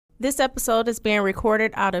This episode is being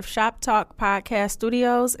recorded out of Shop Talk Podcast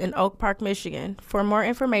Studios in Oak Park, Michigan. For more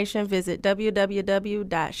information, visit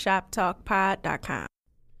www.shoptalkpod.com.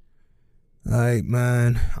 All right,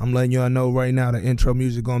 man. I'm letting y'all know right now the intro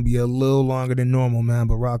music gonna be a little longer than normal, man,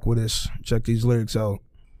 but rock with us. Check these lyrics out.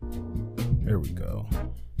 Here we go.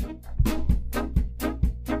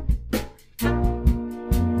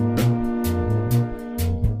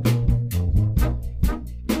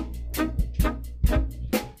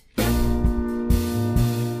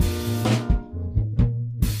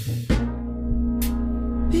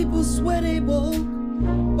 People swear they woke,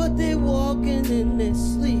 but they walking in their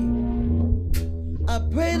sleep. I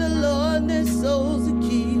pray the Lord their souls to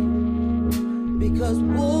keep, because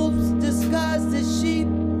wolves disguised as sheep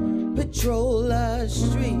patrol our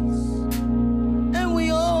streets. And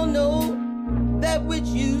we all know that which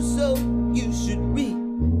you sow, you should reap.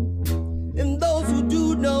 And those who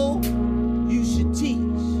do know, you should teach.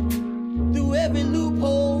 Through every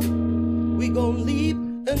loophole, we gon' leap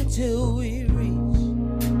until we reach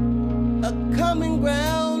a common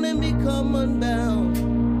ground and become unbound.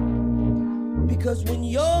 Because when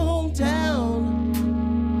your hometown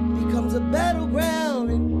becomes a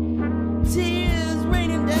battleground and tears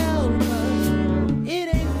raining down,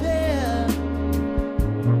 it ain't fair.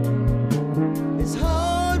 It's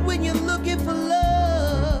hard when you're looking for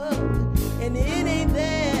love and it ain't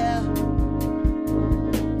there.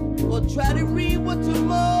 Or try to read what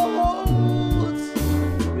tomorrow holds,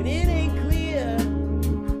 but it ain't clear.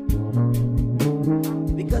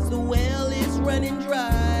 Because the well is running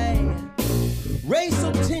dry.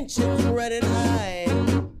 Racial tensions running high.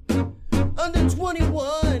 Under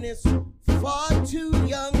 21 is far too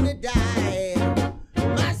young to die.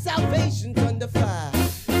 My salvation's under fire.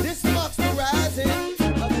 This marks the rising of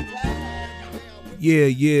the tide.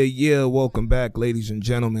 Yeah. Welcome back, ladies and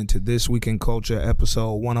gentlemen, to This Week in Culture,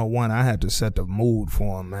 episode 101. I had to set the mood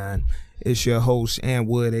for him, man. It's your host, Ann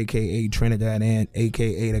Wood, a.k.a. Trinidad Ant,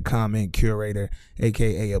 a.k.a. the comment curator,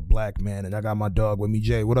 a.k.a. a black man. And I got my dog with me,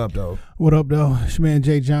 Jay. What up, though? What up, though? It's your man,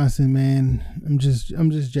 Jay Johnson, man. I'm just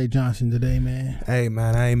Jay Johnson today, man. Hey,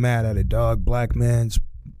 man, I ain't mad at it, dog. Black man's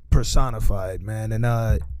personified, man.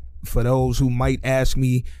 And for those who might ask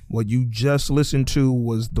me, what you just listened to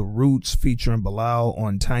was The Roots featuring Bilal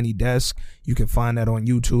on Tiny Desk. You can find that on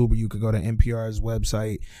YouTube, or you could go to NPR's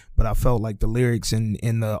website. But I felt like the lyrics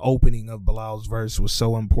in the opening of Bilal's verse was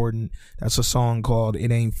so important. That's a song called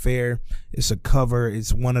It Ain't Fair. It's a cover.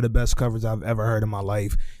 It's one of the best covers I've ever heard in my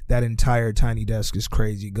life. That entire Tiny Desk is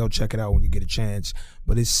crazy. Go check it out when you get a chance.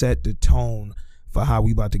 But it set the tone for how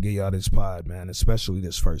we about to get y'all this pod, man, especially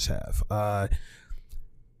this first half.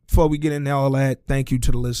 Before we get into all that, thank you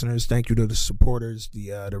to the listeners, thank you to the supporters, the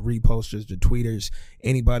reposters, the tweeters,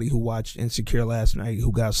 anybody who watched Insecure last night,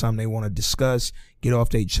 who got something they want to discuss, get off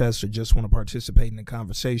their chest, or just want to participate in the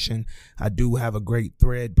conversation. I do have a great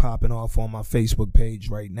thread popping off on my Facebook page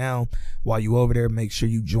right now. While you over there, make sure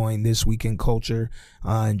you join This Week in Culture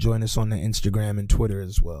and join us on the Instagram and Twitter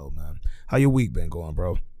as well, man. How your week been going,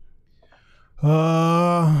 bro?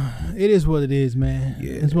 It is what it is, man.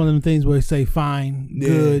 Yeah. It's one of them things where they say fine,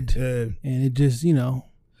 good, and it just,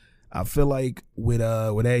 I feel like with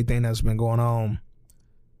everything that's been going on,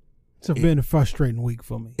 been a frustrating week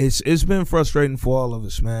for me. It's been frustrating for all of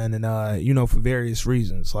us, man, and for various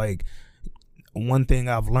reasons. Like, one thing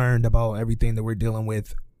I've learned about everything that we're dealing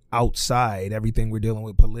with outside, everything we're dealing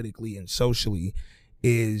with politically and socially,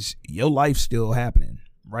 is your life's still happening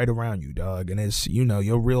right around you, dog. And it's,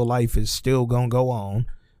 your real life is still gonna go on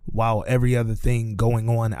while every other thing going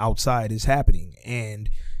on outside is happening. And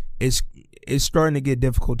it's starting to get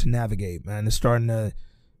difficult to navigate, man. It's starting to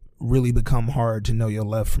really become hard to know your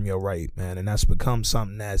left from your right, man. And that's become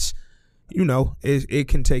something that's, it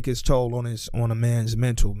can take its toll on a man's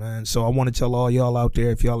mental, man. So I want to tell all y'all out there,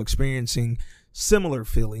 if y'all experiencing similar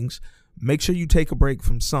feelings, make sure you take a break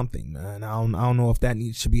from something, man. I don't know if that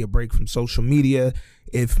needs to be a break from social media,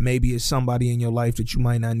 if maybe it's somebody in your life that you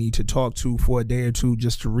might not need to talk to for a day or two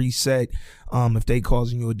just to reset. If they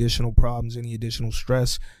causing you additional problems, any additional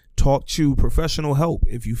stress, talk to professional help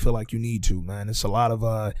if you feel like you need to, man. It's a lot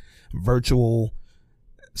of virtual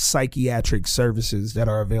psychiatric services that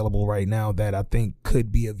are available right now that I think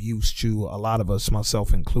could be of use to a lot of us,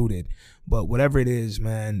 myself included. But whatever it is,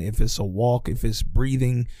 man, if it's a walk, if it's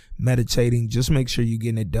breathing, meditating, just make sure you're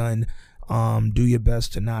getting it done. Do your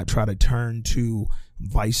best to not try to turn to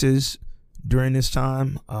vices during this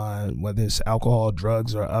time, whether it's alcohol,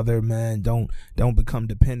 drugs, or other, man. Don't become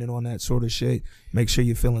dependent on that sort of shit. Make sure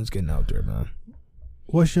your feelings getting out there, man.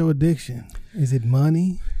 What's your addiction? Is it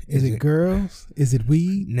money? Is it girls? Is it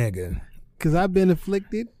weed? Nigga. Because I've been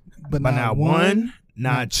afflicted, but not one.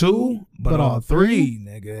 Not two, but all three,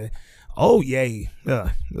 nigga. Oh, yay.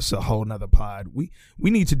 That's a whole nother pod. We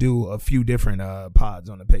need to do a few different pods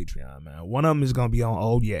on the Patreon, man. One of them is going to be on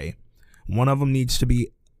Oh, yay. One of them needs to be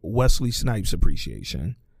Wesley Snipes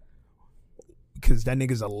appreciation. Because that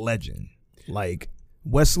nigga's a legend. Like,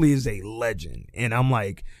 Wesley is a legend. And I'm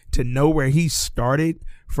like, to know where he started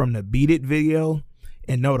from the Beat It video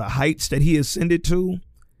and know the heights that he ascended to.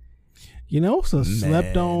 You know, it's a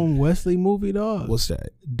slept on Wesley movie, dog. What's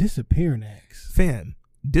that? Disappearing Acts. Fam,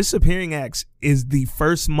 Disappearing Acts is the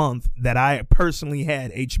first month that I personally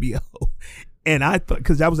had HBO. And I thought,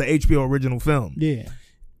 because that was an HBO original film. Yeah.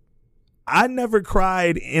 I never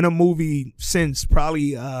cried in a movie since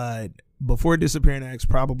probably before Disappearing Acts,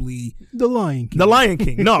 probably The Lion King. The Lion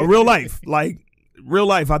King. No, real life. Like, real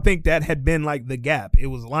life. I think that had been like the gap. It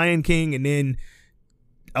was Lion King, and then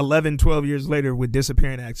 11, 12 years later with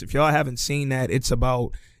Disappearing Acts. If y'all haven't seen that, it's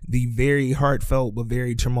about the very heartfelt but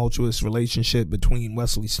very tumultuous relationship between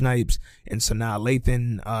Wesley Snipes and Sanaa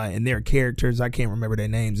Lathan and their characters. I can't remember their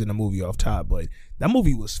names in the movie off top, but that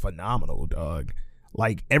movie was phenomenal, dog.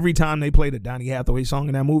 Like, every time they played a Donny Hathaway song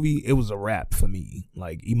in that movie, it was a wrap for me.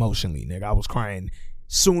 Like, emotionally, nigga. I was crying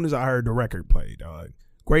soon as I heard the record play, dog.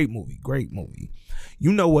 Great movie. Great movie.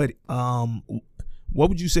 You know what? What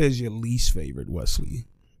would you say is your least favorite, Wesley?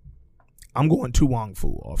 I'm going To Wong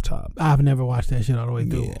Fu off top. I've never watched that shit all the way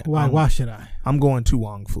through. Yeah, Why should I? I'm going To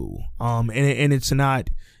Wong Fu. And it's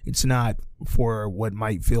not for what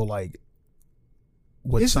might feel like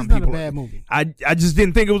what It's some not people. a bad movie. I just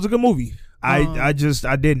didn't think it was a good movie. I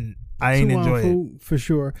didn't. I ain't enjoy it for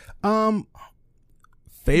sure.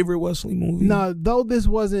 Favorite Wesley movie? No, though this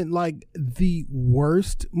wasn't like the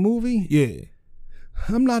worst movie. Yeah.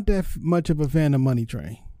 I'm not that much of a fan of Money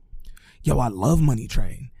Train. Yo, I love Money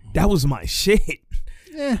Train. That was my shit.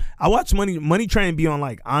 Yeah. I watched Money Train be on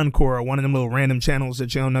like Encore or one of them little random channels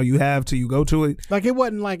that you don't know you have till you go to it. Like it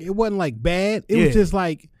wasn't like bad. It was just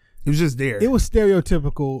like it was just there. It was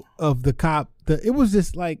stereotypical of the cop. It was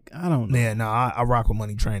just like, I don't know. Yeah, no, I rock with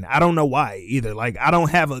Money Train. I don't know why either. Like, I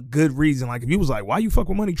don't have a good reason. Like, if you was like, why you fuck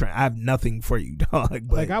with Money Train? I have nothing for you, dog.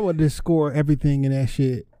 But, like, I would just score everything in that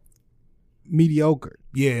shit mediocre.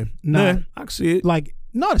 Yeah. Nah, I can see it. Like,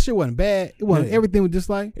 no, the shit wasn't bad. It wasn't. Everything was just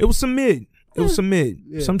like. It was some mid. It was some mid.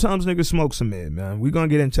 Yeah. Sometimes niggas smoke some mid, man. We're going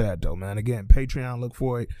to get into that, though, man. Again, Patreon, look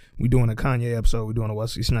for it. We doing a Kanye episode. We're doing a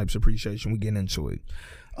Wesley Snipes appreciation. We getting into it.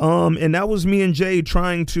 And that was me and Jay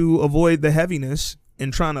trying to avoid the heaviness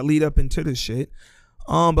and trying to lead up into this shit.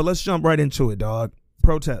 But let's jump right into it, dog.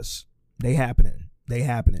 Protests. They happening.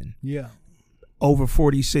 Yeah. Over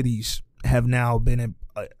 40 cities have now been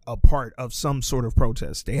a part of some sort of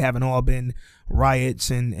protest. They haven't all been riots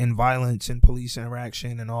and violence and police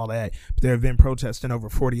interaction and all that. But there have been protests in over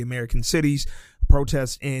 40 American cities,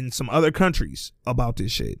 protests in some other countries about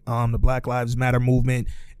this shit. The Black Lives Matter movement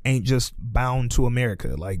ain't just bound to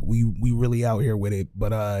America. Like, we really out here with it.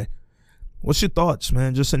 But what's your thoughts,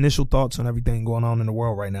 man? Just initial thoughts on everything going on in the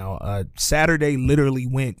world right now. Saturday literally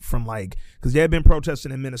went from like, because they had been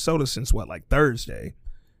protesting in Minnesota since like Thursday.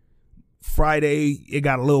 Friday, it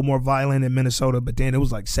got a little more violent in Minnesota, but then it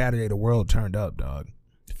was like Saturday, the world turned up, dog.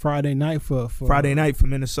 Friday night for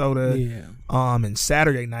Minnesota. Yeah. And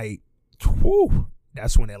Saturday night, whew,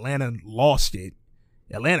 that's when Atlanta lost it.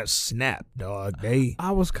 Atlanta snapped, dog.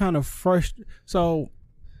 I was kind of frustrated. So,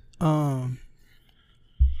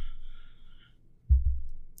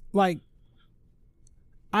 like,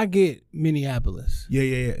 I get Minneapolis.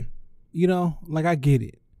 Yeah. You know, like, I get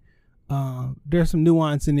it. There's some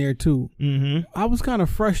nuance in there too. Mm-hmm. I was kind of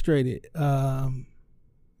frustrated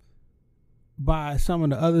by some of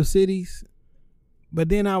the other cities, but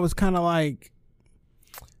then I was kind of like,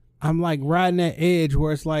 I'm like riding that edge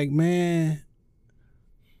where it's like, man,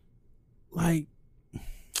 like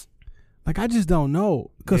I just don't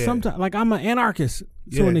know, because sometimes, like, I'm an anarchist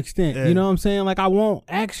to an extent. You know what I'm saying? Like, I want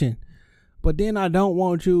action, but then I don't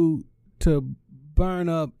want you to burn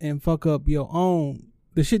up and fuck up your own.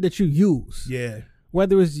 The shit that you use. Yeah.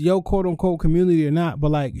 Whether it's your quote unquote community or not,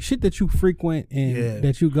 but like shit that you frequent and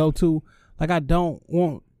that you go to. Like, I don't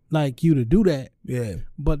want like you to do that. Yeah.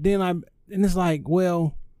 But then it's like,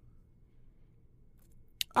 well,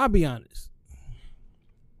 I'll be honest.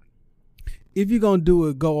 If you're gonna do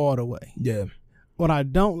it, go all the way. Yeah. What I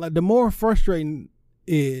don't like, the more frustrating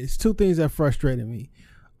is two things that frustrated me.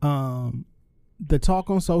 The talk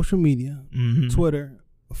on social media, Twitter,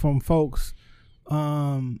 from folks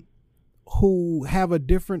who have a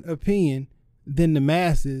different opinion than the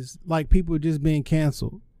masses, like people just being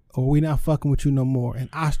canceled, or we not fucking with you no more, and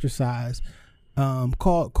ostracized,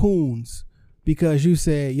 called coons because you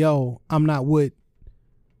said, yo, I'm not with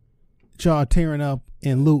y'all tearing up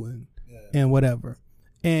and looting and whatever.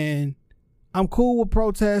 And I'm cool with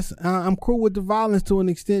protests. I'm cool with the violence to an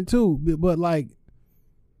extent too. But like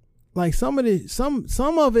some of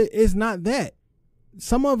it is not that.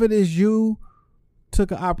 Some of it is you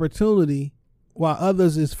took an opportunity while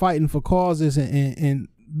others is fighting for causes and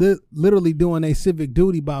literally doing a civic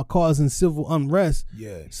duty by causing civil unrest.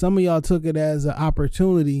 Yeah. Some of y'all took it as an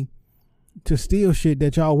opportunity to steal shit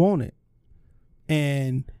that y'all wanted.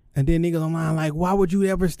 And then niggas online like, why would you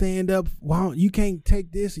ever stand up? Why you can't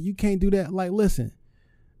take this and you can't do that? Like, listen,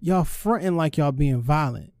 y'all fronting like y'all being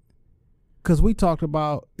violent. Cause we talked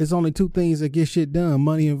about it's only two things that get shit done: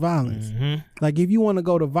 money and violence. Mm-hmm. Like if you want to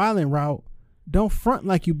go the violent route, don't front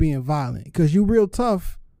like you being violent, cause you real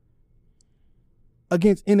tough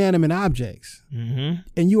against inanimate objects. Mm-hmm.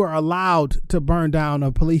 And you are allowed to burn down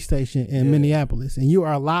a police station in Minneapolis, and you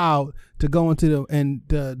are allowed to go into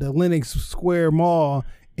the Lenox Square Mall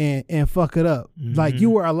and fuck it up. Mm-hmm. Like you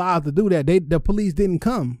were allowed to do that. The police didn't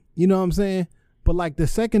come. You know what I'm saying? But like the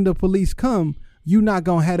second the police come, you not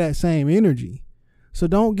gonna have that same energy. So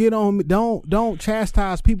don't get on me. Don't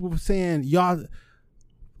chastise people for saying y'all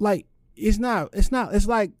like it's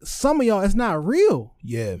like some of y'all it's not real.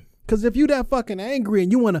 Yeah. Cause if you that fucking angry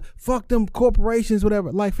and you wanna fuck them corporations,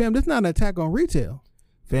 whatever, like fam, this not an attack on retail.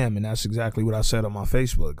 Fam, and that's exactly what I said on my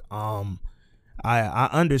Facebook. I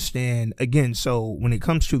understand again, so when it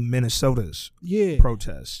comes to Minnesota's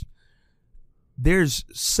protests, there's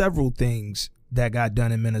several things that got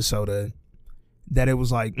done in Minnesota that it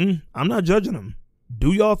was like, I'm not judging them.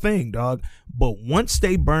 Do y'all thing, dog. But once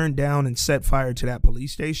they burned down and set fire to that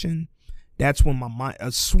police station, that's when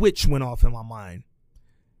a switch went off in my mind.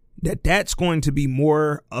 That's going to be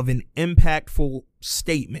more of an impactful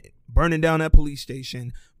statement. Burning down that police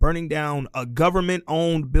station, burning down a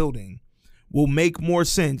government-owned building will make more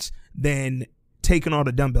sense than taking all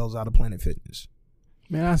the dumbbells out of Planet Fitness.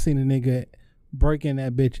 Man, I seen a nigga break in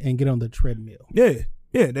that bitch and get on the treadmill.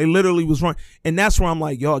 Yeah, they literally was wrong. And that's where I'm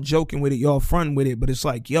like, y'all joking with it, y'all fronting with it. But it's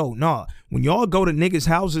like, yo, nah. When y'all go to niggas'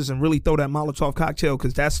 houses and really throw that Molotov cocktail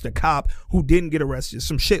because that's the cop who didn't get arrested,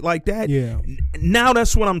 some shit like that. Yeah. Now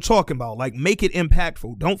that's what I'm talking about. Like, make it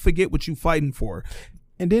impactful. Don't forget what you fighting for.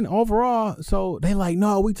 And then overall, so they like,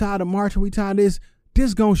 no, we tired of marching. We tired of this.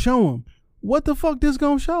 This gonna show them. What the fuck this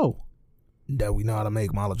gonna show? That we know how to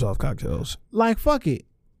make Molotov cocktails. Like, fuck it.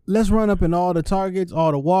 Let's run up in all the Targets,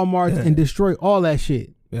 all the Walmarts, and destroy all that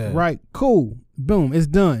shit. Yeah. Right? Cool. Boom. It's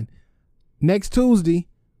done. Next Tuesday,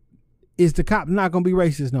 is the cop not gonna be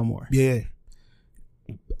racist no more? Yeah.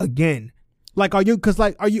 Again. Like, are you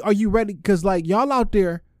ready? Cause like y'all out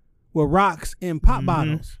there with rocks and pop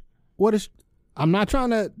bottles. What is? I'm not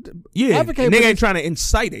trying to advocate. Nigga ain't trying to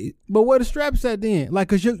incite it. But where the straps at then? Like,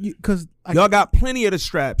 cause like, y'all got plenty of the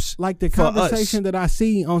straps. Like the conversation that I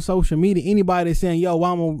see on social media, anybody that's saying, yo,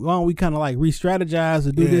 why don't we kind of like re-strategize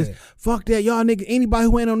or do this? Fuck that, y'all nigga. Anybody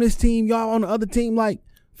who ain't on this team, y'all on the other team. Like,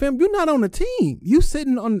 fam, you're not on the team. You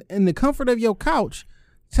sitting in the comfort of your couch,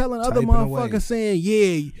 telling other motherfuckers saying,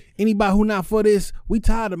 yeah, anybody who not for this, we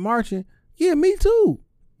tired of marching. Yeah, me too.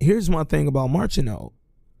 Here's my thing about marching though.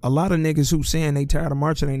 A lot of niggas who saying they tired of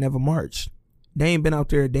marching ain't never marched. They ain't been out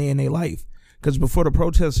there a day in their life. Because before the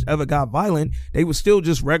protests ever got violent, they was still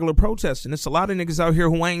just regular protesting. It's a lot of niggas out here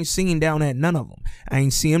who I ain't seen down at none of them. I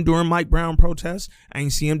ain't see him during Mike Brown protests. I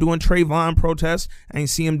ain't see him doing Trayvon protests. I ain't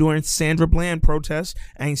see him during Sandra Bland protests.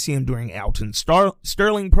 I ain't see him during Alton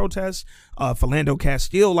Sterling protests. Philando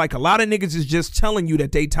Castile. Like, a lot of niggas is just telling you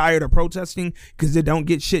that they tired of protesting because they don't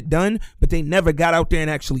get shit done, but they never got out there and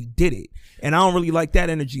actually did it. And I don't really like that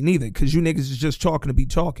energy neither, because you niggas is just talking to be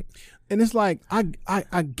talking. And it's like,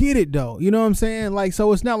 I get it though. You know what I'm saying? Like,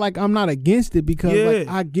 so it's not like I'm not against it, because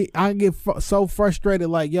like I get so frustrated.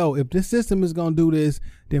 Like, yo, if this system is gonna do this,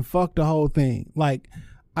 then fuck the whole thing. Like,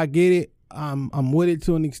 I get it. I'm with it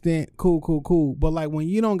to an extent. Cool. But like, when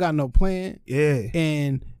you don't got no plan,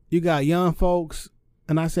 and you got young folks,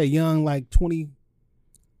 and I say young, like 22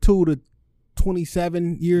 to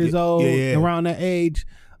 27 years old, around that age.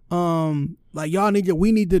 Like, y'all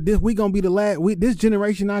we need to, we gonna be the last, this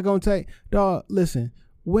generation not gonna take, dog, listen,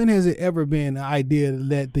 when has it ever been an idea to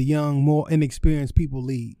let the young, more inexperienced people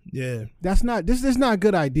lead? Yeah. This is not a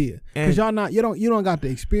good idea. Cause y'all you don't got the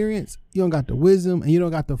experience, you don't got the wisdom, and you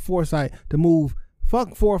don't got the foresight to move 4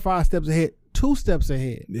 or 5 steps ahead, 2 steps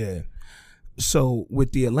ahead. Yeah. So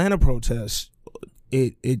with the Atlanta protests,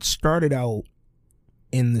 it started out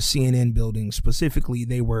in the CNN building. Specifically,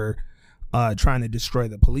 they were trying to destroy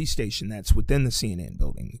the police station that's within the CNN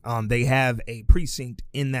building. They have a precinct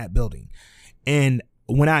in that building. And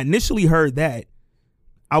when I initially heard that,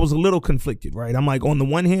 I was a little conflicted, right? I'm like, on the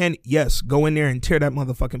one hand, yes, go in there and tear that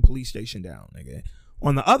motherfucking police station down, nigga.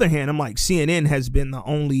 On the other hand, I'm like, CNN has been the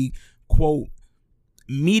only, quote,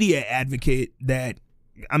 media advocate that,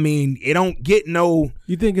 I mean, it don't get no...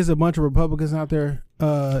 You think it's a bunch of Republicans out there?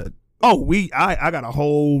 I got a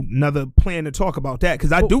whole nother plan to talk about that,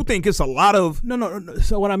 because I do think it's a lot of... No.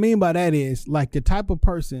 So what I mean by that is, like, the type of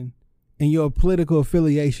person in your political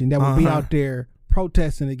affiliation that would be out there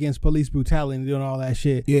protesting against police brutality and doing all that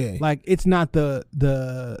shit. Yeah. Like, it's not the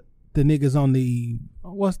niggas on the...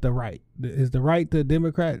 What's the right? Is the right the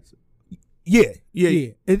Democrats? Yeah.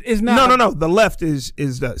 It's not... No. The left is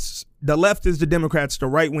the left is the Democrats. The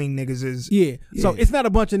right wing niggas is... Yeah. So it's not a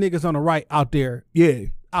bunch of niggas on the right out there. Yeah.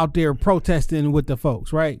 Out there protesting with the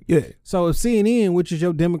folks, right? Yeah. So if CNN, which is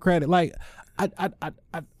your Democratic, like,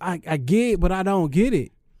 I get it, but I don't get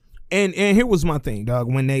it. And here was my thing, dog.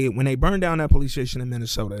 When they burned down that police station in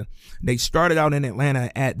Minnesota, they started out in Atlanta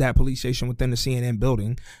at that police station within the CNN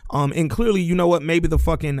building. And clearly, you know what? Maybe the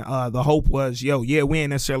fucking the hope was, we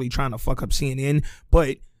ain't necessarily trying to fuck up CNN,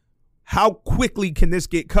 but how quickly can this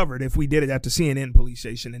get covered if we did it at the CNN police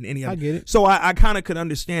station and any other? I get it. So I kind of could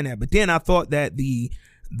understand that, but then I thought that the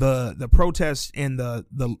protests and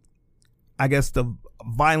the I guess the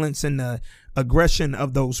violence and the aggression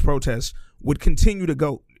of those protests would continue to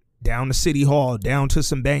go down to City Hall, down to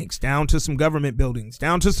some banks, down to some government buildings,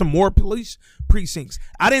 down to some more police precincts.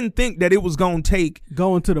 I didn't think that it was going to take...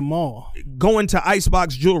 Going to the mall. Going to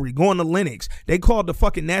Icebox Jewelry, going to Lenox. They called the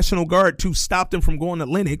fucking National Guard to stop them from going to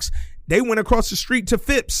Lenox. They went across the street to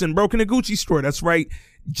Phipps and broke in a Gucci store. That's right.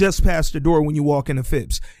 Just past the door when you walk into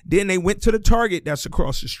Phipps. Then they went to the Target that's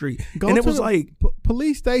across the street. And it was like...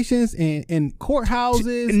 police stations and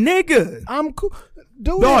courthouses. Nigga. I'm cool.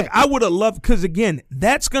 Dog, I would have loved, because again,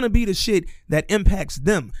 that's going to be the shit that impacts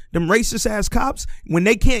them. Them racist ass cops, when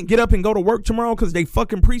they can't get up and go to work tomorrow because they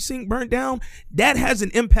fucking precinct burnt down, that has an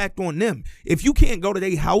impact on them. If you can't go to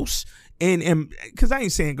their house and because I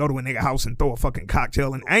ain't saying go to a nigga house and throw a fucking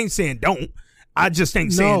cocktail, and I ain't saying don't. I just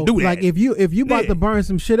ain't saying do that. Like if you about to burn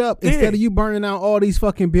some shit up, instead of you burning out all these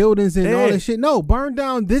fucking buildings and all this shit, no, burn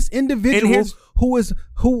down this individual who was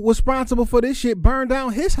responsible for this shit, burn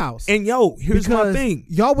down his house. And here's my thing.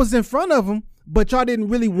 Y'all was in front of him, but y'all didn't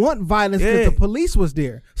really want violence because the police was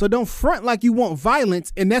there. So don't front like you want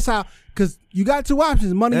violence, and that's how, because you got two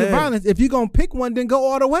options, money or violence. If you're going to pick one, then go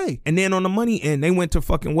all the way. And then on the money end, they went to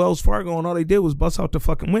fucking Wells Fargo, and all they did was bust out the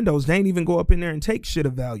fucking windows. They ain't even go up in there and take shit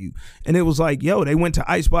of value. And it was like, they went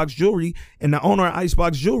to Icebox Jewelry, and the owner of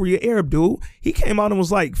Icebox Jewelry, an Arab dude, he came out and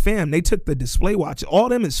was like, fam, they took the display watch. All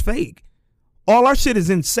them is fake. All our shit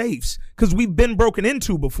is in safes because we've been broken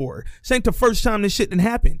into before. This ain't the first time this shit didn't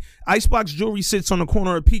happen. Icebox Jewelry sits on the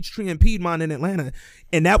corner of Peachtree and Piedmont in Atlanta,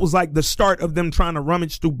 and that was like the start of them trying to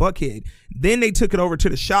rummage through Buckhead. Then they took it over to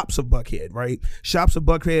the Shops of Buckhead, right? Shops of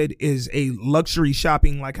Buckhead is a luxury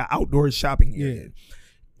shopping, like an outdoor shopping area.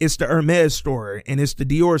 It's the Hermes store, and it's the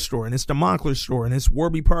Dior store, and it's the Moncler store, and it's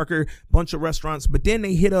Warby Parker, bunch of restaurants. But then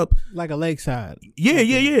they hit up... Like a Lakeside.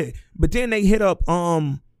 Yeah. But then they hit up...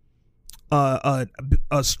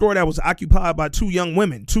 a store that was occupied by two young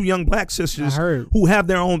black sisters who have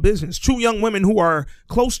their own business. Two young women who are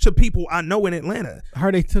close to people I know in Atlanta. I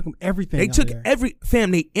heard they took them everything. They took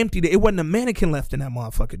they emptied it. It wasn't a mannequin left in that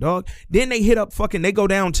motherfucker, dog. Then they hit up they go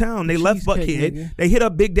downtown. They left Buckhead. Nigga. They hit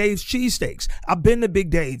up Big Dave's cheesesteaks. I've been to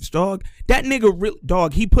Big Dave's, dog. That nigga,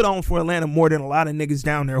 dog, he put on for Atlanta more than a lot of niggas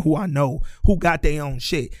down there who I know who got their own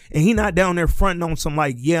shit. And he not down there fronting on some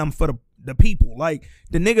like, I'm for the people. Like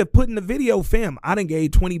the nigga put in the video, fam, I done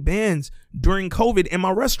gave 20 bands during COVID and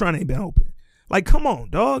my restaurant ain't been open. Like, come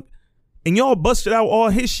on, dog. And y'all busted out all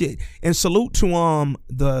his shit. And salute to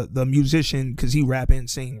the musician, because he rap and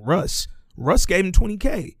sing, Russ. Russ gave him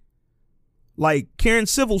 $20K. Like, Karen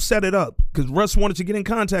Civil set it up because Russ wanted to get in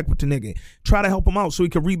contact with the nigga, try to help him out so he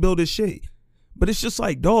could rebuild his shit. But it's just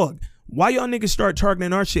like, dog, why y'all niggas start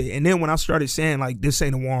targeting our shit? And then when I started saying like, this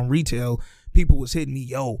ain't a war on retail, people was hitting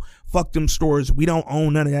me, fuck them stores. We don't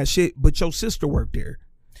own none of that shit. But your sister worked there.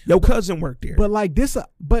 Your cousin worked there. But like this,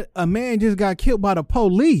 but a man just got killed by the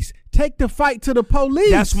police. Take the fight to the police.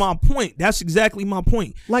 That's my point. That's exactly my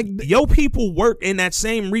point. Like your people work in that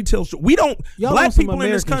same retail store. We don't. Black people in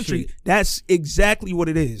this country. Shit. That's exactly what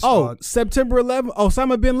it is. Dog. September 11th.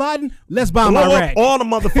 Osama bin Laden. Let's bomb Iraq. All the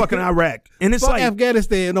motherfucking Iraq. And it's like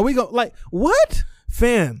Afghanistan. No, we go like what?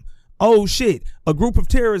 Fam. Oh shit, a group of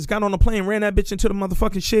terrorists got on a plane, ran that bitch into the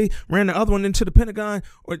motherfucking shit, ran the other one into the Pentagon.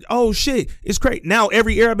 Or oh shit, it's crazy. Now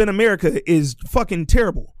every Arab in America is fucking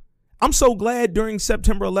terrible. I'm so glad during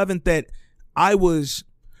September 11th that I was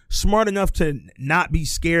smart enough to not be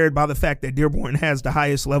scared by the fact that Dearborn has the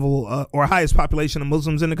highest level or highest population of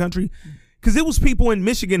Muslims in the country. Because it was people in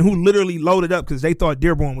Michigan who literally loaded up because they thought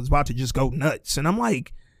Dearborn was about to just go nuts. And I'm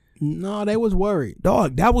like, no, they was worried.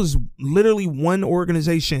 Dog, that was literally one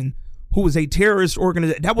organization who was a terrorist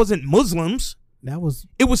organization. That wasn't Muslims.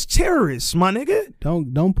 It was terrorists, my nigga.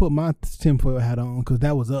 Don't put my tinfoil hat on, because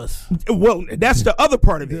that was us. Well, that's the other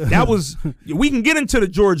part of it. That was, we can get into the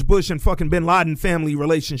George Bush and fucking Bin Laden family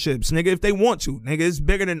relationships, nigga, if they want to. Nigga, it's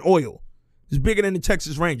bigger than oil. It's bigger than the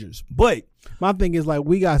Texas Rangers. But my thing is, like,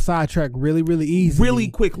 we got sidetracked really, really easy, really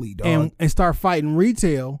quickly, dog, and start fighting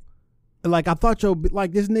retail. Like, I thought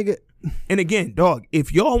like this nigga. And again, dog,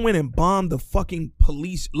 if y'all went and bombed the fucking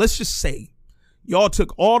police, let's just say y'all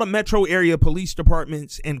took all the metro area police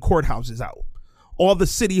departments and courthouses out, all the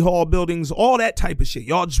city hall buildings, all that type of shit.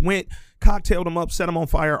 Y'all just went, cocktailed them up, set them on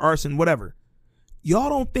fire, arson, whatever. Y'all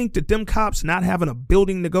don't think that them cops not having a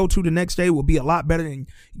building to go to the next day will be a lot better than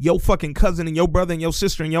your fucking cousin and your brother and your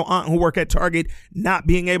sister and your aunt who work at Target not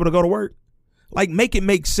being able to go to work? Like, make it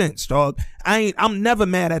make sense, dog. I'm never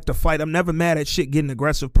mad at the fight. I'm never mad at shit getting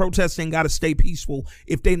aggressive. Protests ain't got to stay peaceful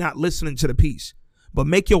if they not listening to the peace. But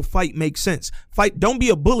make your fight make sense. Don't be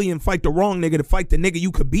a bully and fight the wrong nigga to fight the nigga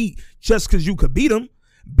you could beat just because you could beat him.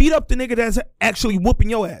 Beat up the nigga that's actually whooping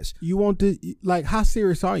your ass. You want to, like, how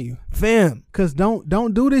serious are you? Fam. Because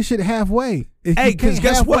don't do this shit halfway. Hey, because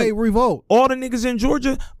guess what? Revolt. All the niggas in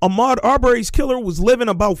Georgia, Ahmaud Arbery's killer was living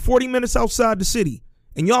about 40 minutes outside the city.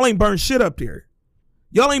 And y'all ain't burned shit up there.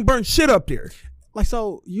 Like,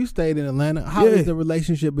 so you stayed in Atlanta. How is the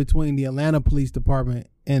relationship between the Atlanta Police Department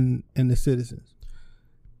and the citizens?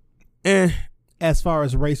 As far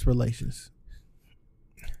as race relations.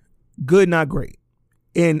 Good, not great.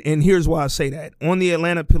 And here's why I say that. On the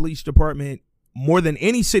Atlanta Police Department, more than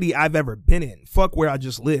any city I've ever been in, fuck where I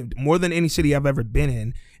just lived, more than any city I've ever been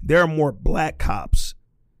in, there are more black cops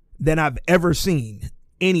than I've ever seen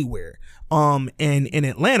anywhere. And in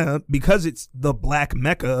Atlanta, because it's the black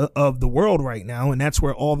mecca of the world right now, and that's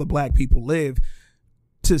where all the black people live,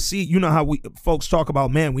 to see, you know how folks talk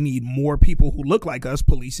about, man, we need more people who look like us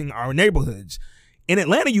policing our neighborhoods. In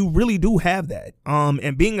Atlanta, you really do have that.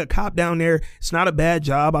 And being a cop down there, it's not a bad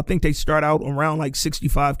job. I think they start out around like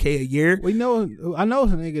 $65K a year. I know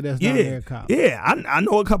it's a nigga that's down there a cop. Yeah, I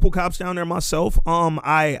know a couple cops down there myself.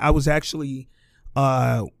 I was actually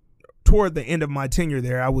toward the end of my tenure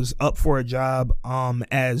there, I was up for a job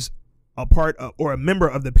as a part of, or a member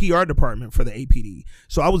of the PR department for the APD.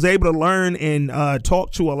 So I was able to learn and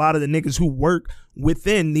talk to a lot of the niggas who work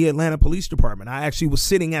within the Atlanta Police Department. I actually was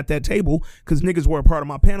sitting at that table because niggas were a part of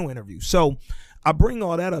my panel interview. So I bring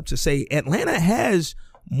all that up to say Atlanta has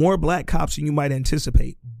more black cops than you might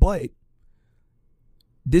anticipate. But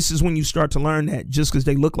this is when you start to learn that just because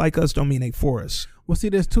they look like us don't mean they for us. Well, see,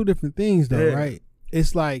 there's two different things though, right?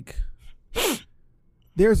 It's like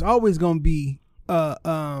there's always going to be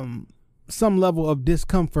some level of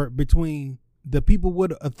discomfort between the people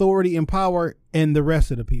with authority and power and the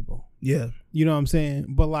rest of the people. Yeah. You know what I'm saying?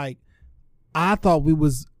 But like, I thought we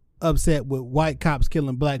was upset with white cops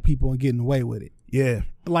killing black people and getting away with it. Yeah.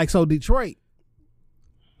 Like, so Detroit,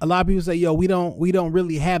 a lot of people say, yo, we don't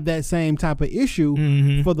really have that same type of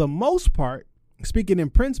issue for the most part. Speaking in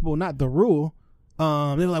principle, not the rule.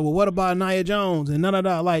 They're like, well, what about Nia Jones and none of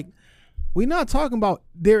that? Like, we're not talking about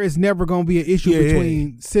there is never going to be an issue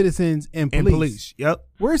between citizens and police. Yep.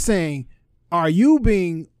 We're saying, are you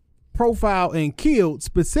being profiled and killed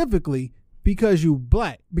specifically because you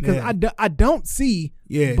black? Because I don't see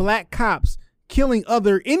black cops killing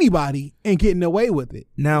anybody and getting away with it.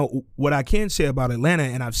 Now, what I can say about Atlanta,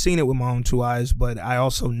 and I've seen it with my own two eyes, but I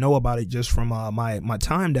also know about it just from my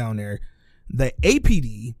time down there, the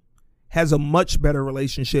APD has a much better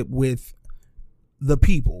relationship with the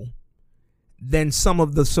people than some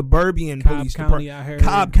of the suburban police departments.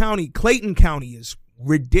 Cobb County, Clayton County is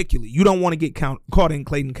ridiculous. You don't want to get caught in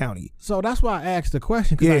Clayton County. So that's why I asked the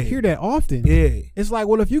question, because I hear that often. Yeah. It's like,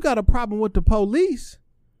 well, if you got a problem with the police,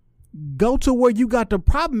 go to where you got the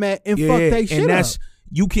problem at and fuck they shit up.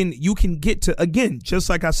 You can get to, again, just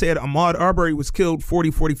like I said, Ahmaud Arbery was killed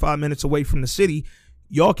 45 minutes away from the city.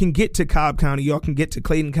 Y'all can get to Cobb County. Y'all can get to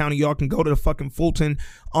Clayton County. Y'all can go to the fucking Fulton.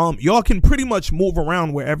 Y'all can pretty much move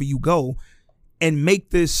around wherever you go and make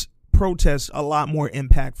this protest a lot more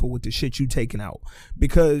impactful with the shit you taking out.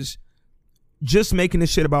 Because just making this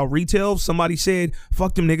shit about retail, somebody said,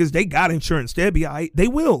 fuck them niggas, they got insurance, they'll be all right. They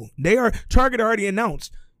will. Target already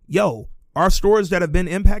announced, yo, our stores that have been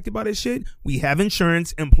impacted by this shit, we have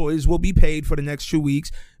insurance, employees will be paid for the next 2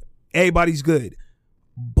 weeks, everybody's good.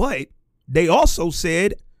 But they also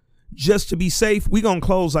said just to be safe, we gonna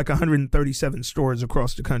close like 137 stores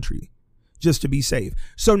across the country just to be safe.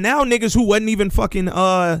 So now niggas who wasn't even fucking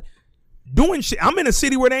doing shit. I'm in a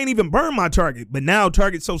city where they ain't even burned my Target, but now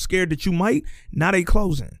Target's so scared that you might, now they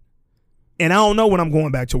closing. And I don't know when I'm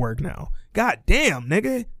going back to work now. God damn,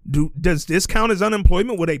 nigga. Does this count as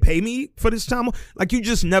unemployment? Will they pay me for this time? Like, you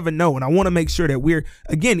just never know. And I want to make sure that we're,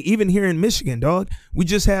 again, even here in Michigan, dog, we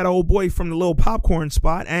just had an old boy from the little popcorn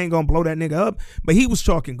spot. I ain't gonna blow that nigga up, but he was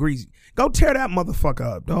talking greasy. Go tear that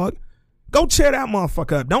motherfucker up, dog. Go tear that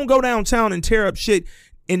motherfucker up. Don't go downtown and tear up shit.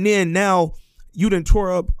 And then now you done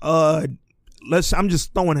tore up, I'm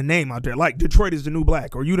just throwing a name out there, like Detroit is the new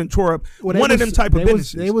black, or you done tore up one of them type of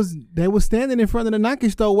businesses. They was standing in front of the Nike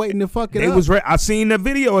store waiting to fuck it up. I seen the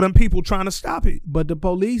video of them people trying to stop it, but the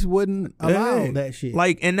police wouldn't allow that shit.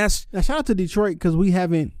 Like, and that's now shout out to Detroit because we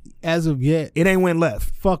haven't, as of yet, it ain't went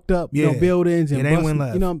left. Fucked up, buildings and it ain't went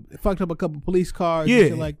left. Fucked up a couple police cars and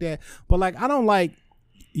shit like that. But like, I don't like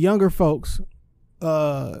younger folks.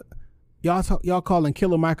 Y'all calling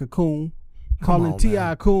Killer Mike a coon. Calling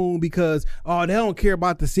T.I. coon because they don't care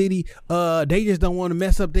about the city. They just don't want to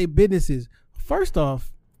mess up their businesses. First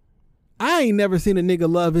off, I ain't never seen a nigga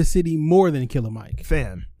love his city more than Killer Mike.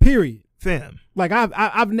 Fam. Period. Fam. Like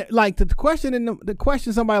I've like the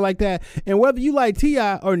question somebody like that, and whether you like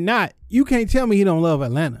T.I. or not, you can't tell me he don't love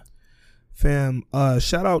Atlanta. Fam.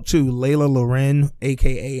 Shout out to Layla Loren,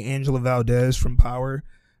 aka Angela Valdez from Power.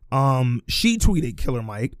 She tweeted Killer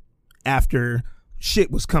Mike after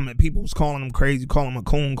shit was coming. People was calling him crazy, calling him a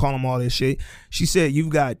coon, calling him all this shit. She said,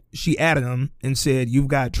 she added him and said, you've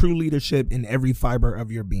got true leadership in every fiber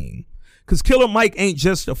of your being. Because Killer Mike ain't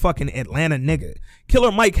just a fucking Atlanta nigga.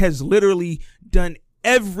 Killer Mike has literally done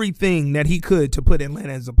everything that he could to put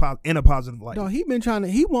Atlanta in a positive light. No, he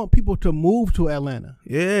want people to move to Atlanta.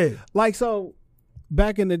 Yeah. Like, so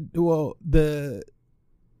back in the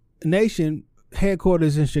nation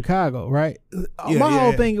headquarters in Chicago, right? My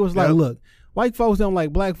whole thing, it was like, look, white folks don't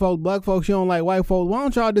like black folks. Black folks, you don't like white folks. Why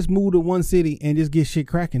don't y'all just move to one city and just get shit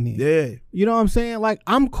cracking in? Yeah. You know what I'm saying? Like,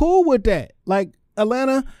 I'm cool with that. Like,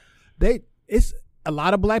 Atlanta, it's a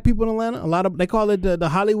lot of black people in Atlanta. They call it the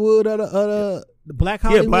Hollywood of the Black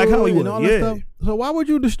Hollywood. Yeah, Black Hollywood. And all that stuff. So why would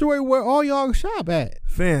you destroy where all y'all shop at?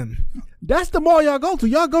 Fam. That's the mall y'all go to.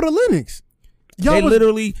 Y'all go to Lenox.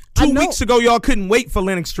 Literally 2 weeks ago, y'all couldn't wait for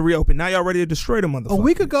Lenox to reopen. Now y'all ready to destroy the motherfucker. A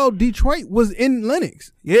week ago, Detroit was in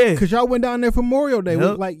Lenox. Yeah. Because y'all went down there for Memorial Day.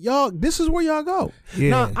 Yep. Like, y'all, this is where y'all go. Yeah.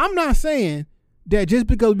 Now, I'm not saying that just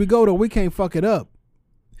because we go there, we can't fuck it up.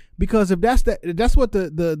 Because if that's what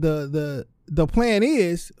the plan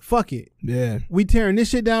is, fuck it. Yeah. We tearing this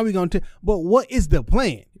shit down, we gonna tear. But what is the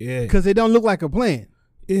plan? Yeah. Because it don't look like a plan.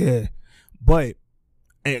 Yeah. But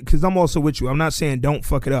because I'm also with you. I'm not saying don't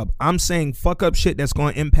fuck it up. I'm saying fuck up shit that's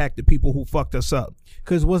going to impact the people who fucked us up.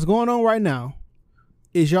 Because what's going on right now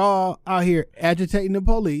is y'all out here agitating the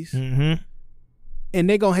police, and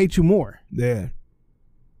they going to hate you more. Yeah.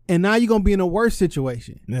 And now you're going to be in a worse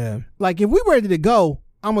situation. Yeah. Like, if we ready to go,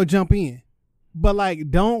 I'm going to jump in. But,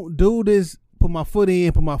 like, don't do this, put my foot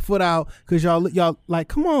in, put my foot out, because y'all like,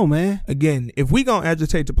 come on, man. Again, if we gonna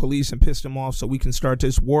agitate the police and piss them off so we can start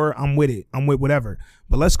this war, I'm with it. I'm with whatever.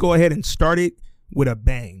 But let's go ahead and start it with a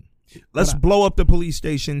bang. Let's blow up the police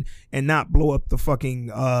station and not blow up the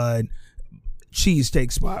fucking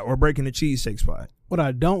cheesesteak spot or breaking the cheesesteak spot. What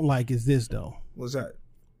I don't like is this, though. What's that?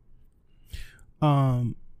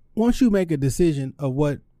 Once you make a decision of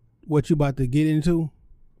what you about to get into,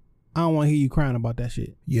 I don't want to hear you crying about that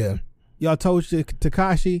shit. Yeah. Y'all told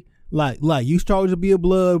Tekashi, like you started to be a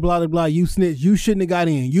blood, blah, blah, blah. You snitched. You shouldn't have got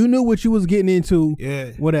in. You knew what you was getting into.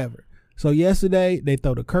 Yeah. Whatever. So yesterday, they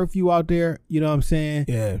throw the curfew out there. You know what I'm saying?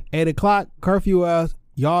 Yeah. 8 o'clock, curfew hours.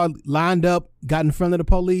 Y'all lined up, got in front of the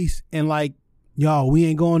police, and like, y'all, we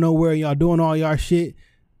ain't going nowhere. Y'all doing all y'all shit.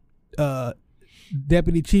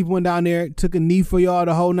 Deputy Chief went down there, took a knee for y'all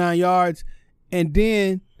the whole 9 yards. And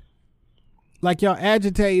then, like, y'all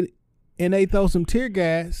agitate and they throw some tear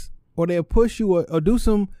gas. Or they'll push you or do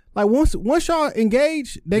some, like, once y'all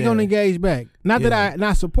engage, they're going to engage back. Not that I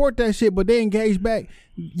not support that shit, but they engage back.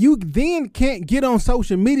 You then can't get on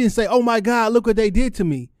social media and say, oh my God, look what they did to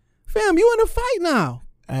me. Fam, you in a fight now.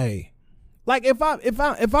 Hey. Like, if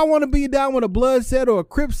I want to be down with a blood set or a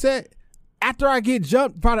Crip set after I get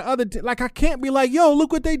jumped by the other, like, I can't be like, yo,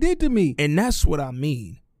 look what they did to me. And that's what I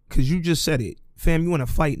mean. Because you just said it. Fam, you in a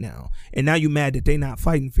fight now. And now you mad that they not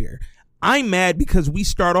fighting fair. I'm mad because we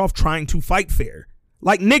start off trying to fight fair.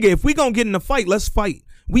 Like, nigga, if we gonna get in a fight, let's fight.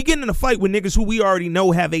 We get in a fight with niggas who we already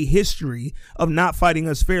know have a history of not fighting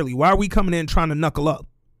us fairly. Why are we coming in trying to knuckle up?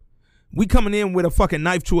 We coming in with a fucking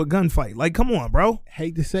knife to a gunfight. Like, come on, bro.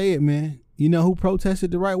 Hate to say it, man. You know who protested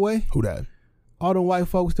the right way? Who that? All them white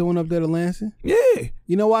folks that went up there to Lansing. Yeah.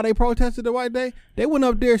 You know why they protested the right day? They went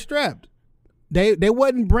up there strapped. They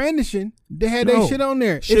wasn't brandishing. They had their shit on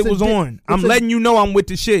there. Shit was on. I'm letting you know I'm with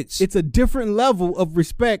the shits. It's a different level of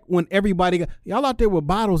respect when everybody got y'all out there with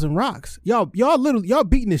bottles and rocks. Y'all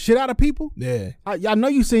beating the shit out of people. Yeah. I know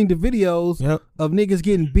you seen the videos of niggas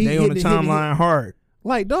getting beat. They on the timeline hard.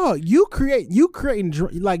 Like, dog, you creating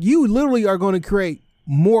like you literally are going to create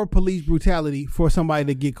more police brutality for somebody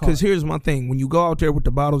to get caught. Because here's my thing. When you go out there with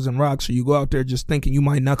the bottles and rocks, or you go out there just thinking you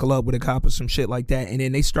might knuckle up with a cop or some shit like that, and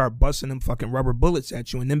then they start busting them fucking rubber bullets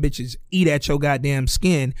at you, and them bitches eat at your goddamn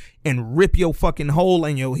skin and rip your fucking hole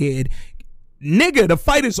in your head. Nigga, the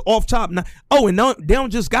fight is off top now. Oh, and they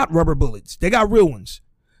don't just got rubber bullets. They got real ones.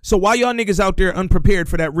 So why y'all niggas out there unprepared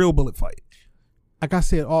for that real bullet fight? Like I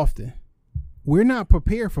said often, we're not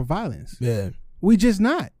prepared for violence. Yeah. We just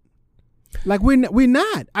not. Like we're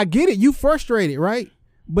not. I get it. You frustrated, right?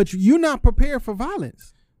 But you're not prepared for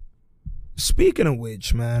violence. Speaking of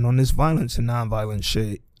which, man, on this violence and nonviolence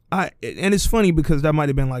shit, and it's funny because that might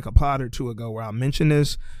have been like a pod or two ago where I mentioned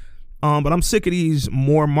this, but I'm sick of these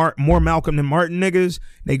more Malcolm than Martin niggas.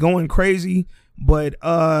 They going crazy, but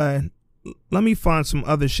let me find some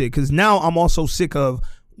other shit because now I'm also sick of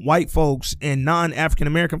white folks and non-African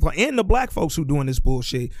American and the black folks who doing this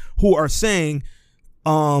bullshit who are saying,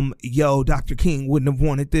 yo, Dr. King wouldn't have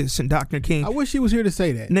wanted this, and Dr. King. I wish he was here to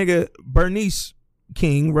say that. Nigga, Bernice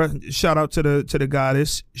King, shout out to the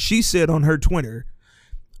goddess. She said on her Twitter,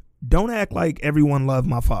 "Don't act like everyone loved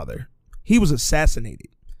my father. He was assassinated.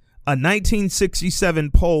 A 1967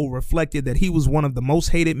 poll reflected that he was one of the most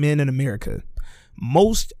hated men in America.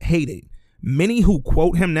 Most hated. Many who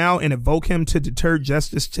quote him now and evoke him to deter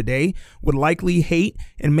justice today would likely hate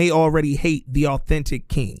and may already hate the authentic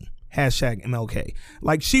King. Hashtag MLK."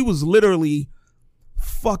 Like, she was literally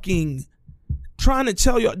fucking trying to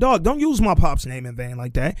tell you, dog, don't use my pop's name in vain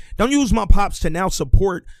like that. Don't use my pops to now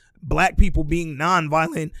support black people being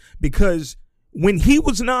nonviolent, because when he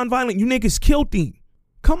was nonviolent, you niggas killed him.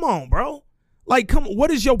 Come on, bro. Like, come on, what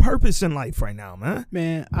is your purpose in life right now, man?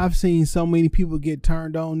 Man, I've seen so many people get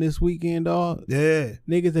turned on this weekend, dog. Yeah.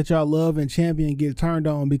 Niggas that y'all love and champion get turned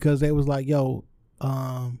on because they was like, yo,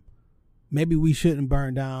 maybe we shouldn't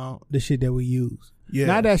burn down the shit that we use. Yeah.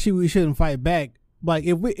 Not that we shouldn't fight back. Like,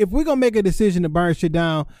 if we're gonna make a decision to burn shit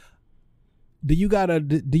down, do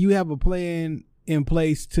you have a plan in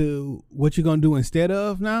place to what you're gonna do instead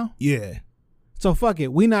of now? Yeah. So fuck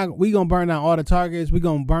it. We gonna burn down all the Targets. We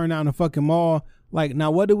gonna burn down the fucking mall. Like, now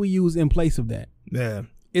what do we use in place of that? Yeah.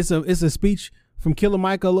 It's a speech from Killer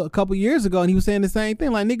Mike a couple years ago, and he was saying the same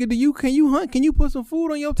thing. Like, nigga, can you hunt? Can you put some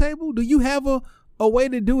food on your table? Do you have a way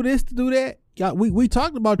to do this, to do that? We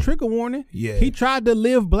talked about trigger warning. Yeah. He tried to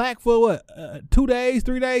live black for what, 2 days,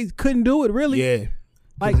 3 days, couldn't do it really. Yeah.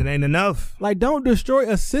 Like, it ain't enough. Like, don't destroy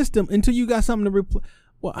a system until you got something to replace.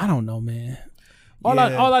 Well, I don't know, man. All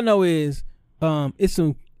I know is the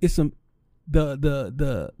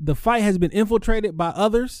fight has been infiltrated by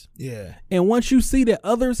others. Yeah. And once you see that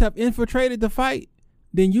others have infiltrated the fight,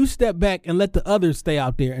 then you step back and let the others stay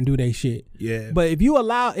out there and do their shit. Yeah. But if you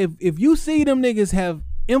allow, if you see them niggas have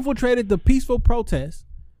infiltrated the peaceful protest,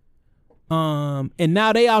 and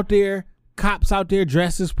now they out there, cops out there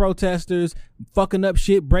dressed as protesters, fucking up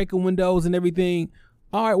shit, breaking windows and everything.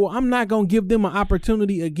 All right, well, I'm not gonna give them an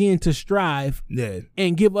opportunity again to strive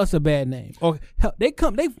and give us a bad name. Or hell, they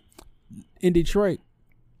in Detroit,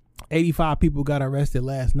 85 people got arrested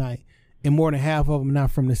last night, and more than half of them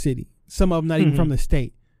not from the city. Some of them not even from the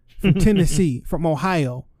state, from Tennessee, from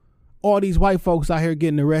Ohio. All these white folks out here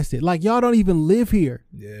getting arrested. Like, y'all don't even live here.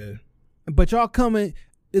 Yeah. But y'all coming.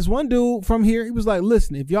 There's one dude from here. He was like,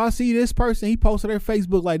 listen, if y'all see this person, he posted her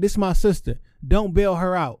Facebook like, this is my sister. Don't bail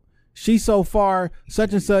her out. She's so far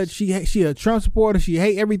such and such. She a Trump supporter. She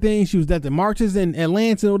hate everything. She was at the marches in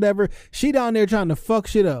Atlanta or whatever. She down there trying to fuck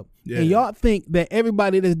shit up. Yeah. And y'all think that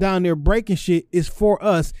everybody that's down there breaking shit is for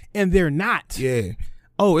us, and they're not. Yeah.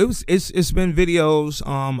 Oh, it's been videos.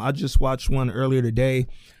 I just watched one earlier today.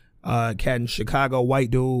 Cat in Chicago,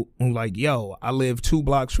 white dude, who like, yo, I live 2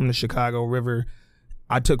 blocks from the Chicago River.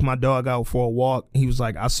 I took my dog out for a walk. He was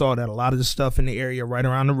like, I saw that a lot of the stuff in the area right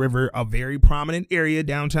around the river, a very prominent area,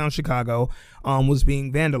 downtown Chicago, was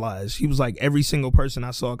being vandalized. He was like, every single person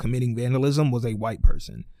I saw committing vandalism was a white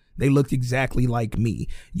person. They looked exactly like me.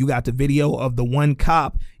 You got the video of the one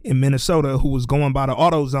cop in Minnesota who was going by the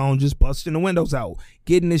AutoZone, just busting the windows out,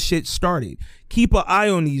 getting this shit started. Keep an eye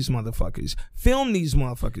on these motherfuckers. Film these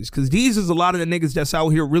motherfuckers, because these is a lot of the niggas that's out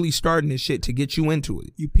here really starting this shit to get you into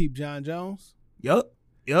it. You peep John Jones? Yup.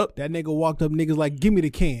 That nigga walked up niggas like, give me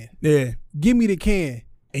the can. Yeah. Give me the can.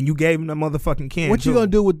 and you gave him the motherfucking can. What you gonna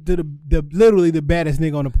do with the literally the baddest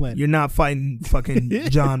nigga on the planet? You're not fighting fucking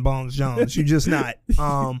John Bones Jones. You're just not.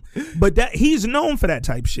 But that he's known for that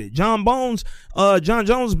type shit. John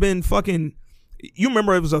Jones been fucking. You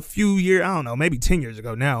remember it was a few years, I don't know, maybe 10 years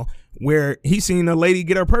ago now, where he seen a lady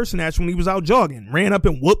get her purse snatched when he was out jogging, ran up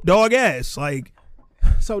and whooped dog ass. Like,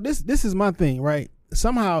 so this is my thing, right?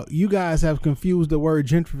 Somehow you guys have confused the word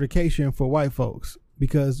gentrification for white folks,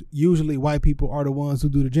 because usually white people are the ones who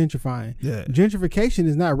do the gentrifying. Yeah. Gentrification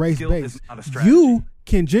is not race based. You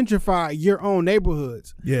can gentrify your own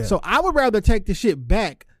neighborhoods. Yeah. So I would rather take the shit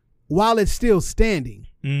back while it's still standing.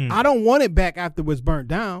 I don't want it back after it's burnt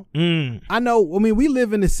down. I know. I mean, we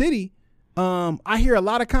live in the city. I hear a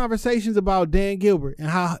lot of conversations about Dan Gilbert and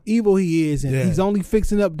how evil he is, and he's only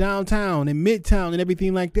fixing up downtown and midtown and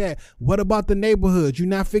everything like that. What about the neighborhoods? You're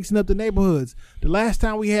not fixing up the neighborhoods. The last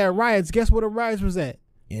time we had riots, guess where the riots was at?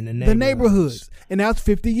 In the neighborhoods. And that was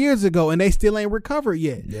 50 years ago, and they still ain't recovered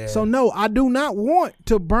yet. Yeah. So no, I do not want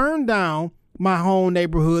to burn down my home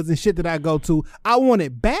neighborhoods and shit that I go to. I want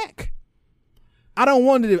it back. I don't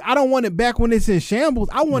want it back when it's in shambles.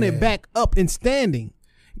 I want it back up and standing.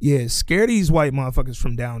 Yeah, scare these white motherfuckers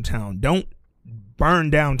from downtown. Don't burn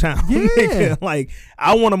downtown. Yeah. Like,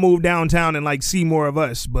 I want to move downtown and like see more of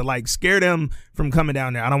us, but like scare them from coming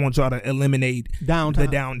down there. I don't want y'all to eliminate the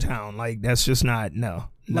downtown. Like, that's just not no.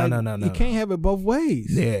 You can't have it both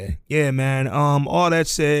ways. Yeah, man. All that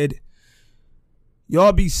said,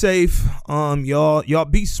 y'all be safe. Y'all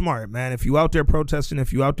be smart, man. If you out there protesting,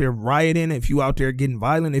 if you out there rioting, if you out there getting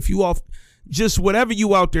violent, if you off, just whatever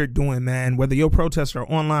you out there doing, man, whether your protests are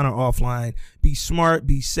online or offline, be smart,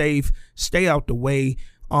 be safe, stay out the way.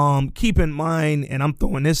 Keep in mind, and I'm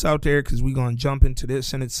throwing this out there because we're going to jump into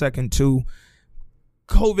this in a second too.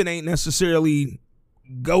 COVID ain't necessarily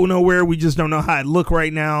go nowhere. We just don't know how it look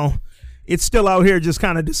right now. It's still out here just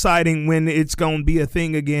kind of deciding when it's going to be a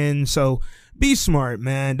thing again. So be smart,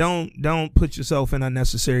 man. Don't put yourself in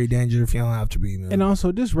unnecessary danger if you don't have to be, man. And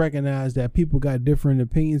also just recognize that people got different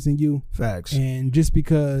opinions than you. Facts. And just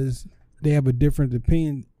because they have a different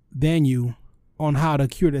opinion than you on how to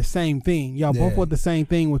cure the same thing, y'all both want the same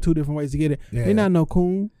thing with two different ways to get it. They're not no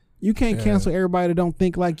coon. You can't cancel everybody that don't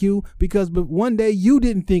think like you, because but one day you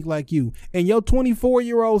didn't think like you, and your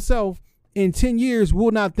 24-year-old self in 10 years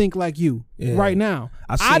will not think like you right now.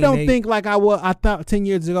 I don't think like I thought 10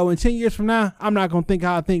 years ago, and 10 years from now, I'm not going to think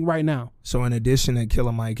how I think right now. So in addition to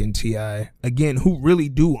Killer Mike and T.I., again, who really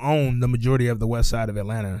do own the majority of the west side of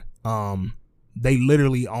Atlanta, they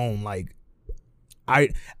literally own like,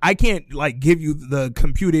 I can't like give you the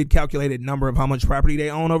computed calculated number of how much property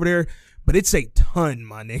they own over there, but it's a ton,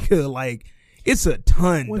 my nigga. Like, it's a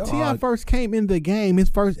ton. When T.I. first came in the game, his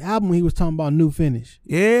first album, he was talking about New Finish.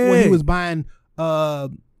 Yeah. When he was buying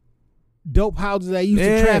dope houses that he used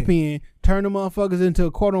to trap in, turn the motherfuckers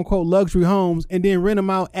into quote unquote luxury homes, and then rent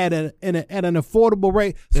them out at an affordable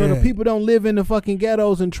rate, so the people don't live in the fucking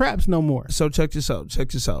ghettos and traps no more. So check this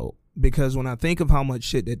out. Because when I think of how much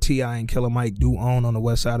shit that T.I. and Killer Mike do own on the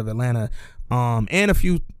west side of Atlanta, and a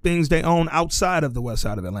few things they own outside of the west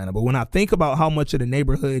side of Atlanta, but when I think about how much of the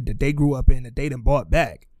neighborhood that they grew up in that they done bought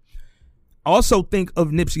back, I also think of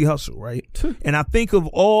Nipsey Hussle, right? And I think of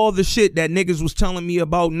all the shit that niggas was telling me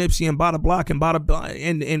about Nipsey and Bada Block and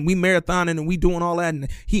and we marathoning and we doing all that, and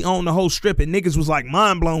he owned the whole strip, and niggas was like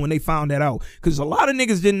mind blown when they found that out, because a lot of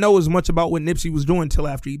niggas didn't know as much about what Nipsey was doing till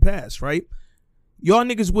after he passed, right? Y'all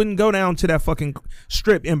niggas wouldn't go down to that fucking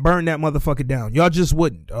strip and burn that motherfucker down. Y'all just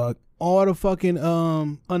wouldn't, dog. All the fucking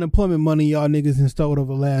unemployment money y'all niggas installed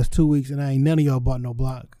over the last 2 weeks, and ain't none of y'all bought no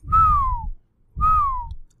block.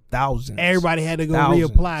 Thousands. Everybody had to go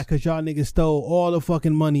reapply because y'all niggas stole all the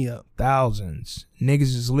fucking money up. Thousands. Niggas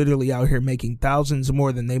is literally out here making thousands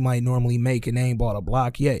more than they might normally make, and they ain't bought a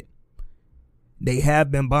block yet. They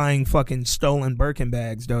have been buying fucking stolen Birkin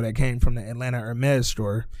bags, though, that came from the Atlanta Hermes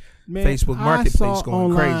store. Man, Facebook Marketplace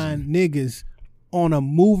going crazy. Niggas on a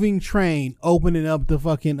moving train opening up the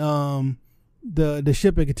fucking the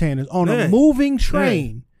shipping containers on a moving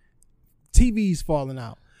train. TVs falling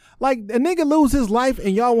out. Like, a nigga lose his life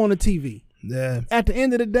and y'all want a TV. Yeah. At the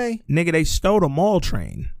end of the day, nigga, they stole the mall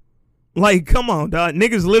train. Like, come on, dog.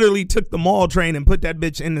 Niggas literally took the mall train and put that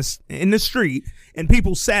bitch in the street, and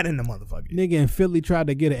people sat in the motherfucker. Nigga in Philly tried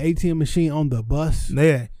to get an ATM machine on the bus.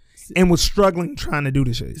 Yeah. And was struggling trying to do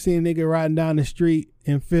the shit. See a nigga riding down the street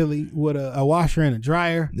in Philly with a washer and a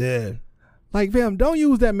dryer. Yeah. Like, fam, don't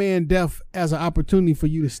use that man death as an opportunity for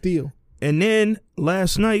you to steal. And then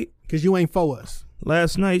last night, because you ain't for us.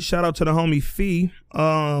 Last night, shout out to the homie Fee.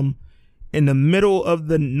 In the middle of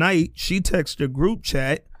the night, she texted a group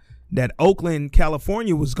chat that Oakland,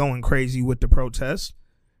 California was going crazy with the protests.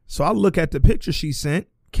 So I look at the picture she sent.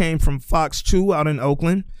 Came from Fox 2 out in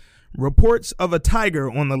Oakland. Reports of a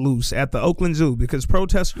tiger on the loose at the Oakland Zoo because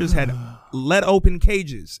protesters had let open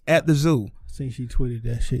cages at the zoo. I think she tweeted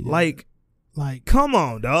that shit. Like, come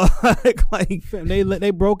on, dog. Like,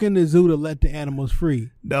 they broke in the zoo to let the animals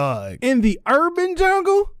free. Dog. In the urban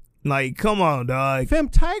jungle? Like, come on, dog. Fam,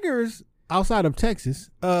 tigers outside of Texas,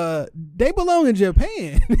 they belong in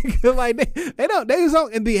Japan. Like they don't, they was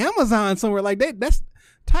in the Amazon somewhere. Like that's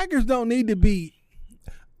tigers don't need to be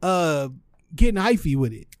getting hyphy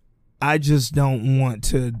with it. I just don't want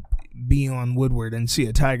to be on Woodward and see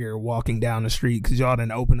a tiger walking down the street because y'all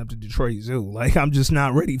didn't open up the Detroit Zoo. Like, I'm just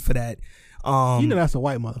not ready for that. You know that's a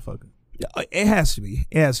white motherfucker. It has to be.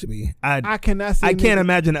 It has to be. I cannot see. I can't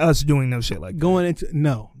imagine us doing no shit like going into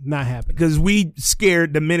not happening. Because we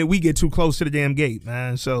scared the minute we get too close to the damn gate,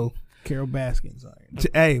 man. So Carol Baskins.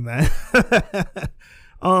 Hey, man.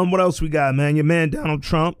 What else we got, man? Your man Donald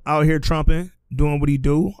Trump out here trumping, doing what he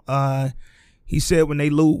do. He said when they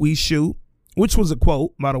loot, we shoot, which was a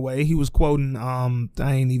quote, by the way. He was quoting, I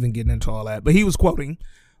ain't even getting into all that, but he was quoting.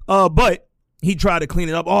 But he tried to clean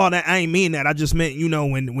it up. Oh, that I ain't mean that. I just meant,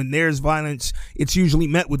 when there's violence, it's usually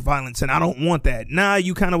met with violence, and I don't want that. Nah,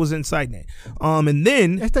 you kind of was inciting it. And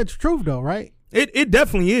then that's the truth, though, right? It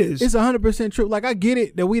definitely is. It's 100% true. Like, I get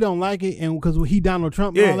it that we don't like it, and because he Donald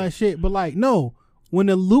Trump and all that shit. But like, no, when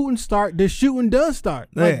the looting start, the shooting does start.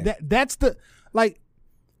 Like that's the like.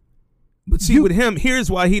 But see, with him,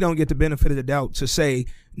 here's why he don't get the benefit of the doubt to say,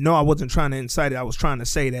 no, I wasn't trying to incite it. I was trying to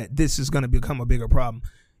say that this is going to become a bigger problem.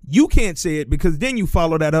 You can't say it because then you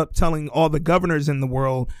follow that up telling all the governors in the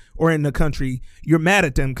world or in the country you're mad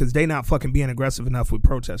at them because they not fucking being aggressive enough with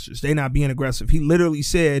protesters. They not being aggressive. He literally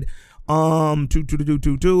said, governors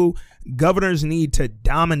need to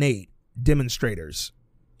dominate demonstrators.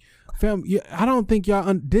 Fam, I don't think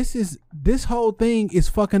y'all. This whole thing is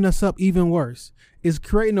fucking us up even worse. It's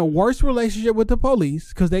creating a worse relationship with the police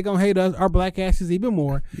because they gonna hate us, our black asses, even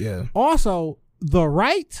more. Yeah. Also, the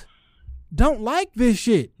right don't like this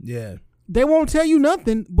shit. Yeah. They won't tell you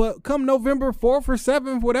nothing, but come November 4th or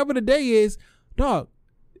 7th, whatever the day is, dog,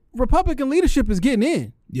 Republican leadership is getting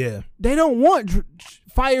in. Yeah. They don't want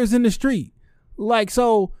fires in the street. Like,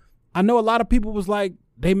 so I know a lot of people was like,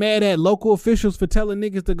 they mad at local officials for telling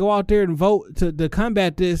niggas to go out there and vote to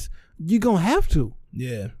combat this. You gonna have to.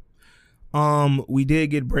 Yeah. We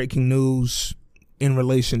did get breaking news in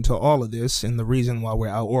relation to all of this, and the reason why we're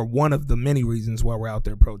out, or one of the many reasons why we're out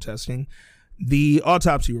there protesting, the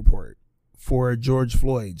autopsy report for George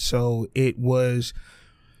Floyd. So it was,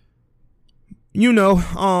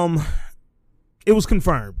 it was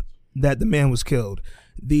confirmed that the man was killed.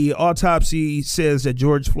 The autopsy says that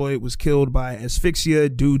George Floyd was killed by asphyxia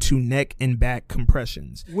due to neck and back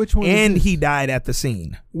compressions. Which one? And he died at the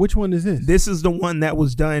scene. Which one is this? This is the one that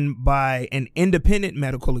was done by an independent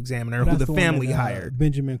medical examiner who the family hired.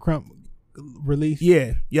 Benjamin Crump released?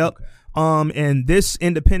 Yeah. Yep. Okay. And this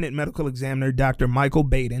independent medical examiner, Dr. Michael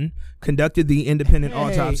Baden, conducted the independent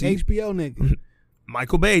autopsy. HBO nigga.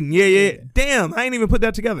 Michael Baden. Yeah. Damn, I ain't even put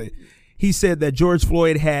that together. He said that George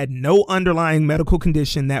Floyd had no underlying medical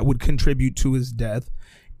condition that would contribute to his death.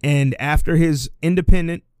 And after his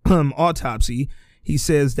independent autopsy, he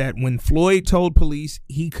says that when Floyd told police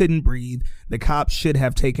he couldn't breathe, the cops should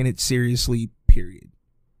have taken it seriously, period.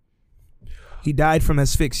 He died from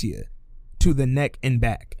asphyxia to the neck and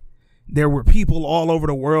back. There were people all over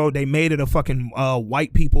the world. They made it a fucking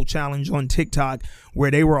white people challenge on TikTok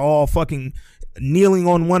where they were all fucking kneeling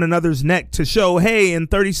on one another's neck to show, hey, in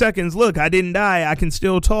 30 seconds, look, I didn't die. I can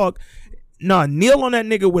still talk. Nah, kneel on that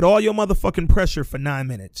nigga with all your motherfucking pressure for 9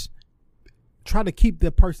 minutes. Try to keep the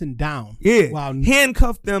person down. Yeah. Wow.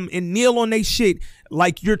 Handcuff them and kneel on they shit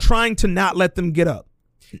like you're trying to not let them get up.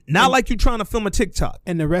 Not like you're trying to film a TikTok.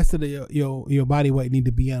 And the rest of your body weight need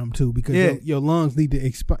to be on them too because your lungs need to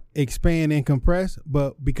expand and compress.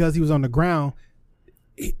 But because he was on the ground,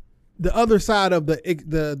 the other side of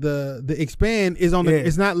the expand is on the.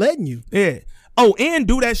 It's not letting you. Yeah. Oh, and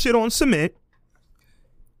do that shit on cement,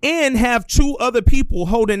 and have two other people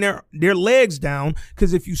holding their legs down.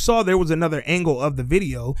 Because if you saw, there was another angle of the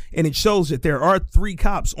video, and it shows that there are 3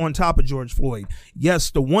 cops on top of George Floyd. Yes,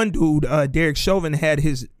 the one dude, Derek Chauvin, had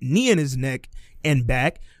his knee in his neck and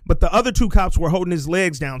back, but the other 2 cops were holding his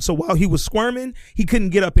legs down. So while he was squirming, he couldn't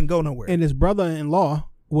get up and go nowhere. And his brother-in-law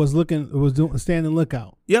was standing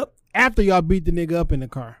lookout. Yep. After y'all beat the nigga up in the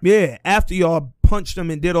car. Yeah, after y'all punched him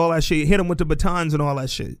and did all that shit, hit him with the batons and all that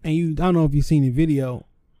shit. And I don't know if you've seen the video,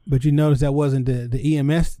 but you noticed that wasn't the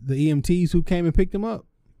EMTs who came and picked him up.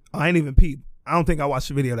 I ain't even peep. I don't think I watched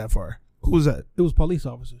the video that far. Who was that? It was police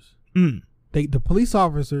officers. The police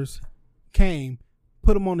officers came,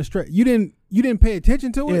 put him on the stretcher. You didn't pay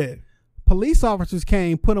attention to it? Yeah. Police officers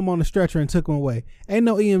came, put him on the stretcher, and took him away. Ain't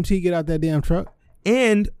no EMT get out that damn truck.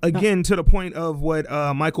 And again, to the point of what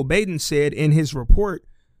Michael Baden said in his report,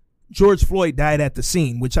 George Floyd died at the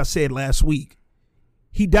scene, which I said last week.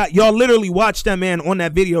 He died. Y'all literally watched that man on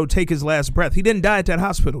that video take his last breath. He didn't die at that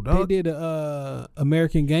hospital, dog. They did a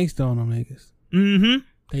American Gangster on them niggas.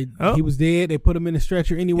 Mm-hmm. He was dead. They put him in the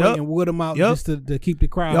stretcher anyway and wheeled him out just to keep the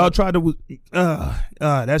crowd. Y'all tried to.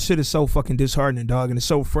 That shit is so fucking disheartening, dog, and it's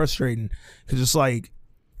so frustrating because it's like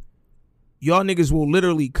y'all niggas will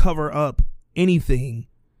literally cover up anything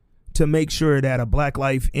to make sure that a black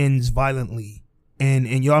life ends violently,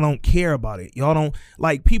 and y'all don't care about it. Y'all don't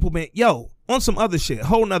like people been on some other shit.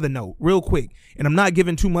 Whole nother note, real quick, and I'm not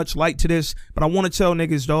giving too much light to this, but I want to tell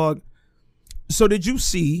niggas, dog. So did you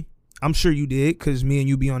see? I'm sure you did, because me and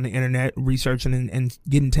you be on the internet researching and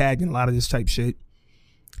getting tagged in a lot of this type shit,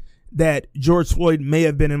 that George Floyd may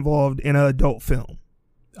have been involved in an adult film.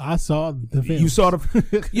 I saw the film. You saw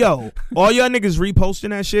the... Yo, all y'all niggas reposting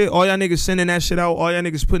that shit, all y'all niggas sending that shit out, all y'all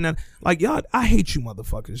niggas putting that... Like, y'all, I hate you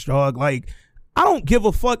motherfuckers, dog. Like, I don't give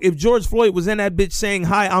a fuck if George Floyd was in that bitch saying,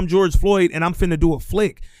 "Hi, I'm George Floyd, and I'm finna do a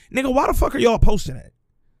flick." Nigga, why the fuck are y'all posting that?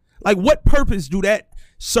 Like, what purpose do that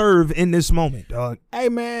serve in this moment, dog? Hey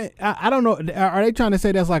man, I don't know. Are they trying to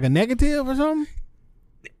say that's like a negative or something?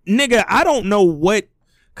 Nigga, I don't know what.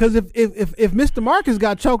 Because if Mr. Marcus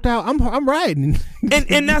got choked out, I'm riding.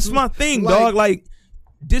 and that's my thing, dog. Like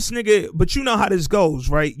this nigga, but you know how this goes,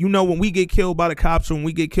 right? You know when we get killed by the cops or when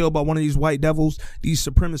we get killed by one of these white devils, these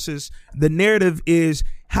supremacists, the narrative is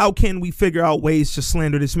how can we figure out ways to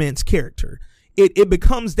slander this man's character? It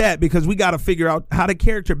becomes that because we got to figure out how to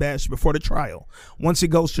character bash before the trial. Once it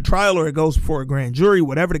goes to trial or it goes before a grand jury,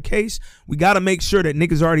 whatever the case, we got to make sure that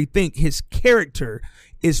niggas already think his character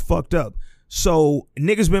is fucked up. So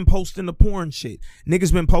niggas been posting the porn shit.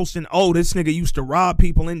 Niggas been posting, oh, this nigga used to rob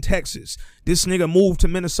people in Texas. This nigga moved to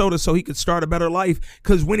Minnesota so he could start a better life.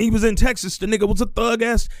 Because when he was in Texas, the nigga was a thug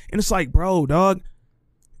ass. And it's like, bro, dog,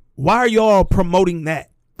 why are y'all promoting that?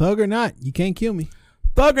 Thug or not, you can't kill me.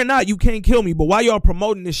 Thug or not, you can't kill me. But why y'all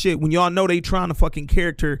promoting this shit when y'all know they trying to fucking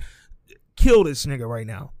character kill this nigga right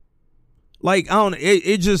now? Like, I don't,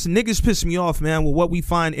 it just, niggas piss me off, man, with what we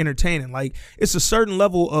find entertaining. Like, it's a certain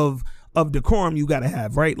level of decorum you gotta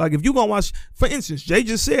have, right? Like, if you gonna watch, for instance, Jay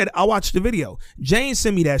just said, I watched the video. Jay ain't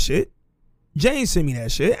send me that shit. I ain't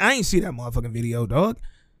see that motherfucking video, dog.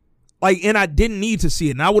 Like, and I didn't need to see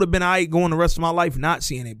it. And I would have been all right going the rest of my life not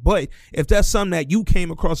seeing it. But if that's something that you came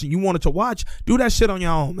across and you wanted to watch, do that shit on your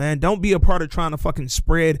own, man. Don't be a part of trying to fucking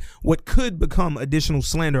spread what could become additional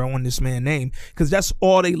slander on this man's name. Because that's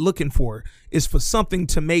all they looking for, is for something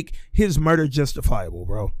to make his murder justifiable,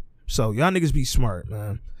 bro. So y'all niggas be smart,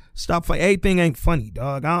 man. Stop fighting. Everything ain't funny,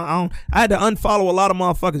 dog. I had to unfollow a lot of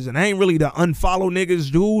motherfuckers, and I ain't really the unfollow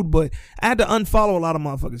niggas, dude, but I had to unfollow a lot of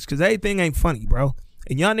motherfuckers because everything ain't funny, bro.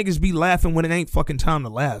 And y'all niggas be laughing when it ain't fucking time to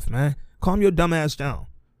laugh, man. Calm your dumb ass down.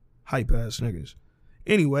 Hype ass niggas.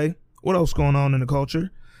 Anyway, what else going on in the culture?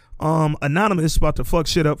 Anonymous about to fuck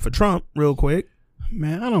shit up for Trump real quick.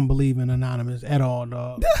 Man, I don't believe in Anonymous at all,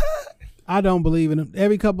 dog. I don't believe in them.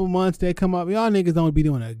 Every couple months they come up, y'all niggas don't be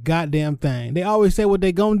doing a goddamn thing. They always say what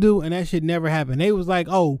they gonna do, and that shit never happened. They was like,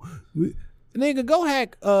 oh, nigga, go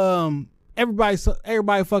hack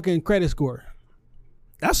everybody fucking credit score.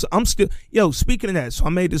 Speaking of that, so I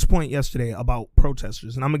made this point yesterday about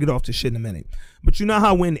protesters, and I'm gonna get off this shit in a minute. But you know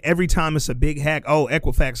how when every time it's a big hack, oh,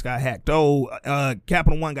 Equifax got hacked, oh,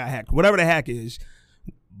 Capital One got hacked, whatever the hack is,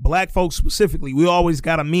 black folks specifically, we always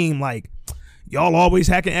got a meme like, y'all always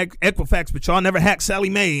hacking Equifax, but y'all never hack Sally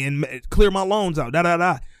Mae and clear my loans out,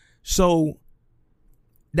 da-da-da. So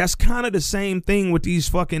that's kind of the same thing with these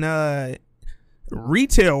fucking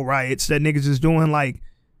retail riots that niggas is doing. Like,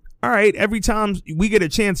 all right, every time we get a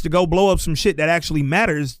chance to go blow up some shit that actually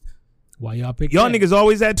matters, why y'all pick y'all that? Niggas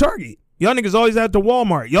always at Target. Y'all niggas always at the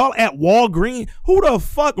Walmart. Y'all at Walgreens. Who the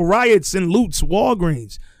fuck riots and loots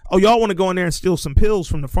Walgreens? Oh, y'all want to go in there and steal some pills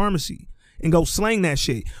from the pharmacy and go slang that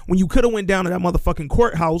shit when you could have went down to that motherfucking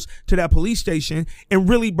courthouse, to that police station, and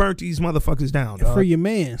really burnt these motherfuckers down, dog. For your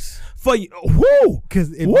mans. For you, woo!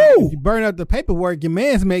 Because if you burn up the paperwork, your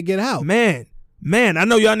mans may get out. Man, I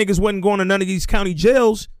know y'all niggas wasn't going to none of these county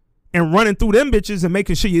jails and running through them bitches and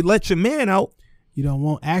making sure you let your man out. You don't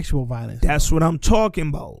want actual violence. That's what I'm talking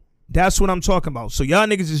about. So y'all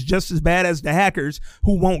niggas is just as bad as the hackers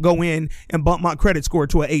who won't go in and bump my credit score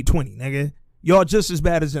to an 820, nigga. Y'all just as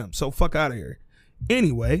bad as them. So fuck out of here.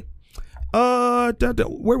 Anyway,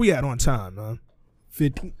 where we at on time, man?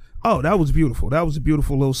 50. Oh, that was beautiful. That was a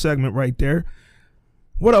beautiful little segment right there.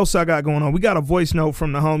 What else I got going on? We got a voice note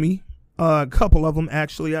from the homie. A couple of them,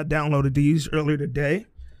 actually. I downloaded these earlier today.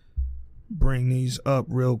 Bring these up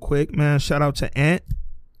real quick, man. Shout out to Ant.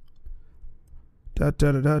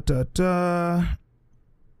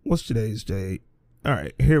 What's today's date? All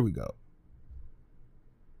right, here we go.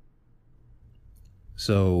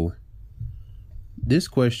 So this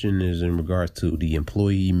question is in regards to the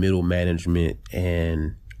employee, middle management,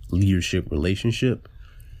 and leadership relationship.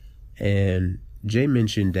 And Jay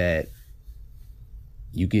mentioned that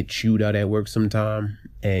you get chewed out at work sometime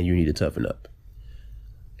and you need to toughen up.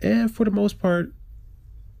 And for the most part,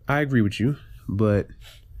 I agree with you. But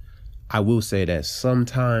I will say that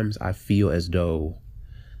sometimes I feel as though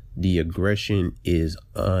the aggression is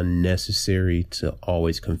unnecessary to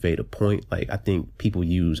always convey the point. Like, I think people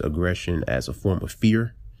use aggression as a form of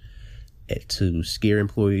fear to scare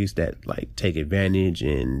employees that like take advantage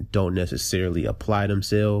and don't necessarily apply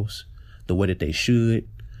themselves the way that they should.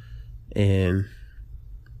 And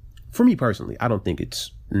for me personally, I don't think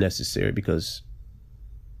it's necessary because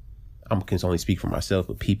I can only speak for myself,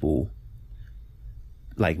 but people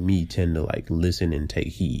like me tend to like listen and take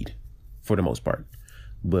heed for the most part.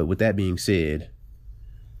 But with that being said,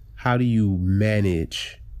 how do you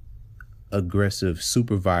manage aggressive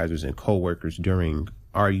supervisors and coworkers during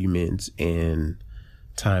arguments and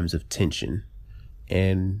times of tension?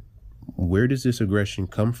 And where does this aggression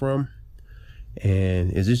come from?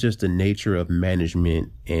 And is this just the nature of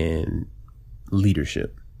management and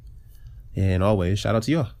leadership? And always, shout out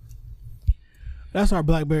to y'all. That's our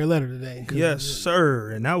Blackberry letter today. Yes,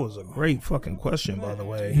 sir. And that was a great fucking question, by the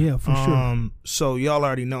way. Yeah, for sure. So y'all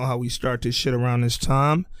already know how we start this shit around this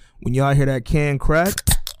time. When y'all hear that can crack,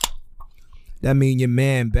 that mean your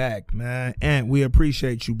man back, man. And we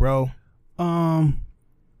appreciate you, bro.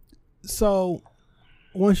 So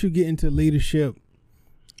once you get into leadership,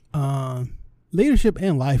 leadership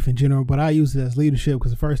and life in general, but I use it as leadership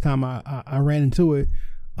because the first time I ran into it,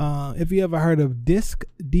 if you ever heard of DISC,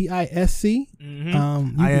 D-I-S-C,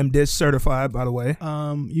 I am DISC certified, by the way.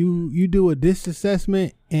 You do a DISC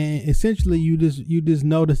assessment, and essentially you just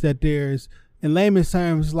notice that there's, in layman's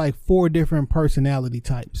terms, like 4 different personality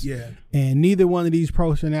types. Yeah. And neither one of these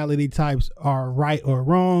personality types are right or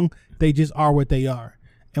wrong. They just are what they are.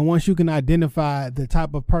 And once you can identify the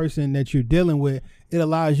type of person that you're dealing with, it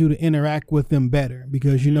allows you to interact with them better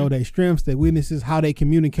because you know their strengths, their weaknesses, how they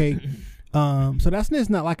communicate. So that's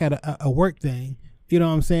not like a work thing. You know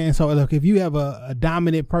what I'm saying? So look, if you have a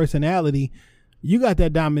dominant personality, you got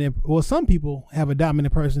that dominant. Well, some people have a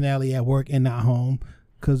dominant personality at work and not home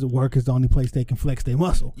because work is the only place they can flex their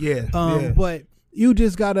muscle. Yeah. But you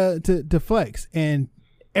just gotta to flex, and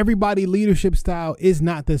everybody leadership style is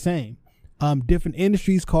not the same. Different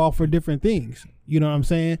industries call for different things. You know what I'm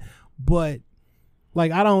saying? But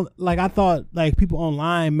like I thought like people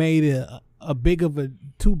online made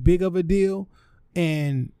too big of a deal,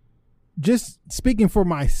 and just speaking for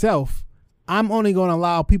myself, I'm only going to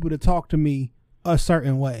allow people to talk to me a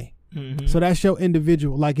certain way. So that's your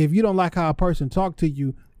individual. Like if you don't like how a person talk to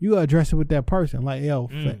you, you address it with that person. Like, yo,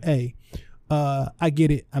 hey, I get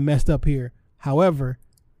it. I messed up here. However,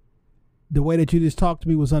 the way that you just talked to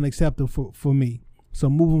me was unacceptable for me. So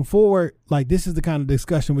moving forward, like this is the kind of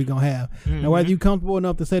discussion we're going to have. Now, whether you're comfortable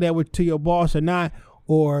enough to say that to your boss or not,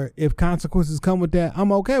 or if consequences come with that,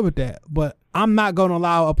 I'm okay with that. But I'm not going to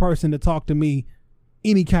allow a person to talk to me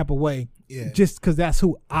any type of way just because that's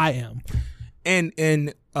who I am. And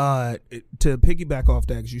to piggyback off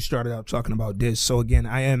that, because you started out talking about DISC. So again,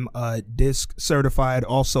 I am DISC certified,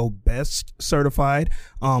 also BEST certified.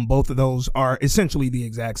 Both of those are essentially the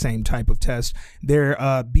exact same type of test. They're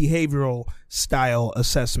behavioral style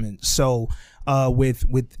assessments. So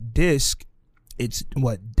with DISC, it's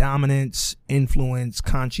dominance, influence,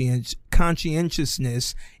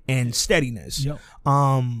 conscientiousness, and steadiness. Yep.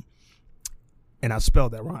 And I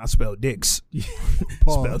spelled that wrong. I spelled dicks.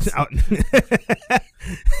 Pause. Spelled out.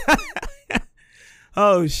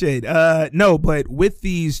 Oh shit. No, but with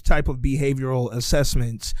these type of behavioral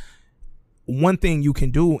assessments, one thing you can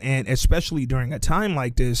do, and especially during a time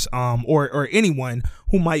like this, or anyone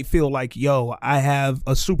who might feel like, yo, I have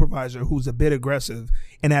a supervisor who's a bit aggressive,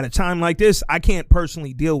 and at a time like this, I can't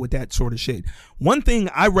personally deal with that sort of shit. One thing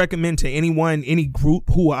I recommend to anyone, any group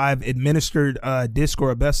who I've administered a DISC or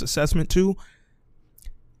a BEST assessment to,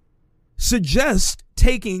 suggest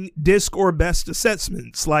taking DISC or BEST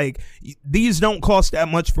assessments. Like, these don't cost that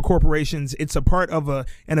much for corporations. It's a part of an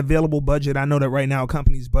available budget. I know that right now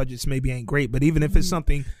companies' budgets maybe ain't great, but even if it's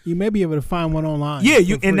something, you may be able to find one online. Yeah,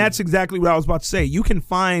 and that's exactly what I was about to say. You can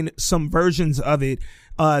find some versions of it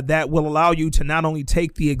that will allow you to not only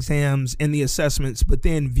take the exams and the assessments, but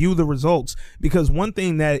then view the results. Because one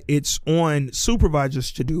thing that it's on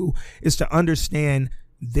supervisors to do is to understand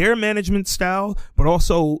their management style, but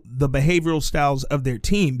also the behavioral styles of their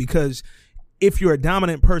team. Because if you're a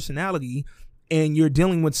dominant personality and you're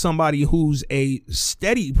dealing with somebody who's a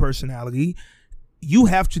steady personality, you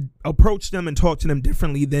have to approach them and talk to them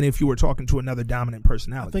differently than if you were talking to another dominant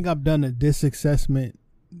personality. I think I've done a DISC assessment,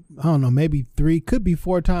 I don't know, maybe 3, could be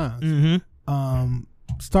 4 times. Mm-hmm.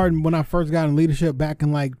 Starting when I first got in leadership back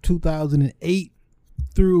in like 2008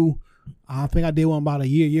 through, I think I did one about a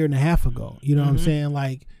year and a half ago. You know what I'm saying?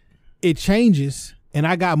 Like, it changes, and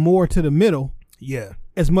I got more to the middle. Yeah.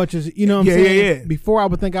 As much as, you know what I'm saying? Yeah. Before I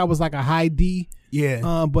would think I was like a high D.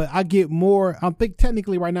 Yeah. But I get more, I think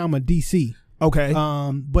technically right now I'm a DC. Okay.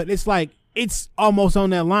 But it's like, it's almost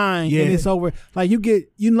on that line, and it's over. Like,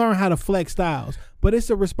 you learn how to flex styles, but it's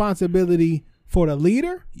a responsibility for the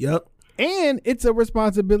leader. Yep. And it's a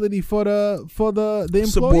responsibility for the employee.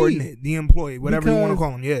 Subordinate, the employee, whatever you want to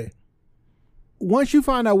call them. Yeah. Once you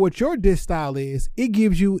find out what your DISC style is, it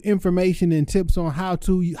gives you information and tips on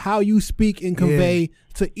how you speak and convey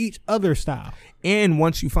to each other style. And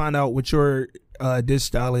once you find out what your DISC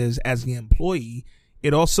style is as the employee,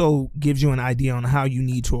 it also gives you an idea on how you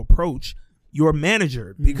need to approach your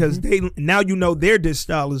manager, because now you know their DISC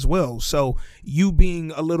style as well. So you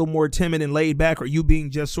being a little more timid and laid back, or you being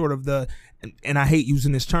just sort of and I hate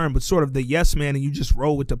using this term, but sort of the yes man, and you just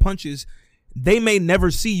roll with the punches, they may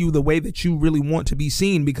never see you the way that you really want to be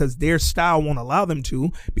seen, because their style won't allow them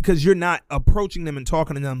to, because you're not approaching them and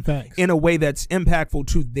talking to them in a way that's impactful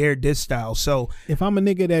to their DISC style. So if I'm a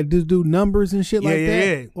nigga that just do numbers and shit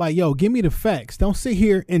like yo, give me the facts. Don't sit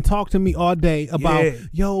here and talk to me all day about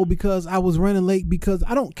yo, because I was running late, because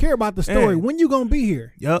I don't care about the story. When you gonna be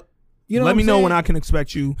here? Yep. You know, let me know when I can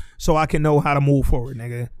expect you, so I can know how to move forward,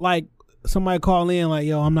 nigga. Like, somebody call in like,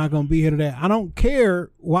 yo, I'm not gonna be here today. I don't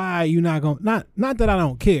care why you're not gonna, not that I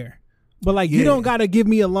don't care, but like, you don't gotta give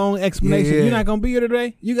me a long explanation. You're not gonna be here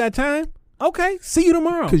today? You got time? Okay, see you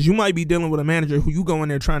tomorrow. Because you might be dealing with a manager who you go in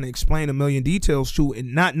there trying to explain a million details to,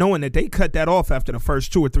 and not knowing that they cut that off after the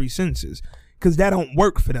first 2 or 3 sentences, because that don't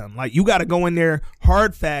work for them. Like, you gotta go in there,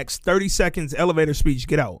 hard facts, 30 seconds, elevator speech,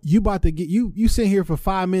 get out. You about to get you sit here for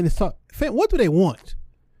 5 minutes talk. What do they want?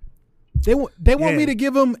 They want me to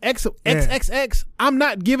give them XXX. I'm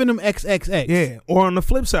not giving them XXX. Yeah. Or on the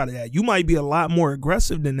flip side of that, you might be a lot more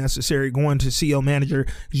aggressive than necessary going to see your manager,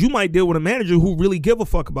 because you might deal with a manager who really give a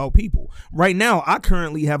fuck about people. Right now, I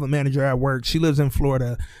currently have a manager at work. She lives in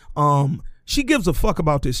Florida. She gives a fuck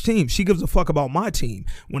about this team. She gives a fuck about my team.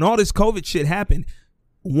 When all this COVID shit happened,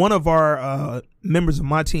 one of our members of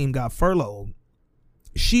my team got furloughed.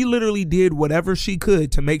 She literally did whatever she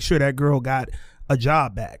could to make sure that girl got a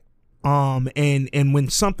job back. And when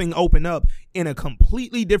something opened up in a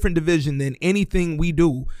completely different division than anything we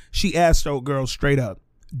do, she asked old girl straight up,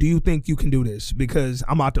 do you think you can do this? Because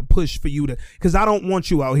I'm about to push for you to, because I don't want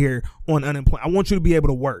you out here on unemployment. I want you to be able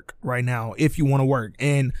to work right now if you want to work.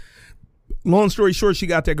 And long story short, she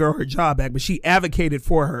got that girl her job back, but she advocated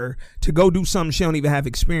for her to go do something she don't even have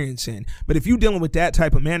experience in. But if you're dealing with that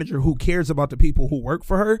type of manager who cares about the people who work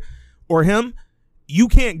for her or him, you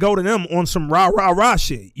can't go to them on some rah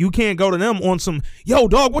shit. You can't go to them on some, yo,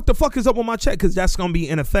 dog, what the fuck is up with my check? Because that's going to be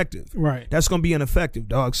ineffective. Right. That's going to be ineffective,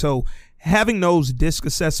 dog. So having those DISC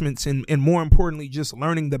assessments and more importantly, just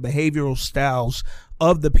learning the behavioral styles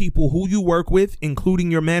of the people who you work with, including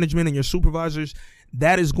your management and your supervisors,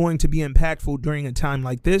 that is going to be impactful during a time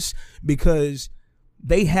like this, because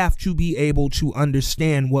they have to be able to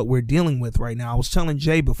understand what we're dealing with right now. I was telling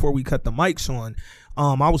Jay before we cut the mics on,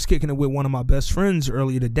 I was kicking it with one of my best friends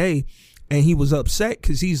earlier today, and he was upset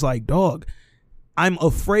because he's like, dog, I'm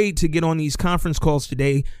afraid to get on these conference calls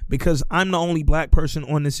today because I'm the only black person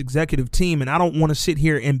on this executive team, and I don't want to sit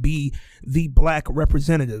here and be the black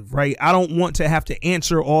representative, right? I don't want to have to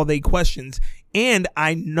answer all their questions, and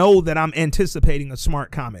I know that I'm anticipating a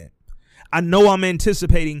smart comment. I know I'm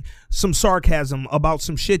anticipating some sarcasm about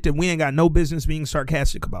some shit that we ain't got no business being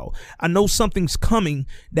sarcastic about. I know something's coming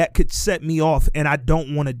that could set me off, and I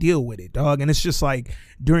don't want to deal with it, dog. And it's just like,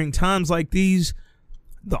 during times like these,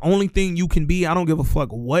 the only thing you can be, I don't give a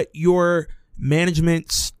fuck what your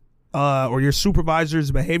management's or your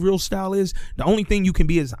supervisor's behavioral style is. The only thing you can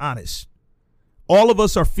be is honest. All of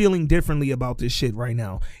us are feeling differently about this shit right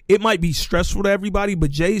now. It might be stressful to everybody,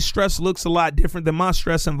 but Jay's stress looks a lot different than my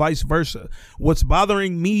stress and vice versa. What's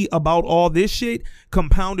bothering me about all this shit,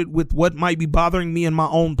 compounded with what might be bothering me in my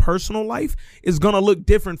own personal life, is going to look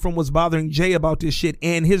different from what's bothering Jay about this shit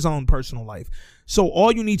and his own personal life. So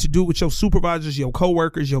all you need to do with your supervisors, your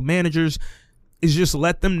coworkers, your managers, is just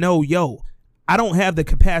let them know, yo, I don't have the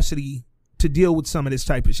capacity to deal with some of this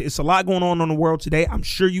type of shit. It's a lot going on in the world today. I'm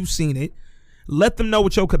sure you've seen it. Let them know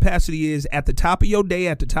what your capacity is at the top of your day,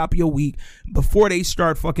 at the top of your week, before they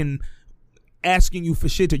start fucking asking you for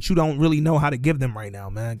shit that you don't really know how to give them right now,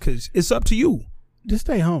 man. Because it's up to you. Just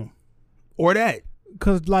stay home. Or that.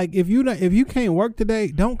 Because, like, if you can't work today,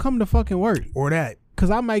 don't come to fucking work. Or that. Because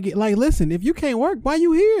I might get, like, listen, if you can't work, why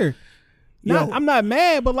you here? I'm not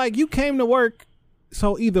mad, but, like, you came to work,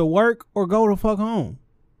 so either work or go the fuck home.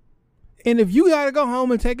 And if you got to go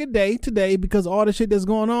home and take a day today because all the shit that's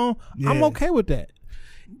going on, I'm okay with that.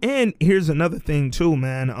 And here's another thing, too,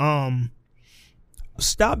 man.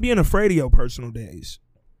 Stop being afraid of your personal days.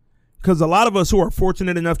 Because a lot of us who are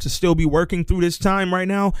fortunate enough to still be working through this time right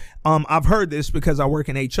now, I've heard this because I work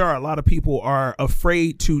in HR. A lot of people are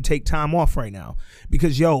afraid to take time off right now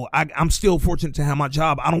because, I'm still fortunate to have my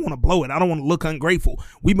job. I don't want to blow it. I don't want to look ungrateful.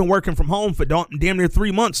 We've been working from home for damn near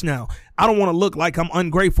 3 months now. I don't want to look like I'm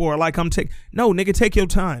ungrateful or like I'm No, nigga, take your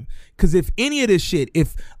time. Because if any of this shit,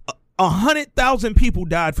 if 100,000 people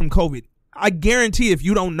died from COVID, I guarantee if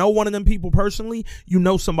you don't know one of them people personally, you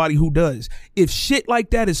know somebody who does. If shit like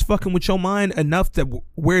that is fucking with your mind enough that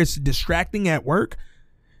where it's distracting at work,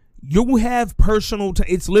 you have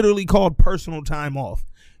it's literally called personal time off.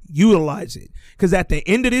 Utilize it. Because at the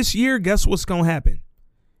end of this year, guess what's going to happen?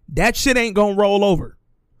 That shit ain't going to roll over.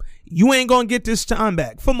 You ain't going to get this time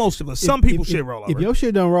back. For most of us. Some people shit roll over. If your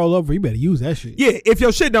shit don't roll over, you better use that shit. Yeah, if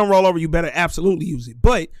your shit don't roll over, you better absolutely use it.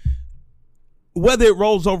 But whether it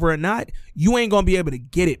rolls over or not, you ain't gonna be able to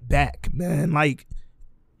get it back, man. Like,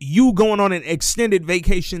 you going on an extended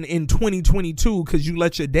vacation in 2022 because you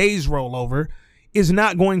let your days roll over is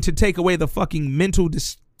not going to take away the fucking mental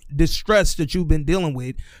distress that you've been dealing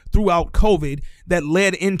with throughout COVID that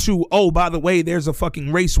led into, oh, by the way, there's a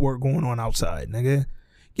fucking race war going on outside, nigga.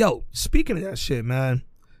 Yo, speaking of that shit, man,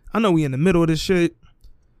 I know we in the middle of this shit,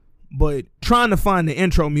 but trying to find the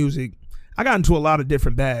intro music, I got into a lot of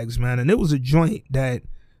different bags, man, and it was a joint that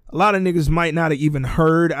a lot of niggas might not have even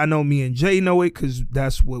heard. I know me and Jay know it because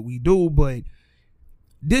that's what we do, but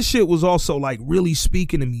this shit was also, like, really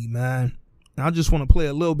speaking to me, man. And I just want to play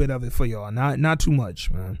a little bit of it for y'all, not too much,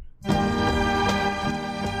 man.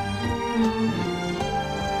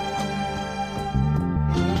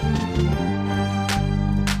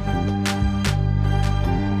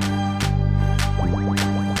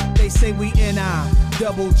 They say we N-I-double-G-E-R,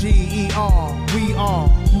 we are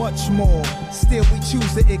much more. Still we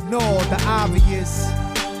choose to ignore the obvious.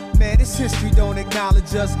 Man, this history don't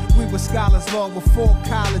acknowledge us. We were scholars long before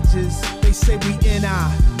colleges. They say we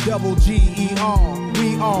N-I-double-G-E-R,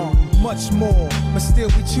 we are much more. But still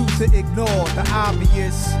we choose to ignore the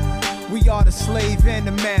obvious. We are the slave and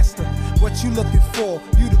the master. What you looking for?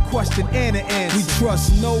 You the question and the answer. We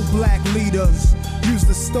trust no black leaders. Use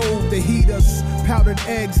the stove to heat us. Powdered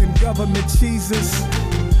eggs and government cheeses.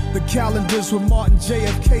 The calendars with Martin,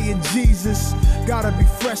 JFK, and Jesus. Gotta be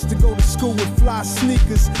fresh to go to school with fly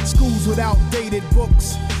sneakers. Schools with outdated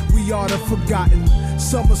books. We are the forgotten.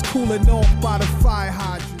 Summer's cooling off by the fire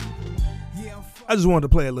hydrant. Yeah, I just wanted to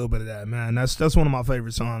play a little bit of that, man. That's one of my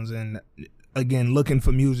favorite songs, and again, looking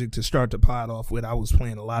for music to start the pod off with, I was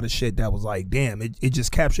playing a lot of shit that was like, damn, it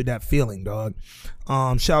just captured that feeling, dog.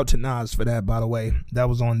 Shout out to Nas for that, by the way. That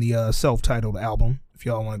was on the self-titled album. If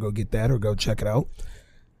y'all want to go get that or go check it out.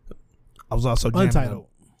 I was also jamming Untitled.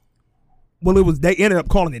 Well, they ended up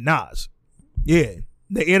calling it Nas. Yeah,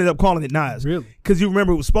 they ended up calling it Nas. Really? Because you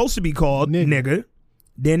remember it was supposed to be called Nigga.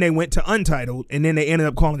 Then they went to Untitled, and then they ended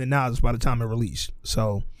up calling it Nas by the time it released.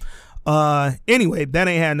 So, anyway, that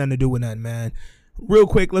ain't had nothing to do with nothing, man. Real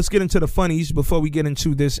quick, let's get into the funnies before we get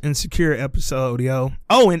into this Insecure episode, yo.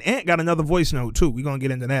 Oh, and Ant got another voice note, too. We're going to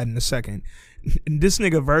get into that in a second. This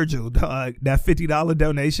nigga Virgil, dog, that $50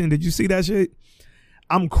 donation, did you see that shit?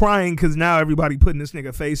 I'm crying because now everybody putting this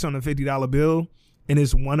nigga face on a $50 bill, and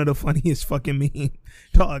it's one of the funniest fucking memes.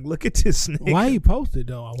 Dog, look at this nigga. Why he posted,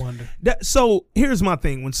 though, I wonder. So, here's my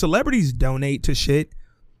thing. When celebrities donate to shit,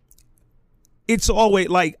 it's always,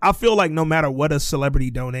 like, I feel like no matter what a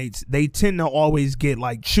celebrity donates, they tend to always get,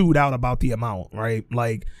 like, chewed out about the amount, right?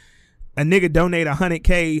 Like, a nigga donate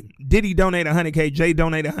 100K, Diddy donate 100K, Jay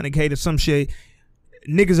donate 100K to some shit.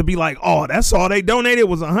 Niggas will be like, oh, that's all they donated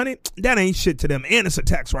was 100? That ain't shit to them. And it's a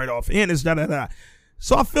tax write-off. And it's da-da-da.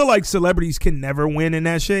 So I feel like celebrities can never win in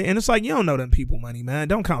that shit. And it's like, you don't know them people money, man.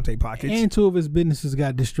 Don't count their pockets. And 2 of his businesses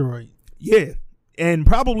got destroyed. Yeah. And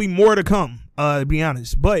probably more to come, to be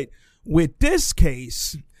honest. But with this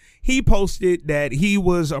case, he posted that he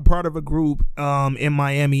was a part of a group in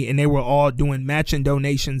Miami, and they were all doing matching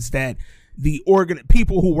donations that the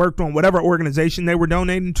people who worked on whatever organization they were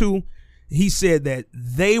donating to, he said that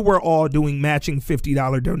they were all doing matching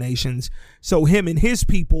 $50 donations. So him and his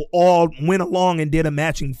people all went along and did a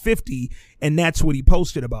matching 50, and that's what he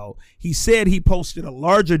posted about. He said he posted a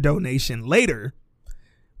larger donation later,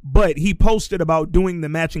 but he posted about doing the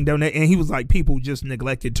matching donation, and he was like, people just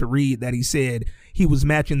neglected to read that he said he was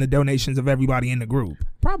matching the donations of everybody in the group.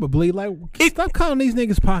 Probably. Like, stop counting these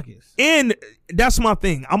niggas' pockets. And that's my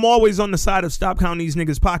thing. I'm always on the side of stop counting these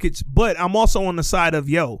niggas' pockets, but I'm also on the side of,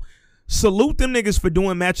 salute them niggas for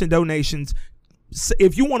doing matching donations.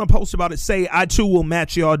 If you want to post about it, say I too will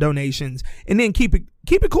match y'all donations, and then keep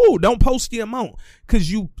it cool. Don't post the amount,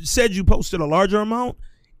 because you said you posted a larger amount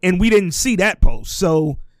and we didn't see that post.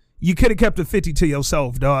 So you could have kept the 50 to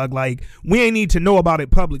yourself, dog. Like, we ain't need to know about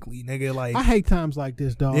it publicly, nigga. Like, I hate times like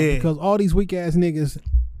this, dog, because all these weak ass niggas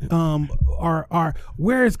are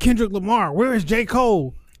where is Kendrick Lamar? Where is J.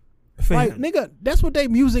 Cole? Fam. Like, nigga, that's what their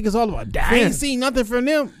music is all about. I ain't seen nothing from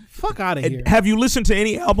them. Fuck out of here. Have you listened to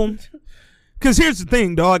any album? Because here's the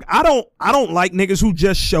thing, dog. I don't like niggas who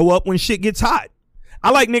just show up when shit gets hot. I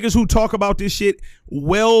like niggas who talk about this shit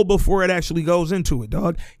well before it actually goes into it,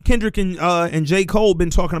 dog. Kendrick and J. Cole been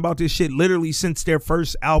talking about this shit literally since their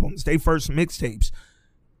first albums, their first mixtapes.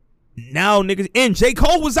 Now niggas, and J.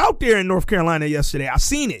 Cole was out there in North Carolina yesterday. I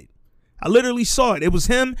seen it. I literally saw it. It was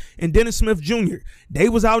him and Dennis Smith Jr. They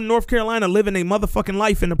was out in North Carolina living a motherfucking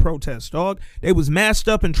life in the protest, dog. They was masked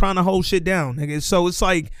up and trying to hold shit down, nigga. So it's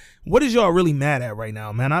like, what is y'all really mad at right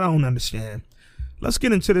now, man? I don't understand. Let's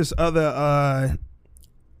get into this other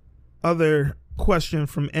question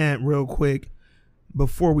from Ant real quick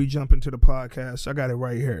before we jump into the podcast. I got it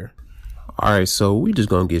right here. All right, so we just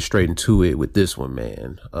gonna get straight into it with this one,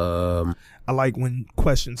 man. I like when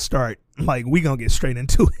questions start like we gonna get straight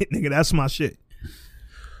into it, nigga. That's my shit.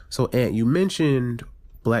 So, Ant, you mentioned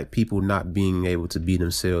black people not being able to be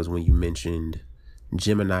themselves when you mentioned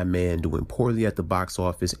Gemini Man doing poorly at the box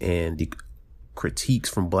office and the critiques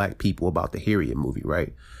from black people about the Harriet movie,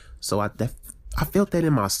 right? So I felt that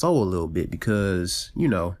in my soul a little bit because,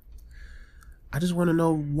 I just want to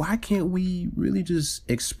know, why can't we really just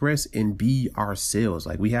express and be ourselves?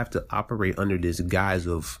 Like, we have to operate under this guise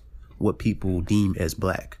of what people deem as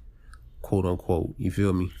black, quote unquote. You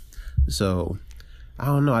feel me? So I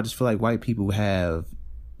don't know. I just feel like white people have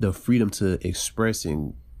the freedom to express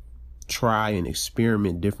and try and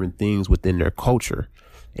experiment different things within their culture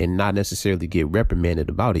and not necessarily get reprimanded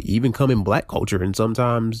about it. Even come in black culture and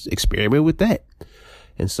sometimes experiment with that.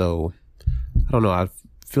 And so I don't know. I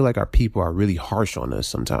feel like our people are really harsh on us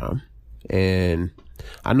sometimes. And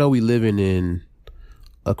I know we living in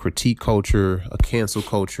a critique culture, a cancel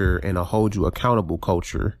culture, and a hold you accountable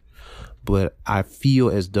culture. But I feel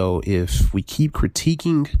as though if we keep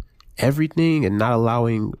critiquing everything and not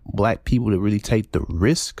allowing black people to really take the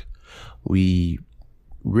risk, we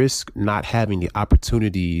risk not having the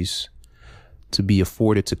opportunities to be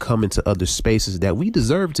afforded to come into other spaces that we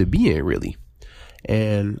deserve to be in, really.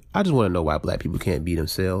 And I just want to know why black people can't be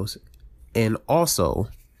themselves. And also,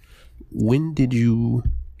 when did you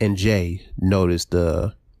and Jay notice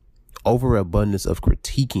the overabundance of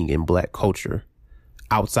critiquing in black culture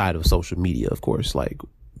outside of social media, of course? Like,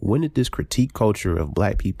 when did this critique culture of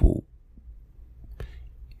black people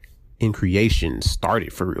in creation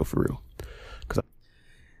started for real?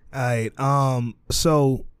 All right.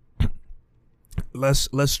 So let's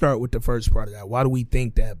start with the first part of that. Why do we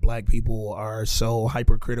think that black people are so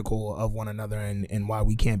hypercritical of one another and why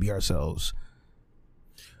we can't be ourselves?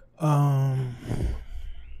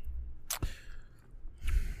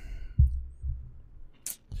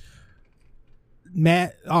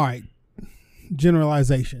 Matt, all right.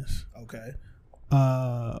 Generalizations. Okay.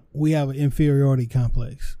 We have an inferiority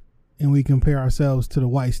complex and we compare ourselves to the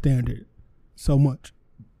white standard so much.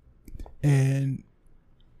 And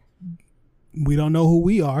we don't know who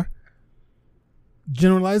we are.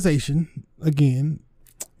 Generalization again.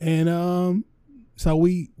 And so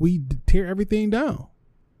we tear everything down.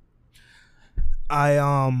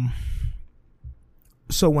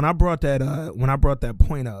 So when I brought that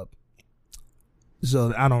point up,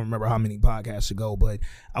 so I don't remember how many podcasts ago, but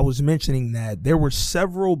I was mentioning that there were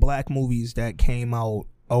several black movies that came out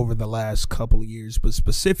over the last couple of years, but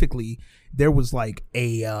specifically there was like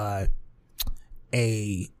a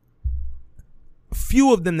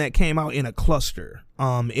few of them that came out in a cluster.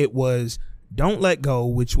 It was Don't Let Go,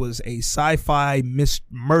 which was a sci-fi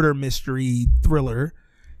murder mystery thriller.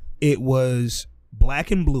 It was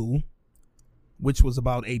Black and Blue, which was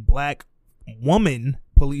about a black woman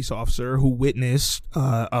police officer who witnessed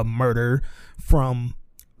a murder from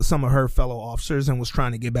some of her fellow officers and was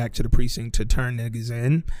trying to get back to the precinct to turn niggas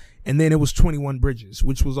in. And then it was 21 Bridges,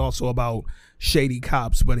 which was also about shady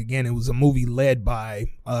cops. But again, it was a movie led by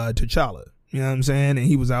T'Challa. You know what I'm saying? And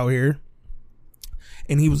he was out here.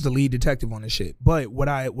 And he was the lead detective on this shit. But what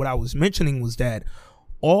I was mentioning was that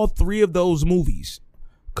all three of those movies,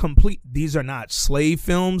 these are not slave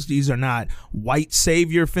films. These are not white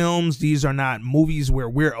savior films. These are not movies where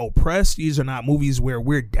we're oppressed. These are not movies where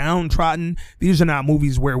we're downtrodden. These are not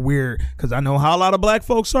movies where because I know how a lot of black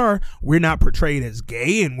folks are, we're not portrayed as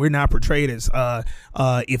gay and we're not portrayed as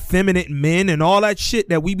effeminate men and all that shit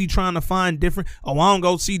that we be trying to find different. Oh, I don't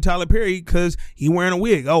go see Tyler Perry because he wearing a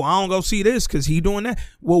wig. Oh, I don't go see this because he doing that.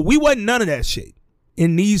 Well, we wasn't none of that shit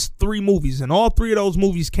in these three movies. And all three of those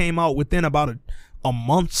movies came out within about a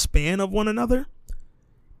month span of one another,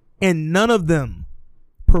 and none of them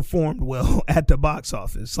performed well at the box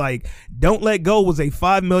office. Like, Don't Let Go was a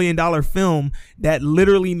 $5 million film that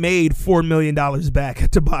literally made $4 million back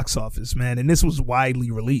at the box office, man. And this was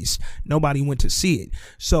widely released. Nobody went to see it.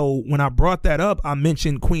 So when I brought that up, I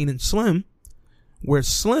mentioned Queen and Slim, where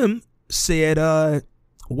Slim said,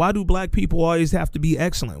 why do black people always have to be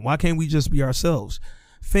excellent? Why can't we just be ourselves?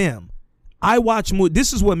 Fam, I watch movies.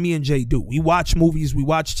 This is what me and Jay do. We watch movies. We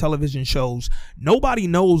watch television shows. Nobody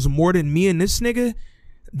knows more than me and this nigga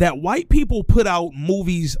that white people put out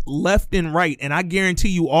movies left and right. And I guarantee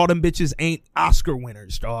you all them bitches ain't Oscar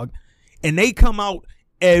winners, dog. And they come out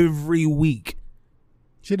every week.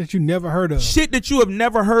 Shit that you never heard of. Shit that you have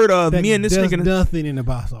never heard of. That me and this does nigga. Nothing in the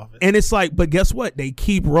box office. And it's like, but guess what? They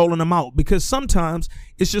keep rolling them out because sometimes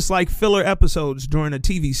it's just like filler episodes during a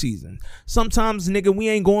TV season. Sometimes, nigga, we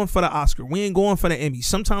ain't going for the Oscar. We ain't going for the Emmy.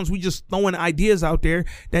 Sometimes we just throwing ideas out there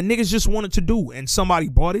that niggas just wanted to do. And somebody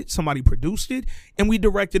bought it, somebody produced it, and we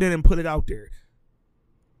directed it and put it out there.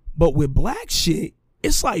 But with black shit,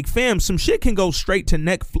 it's like, fam, some shit can go straight to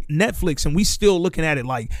Netflix and we still looking at it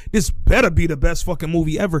like this better be the best fucking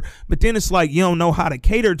movie ever. But then it's like you don't know how to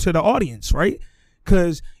cater to the audience, right?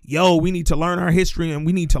 Because, we need to learn our history and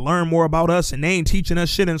we need to learn more about us and they ain't teaching us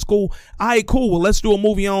shit in school. All right, cool. Well, let's do a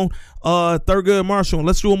movie on Thurgood Marshall.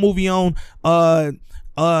 Let's do a movie on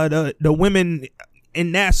the women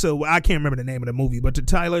in NASA. I can't remember the name of the movie, but the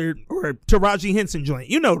Taraji Henson joint.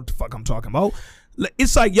 You know what the fuck I'm talking about.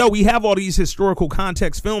 It's like, we have all these historical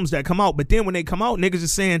context films that come out, but then when they come out, niggas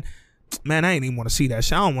is saying, man, I ain't even want to see that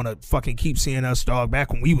shit. I don't want to fucking keep seeing us, dog,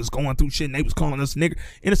 back when we was going through shit and they was calling us nigger.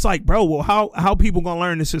 And it's like, bro, well, how people gonna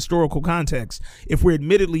learn this historical context if we're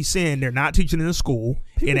admittedly saying they're not teaching it in school,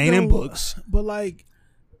 it ain't in books. But like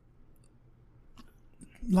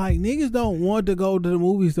niggas don't want to go to the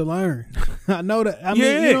movies to learn. I know that. I mean,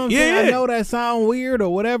 you know what I'm saying? I know that sound weird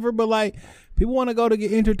or whatever, but like, people want to go to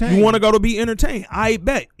get entertained. You want to go to be entertained. I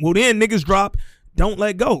bet. Well, then niggas drop Don't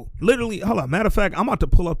Let Go. Literally, hold on. Matter of fact, I'm about to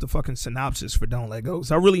pull up the fucking synopsis for Don't Let Go.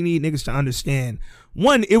 Because I really need niggas to understand.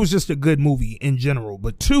 One, it was just a good movie in general.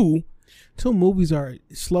 But two movies are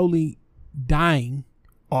slowly dying.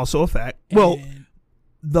 Also a fact. Well,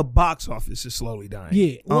 the box office is slowly dying.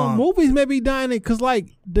 Yeah. Well, movies may be dying because like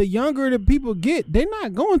the younger the people get, they're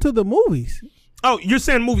not going to the movies. Oh, you're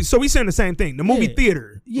saying movies. So we saying the same thing. The movie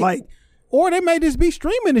theater. Yeah. Like, or they may just be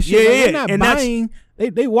streaming the shit. They're not buying.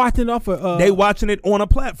 They watching it off of. They watching it on a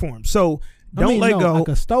platform. So Don't Let Go. Like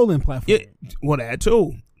a stolen platform. Yeah, well, that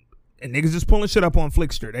too. And niggas just pulling shit up on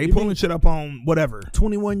Flickster. They pulling shit up on whatever.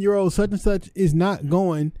 21-year-old such and such is not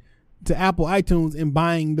going to Apple iTunes and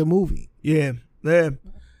buying the movie. Yeah.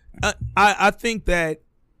 I think that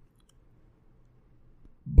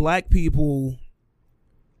black people,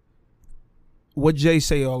 what Jay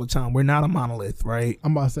say all the time, we're not a monolith, right?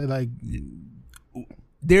 I'm about to say, like,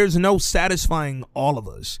 there's no satisfying all of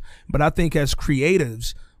us. But I think as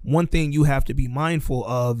creatives, one thing you have to be mindful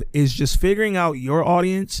of is just figuring out your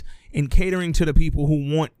audience and catering to the people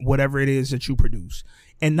who want whatever it is that you produce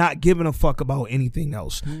and not giving a fuck about anything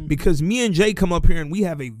else. Because me and Jay come up here and we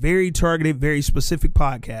have a very targeted, very specific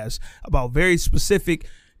podcast about very specific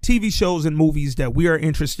TV shows and movies that we are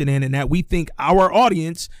interested in and that we think our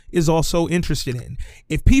audience is also interested in.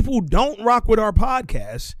 If people don't rock with our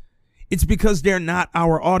podcast, it's because they're not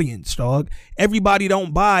our audience, dog. Everybody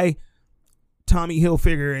don't buy Tommy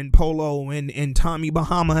Hilfiger and Polo and Tommy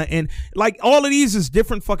Bahama and like all of these is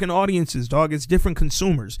different fucking audiences, dog. It's different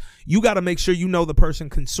consumers. You got to make sure you know the person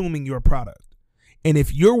consuming your product. And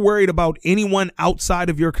if you're worried about anyone outside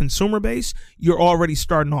of your consumer base, you're already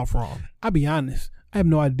starting off wrong. I'll be honest. I have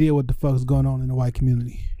no idea what the fuck's going on in the white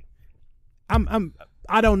community.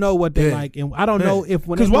 I don't know what they like, and I don't know if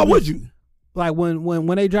when. Because why would you? like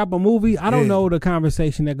when they drop a movie, I don't know the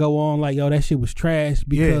conversation that go on like, yo, that shit was trash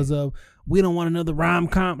because of we don't want another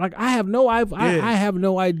rom-com. Like I have no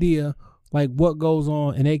idea like what goes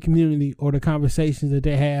on in a community or the conversations that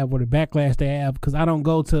they have or the backlash they have, because I don't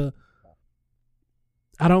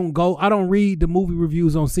read the movie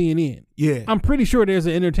reviews on CNN. Yeah. I'm pretty sure there's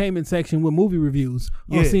an entertainment section with movie reviews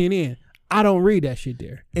on CNN. I don't read that shit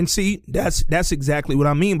there. And see, that's exactly what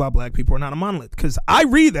I mean by black people are not a monolith, because I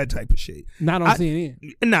read that type of shit. Not on CNN.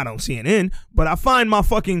 Not on CNN, but I find my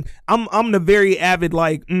fucking, I'm the very avid,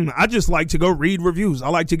 like, I just like to go read reviews. I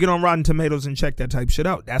like to get on Rotten Tomatoes and check that type of shit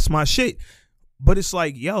out. That's my shit. But it's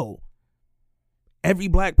like, yo, every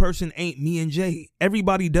black person ain't me and Jay.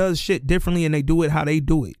 Everybody does shit differently and they do it how they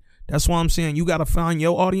do it. That's why I'm saying you got to find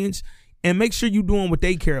your audience and make sure you doing what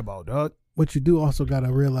they care about, dog. But you do also got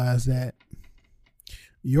to realize that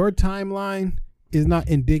your timeline is not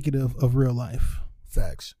indicative of real life.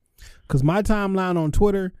 Facts. Because my timeline on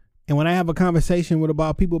Twitter, and when I have a conversation with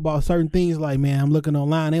people about certain things, like, man, I'm looking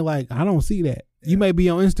online, they like, I don't see that. Yeah. You may be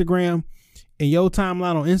on Instagram, and your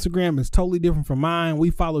timeline on Instagram is totally different from mine.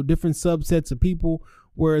 We follow different subsets of people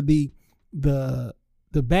where the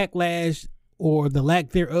backlash or the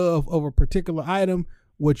lack thereof of a particular item,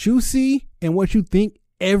 what you see and what you think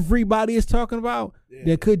everybody is talking about,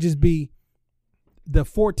 there could just be the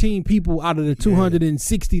 14 people out of the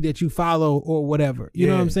 260 that you follow or whatever. You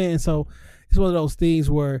know what I'm saying? So it's one of those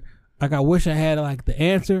things where, like, I wish I had like the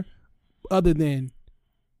answer, other than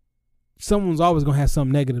someone's always gonna have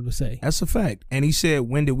something negative to say. That's a fact. And he said,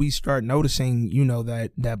 when did we start noticing,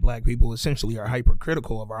 that black people essentially are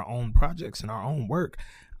hypercritical of our own projects and our own work?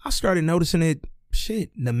 I started noticing it,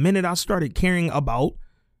 the minute I started caring about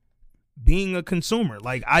being a consumer.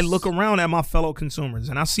 Like, I look around at my fellow consumers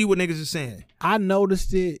and I see what niggas are saying. I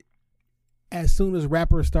noticed it as soon as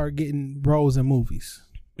rappers start getting roles in movies.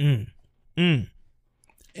 And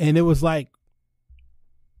it was like,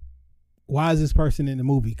 why is this person in the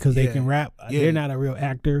movie? Because they can rap. They're not a real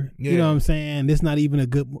actor. You know what I'm saying? This not even a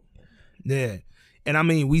good. Yeah. And I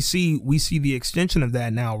mean, we see the extension of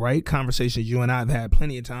that now, right? Conversations you and I have had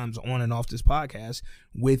plenty of times on and off this podcast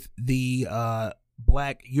with the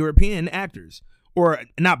black European actors, or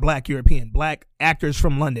not black European, black actors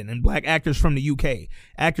from London and black actors from the UK,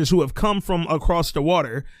 actors who have come from across the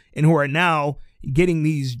water and who are now getting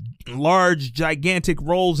these large, gigantic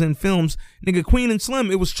roles in films. Nigga, Queen and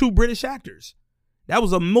Slim, it was 2 British actors. That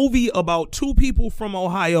was a movie about 2 people from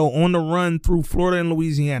Ohio on the run through Florida and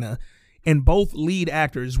Louisiana, and both lead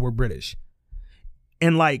actors were British.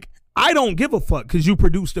 And like, I don't give a fuck because you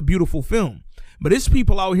produced a beautiful film. But it's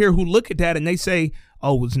people out here who look at that and they say,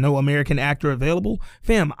 oh, was no American actor available?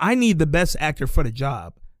 Fam, I need the best actor for the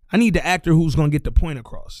job. I need the actor who's going to get the point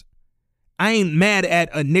across. I ain't mad at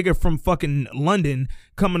a nigga from fucking London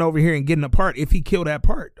coming over here and getting a part if he killed that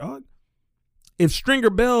part, dog. If Stringer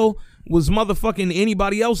Bell was motherfucking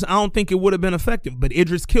anybody else, I don't think it would have been effective. But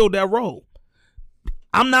Idris killed that role.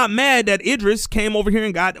 I'm not mad that Idris came over here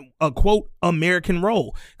and got a, quote, American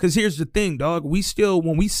role. Because here's the thing, dog. We still,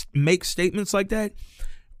 when we make statements like that,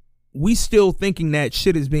 we still thinking that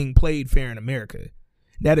shit is being played fair in America.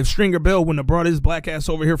 That if Stringer Bell wouldn't have brought his black ass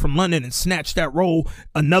over here from London and snatched that role,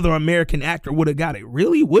 another American actor would have got it.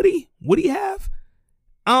 Really? Would he? Would he have?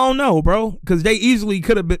 I don't know, bro. Because they easily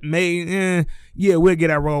could have been made, we'll get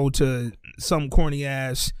that role to some corny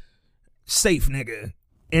ass safe nigga.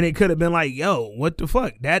 And it could have been like, yo, what the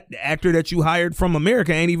fuck? That actor that you hired from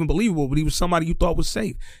America ain't even believable, but he was somebody you thought was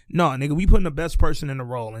safe. No, nigga, we putting the best person in the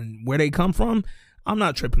role. And where they come from, I'm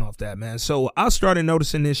not tripping off that, man. So I started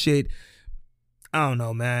noticing this shit, I don't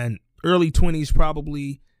know, man, early 20s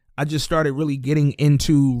probably. I just started really getting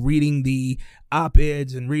into reading the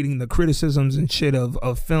op-eds and reading the criticisms and shit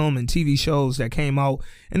of film and TV shows that came out.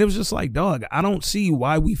 And it was just like, dog, I don't see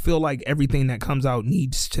why we feel like everything that comes out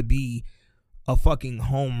needs to be a fucking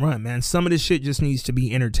home run, man. Some of this shit just needs to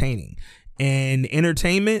be entertaining, and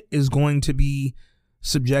entertainment is going to be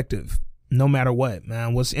subjective no matter what,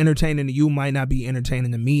 man. What's entertaining to you might not be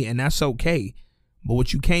entertaining to me, and that's okay. But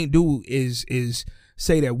what you can't do is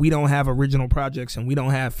say that we don't have original projects and we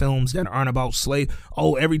don't have films that aren't about slave.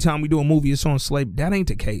 Oh, every time we do a movie it's on slave. That ain't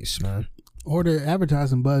the case, man. Or the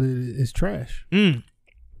advertising budget is trash. And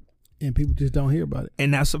people just don't hear about it.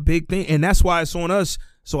 And that's a big thing, and that's why it's on us.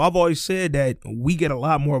 So I've always said that we get a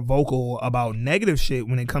lot more vocal about negative shit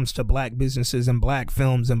when it comes to black businesses and black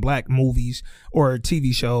films and black movies or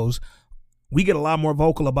TV shows. We get a lot more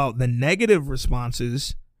vocal about the negative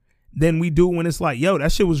responses than we do when it's like, yo,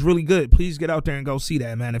 that shit was really good. Please get out there and go see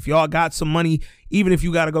that, man. If y'all got some money, even if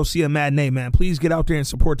you got to go see a matinee, man, please get out there and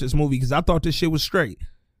support this movie because I thought this shit was straight.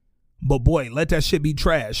 But boy, let that shit be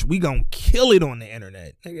trash. We gonna kill it on the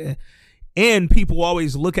internet, nigga. And people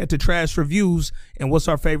always look at the trash reviews and what's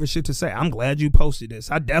our favorite shit to say? I'm glad you posted this.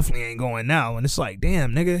 I definitely ain't going now. And it's like,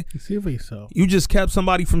 damn, nigga. You just kept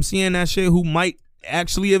somebody from seeing that shit who might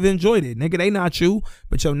actually have enjoyed it. Nigga, they not you,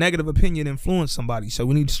 but your negative opinion influenced somebody. So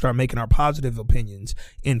we need to start making our positive opinions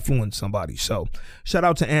influence somebody. So shout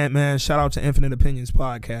out to Ant, man. Shout out to Infinite Opinions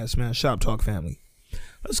Podcast, man. Shop Talk family.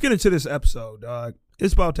 Let's get into this episode, dog.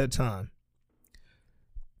 It's about that time.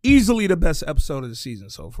 Easily the best episode of the season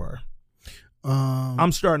so far.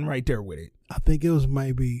 I'm starting right there with it. I think it was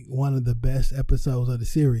maybe one of the best episodes of the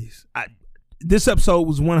series. This episode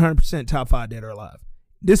was 100% top 5 Dead or Alive.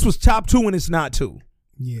 This was top 2 and it's not 2.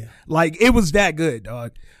 Yeah. Like, it was that good,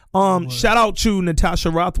 dog. Shout out to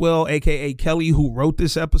Natasha Rothwell, a.k.a. Kelly, who wrote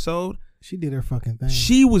this episode. She did her fucking thing.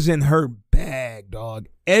 She was in her bag, dog.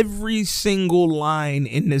 Every single line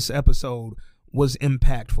in this episode was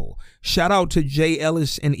impactful. Shout out to Jay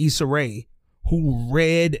Ellis and Issa Rae, who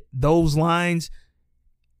read those lines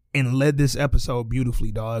and led this episode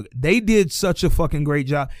beautifully, dog. They did such a fucking great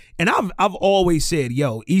job. And I've always said,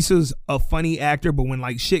 yo, Issa's a funny actor, but when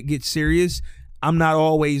like shit gets serious, I'm not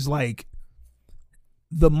always like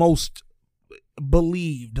the most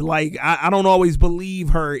believed. Like I don't always believe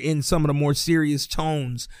her in some of the more serious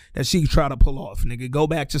tones that she try to pull off. Nigga, go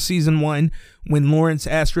back to season 1 when Lawrence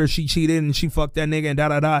asked her if she cheated and she fucked that nigga and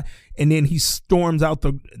da-da-da. And then he storms out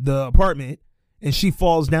the apartment. And she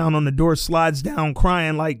falls down on the door, slides down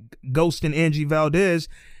crying like Ghost and Angie Valdez.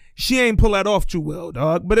 She ain't pull that off too well,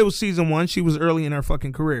 dog. But it was season 1. She was early in her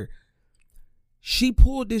fucking career. She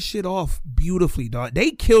pulled this shit off beautifully, dog. They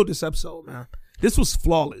killed this episode, man. This was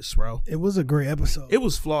flawless, bro. It was a great episode. It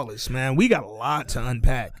was flawless, man. We got a lot to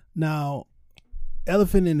unpack. Now,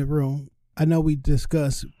 elephant in the room. I know we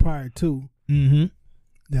discussed prior to that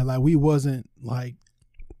like we wasn't like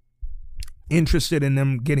interested in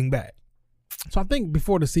them getting back. So I think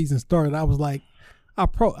before the season started, I was like, I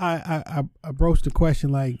broached the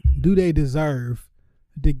question like, do they deserve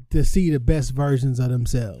to see the best versions of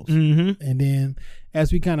themselves? Mm-hmm. And then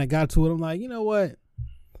as we kind of got to it, I'm like, you know what?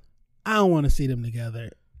 I don't want to see them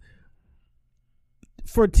together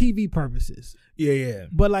for TV purposes. Yeah.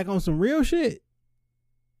 But like on some real shit,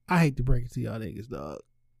 I hate to break it to y'all niggas, dog,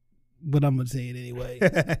 but I'm gonna say it anyway.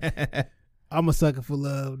 I'm a sucker for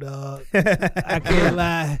love, dog. I can't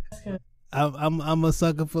lie. I'm a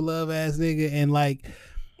sucker for love ass nigga, and like,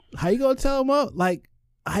 how you gonna tell them up? Like,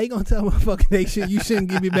 how you gonna tell motherfucking they shit? You shouldn't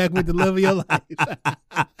give me back with the love of your life.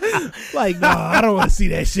 Like, no, I don't want to see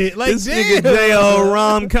that shit. Like, this nigga J.O.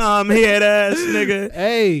 rom-com head ass nigga.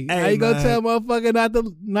 Hey, how you gonna tell motherfucker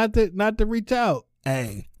not to reach out?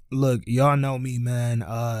 Hey, look, y'all know me, man.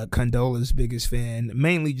 Condola's biggest fan,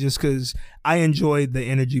 mainly just because I enjoyed the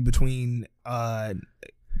energy between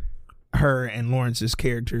her and Lawrence's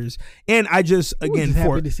characters, and I just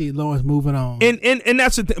happy to see Lawrence moving on, and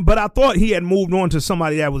that's the thing. But I thought he had moved on to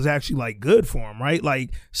somebody that was actually like good for him, right? Like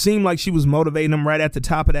seemed like she was motivating him right at the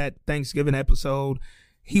top of that Thanksgiving episode.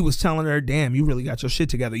 He was telling her, "Damn, you really got your shit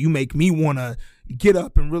together. You make me want to get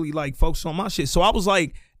up and really like focus on my shit." So I was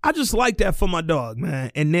like, I just like that for my dog,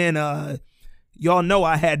 man. And then y'all know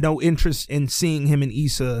I had no interest in seeing him and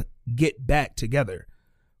Issa get back together,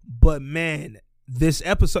 but man, this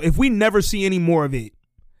episode, if we never see any more of it,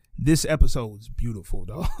 this episode was beautiful,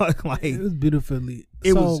 dog. Like it was beautifully.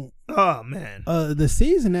 Oh man. The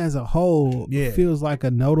season as a whole feels like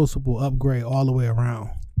a noticeable upgrade all the way around.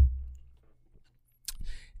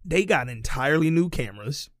 They got entirely new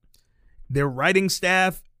cameras. Their writing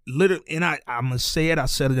staff, literally, and I must say it, I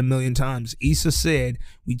said it a million times. Issa said,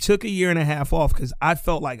 we took 1.5 years off because I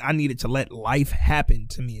felt like I needed to let life happen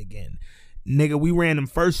to me again. Nigga, we ran them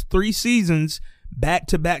first 3 seasons back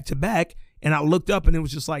to back to back, and I looked up and it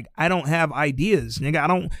was just like, I don't have ideas,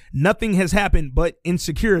 nigga. Nothing has happened but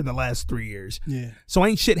Insecure the last 3 years. Yeah. So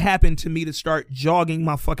ain't shit happened to me to start jogging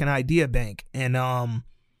my fucking idea bank. And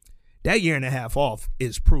that 1.5 years off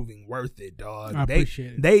is proving worth it, dog. I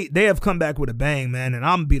appreciate it. They have come back with a bang, man, and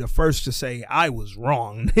I'm gonna be the first to say I was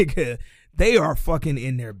wrong, nigga. They are fucking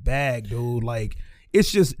in their bag, dude. Like,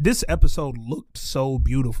 it's just, this episode looked so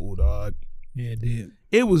beautiful, dog. Yeah, it did.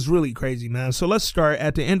 It was really crazy, man. So let's start.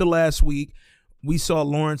 At the end of last week, we saw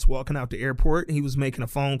Lawrence walking out the airport. He was making a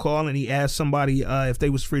phone call, and he asked somebody if they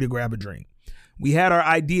was free to grab a drink. We had our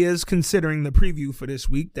ideas considering the preview for this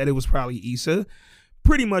week that it was probably Issa.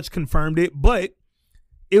 Pretty much confirmed it, but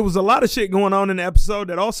it was a lot of shit going on in the episode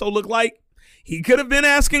that also looked like he could have been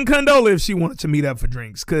asking Condola if she wanted to meet up for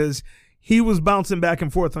drinks, because he was bouncing back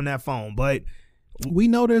and forth on that phone. But we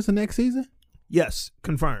know there's a next season? Yes,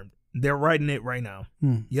 confirmed. They're writing it right now.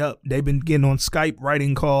 Yep, they've been getting on Skype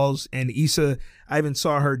writing calls, and Issa, I even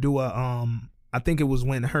saw her do a I think it was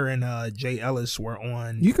when her and Jay Ellis were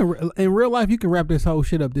on. You can in real life, you can wrap this whole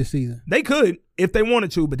shit up this season. They could if they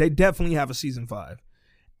wanted to, but they definitely have a season 5.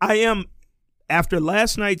 After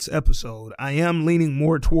last night's episode, I am leaning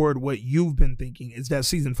more toward what you've been thinking, is that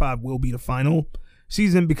season 5 will be the final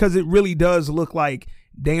season, because it really does look like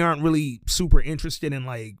they aren't really super interested in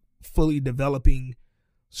like fully developing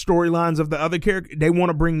storylines of the other character. They want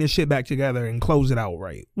to bring this shit back together and close it out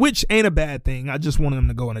right, which ain't a bad thing. I just want them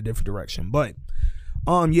to go in a different direction. But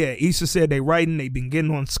yeah, Issa said they've been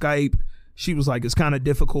getting on Skype. She was like, it's kind of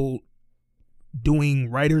difficult doing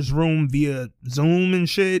writer's room via Zoom and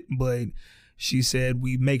shit, but she said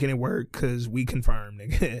we making it work because we confirmed,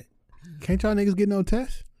 nigga. Can't y'all niggas get no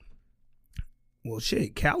test? Well,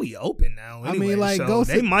 shit, Cali open now anyway, I mean, like, so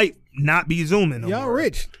they might not be Zooming no y'all more.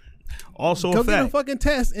 Rich. Also go a fact. get a fucking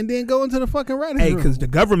test and then go into the fucking writer's room. Because the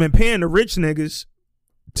government paying the rich niggas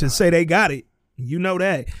to say they got it. You know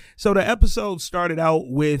that. So the episode started out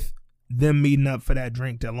with them meeting up for that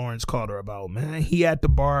drink that Lawrence called her about, man. He at the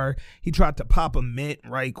bar. He tried to pop a mint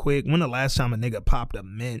right quick. When the last time a nigga popped a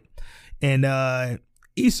mint? And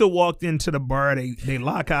Issa walked into the bar. They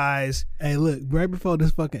lock eyes. Hey, look, right before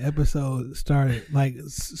this fucking episode started, like,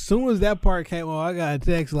 as soon as that part came on, I got a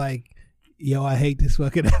text like, yo, I hate this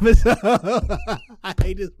fucking episode. I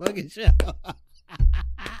hate this fucking show.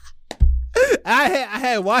 I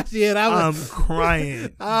had watched it. I'm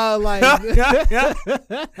crying. I'm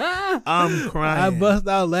crying. I bust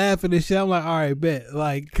out laughing and shit. I'm like, all right, bet.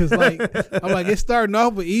 Like, cause like, I'm like, it's starting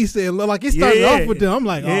off with Issa and like it's starting off with them. I'm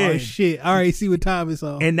like, oh shit. All right, see what time it's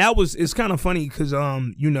on. And it's kind of funny because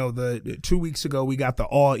the 2 weeks ago we got the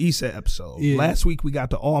all Issa episode. Yeah. Last week we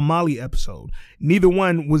got the all Molly episode. Neither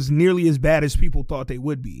one was nearly as bad as people thought they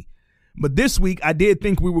would be. But this week, I did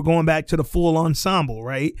think we were going back to the full ensemble,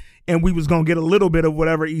 right? And we was going to get a little bit of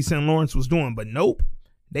whatever Issa and Lawrence was doing. But nope.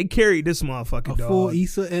 They carried this motherfucker, dog. A full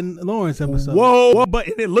Issa and Lawrence episode. Whoa. But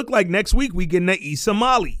it looked like next week we getting the Issa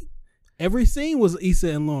Molly. Every scene was Issa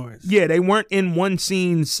and Lawrence. Yeah, they weren't in one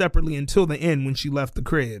scene separately until the end when she left the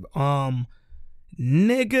crib.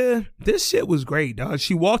 Nigga, this shit was great, dog.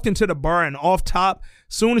 She walked into the bar and off top,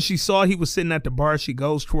 soon as she saw he was sitting at the bar, she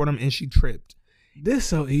goes toward him and she tripped. This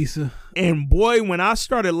so Issa. And boy, when I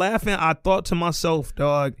started laughing, I thought to myself,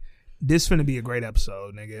 dog, this finna be a great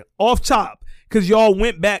episode, nigga. Off top, because y'all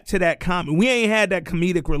went back to that comedy. We ain't had that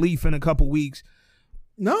comedic relief in a couple weeks.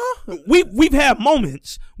 No, we've had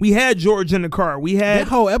moments. We had George in the car. We had that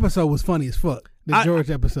whole episode was funny as fuck. The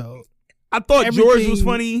George episode. I thought George was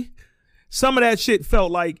funny. Some of that shit felt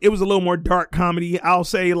like it was a little more dark comedy. I'll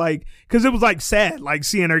say, like, because it was like sad, like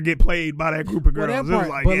seeing her get played by that group of girls. Well, that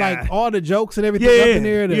part, like all the jokes and everything up in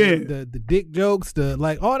there, the dick jokes,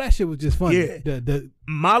 all that shit was just funny. Yeah.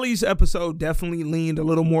 Molly's episode definitely leaned a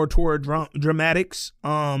little more toward dramatics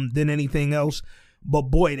than anything else. But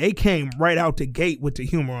boy, they came right out the gate with the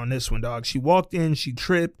humor on this one, dog. She walked in, she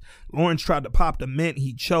tripped. Lawrence tried to pop the mint,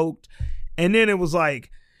 he choked, and then it was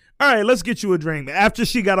like, all right, let's get you a drink. After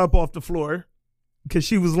she got up off the floor, because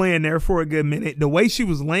she was laying there for a good minute. The way she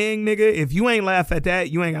was laying, nigga, if you ain't laugh at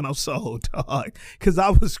that, you ain't got no soul, dog. Because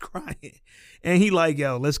I was crying. And he like,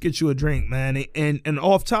 yo, let's get you a drink, man. And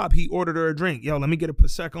off top, he ordered her a drink. Yo, let me get a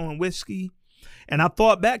Prosecco and whiskey. And I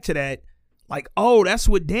thought back to that, like, oh, that's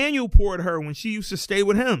what Daniel poured her when she used to stay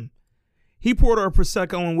with him. He poured her a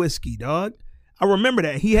Prosecco and whiskey, dog. I remember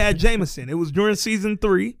that. He had Jameson. It was during season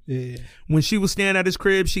 3. Yeah. When she was staying at his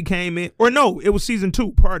crib, she came in. Or no, it was season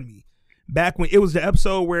 2, pardon me. Back when it was the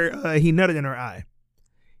episode where he nutted in her eye.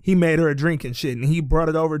 He made her a drink and shit, and he brought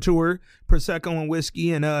it over to her, Prosecco and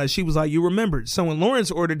whiskey, and she was like, you remembered. So when Lawrence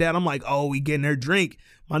ordered that, I'm like, oh, we getting her drink.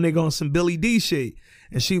 My nigga on some Billy D shit.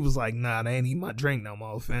 And she was like, nah, they ain't eat my drink no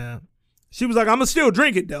more, fam. She was like, I'm going to still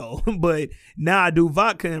drink it, though. But now I do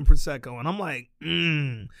vodka and Prosecco. And I'm like,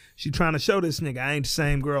 she trying to show this nigga I ain't the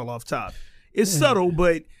same girl off top. It's subtle,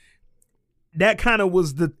 but that kind of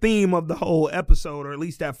was the theme of the whole episode, or at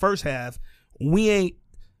least that first half. We ain't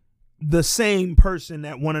the same person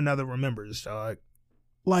that one another remembers, dog.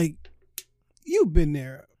 Like, you've been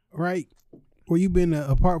there, right? Where you've been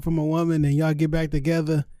apart from a woman and y'all get back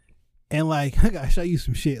together. And like, I gotta show you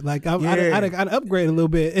some shit. Like, I'd upgrade a little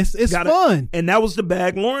bit. It's fun. And that was the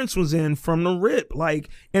bag Lawrence was in from the rip. Like,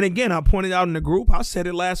 and again, I pointed out in the group, I said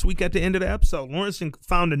it last week at the end of the episode. Lawrence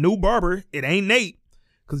found a new barber. It ain't Nate.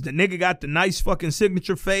 Because the nigga got the nice fucking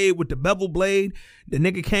signature fade with the bevel blade. The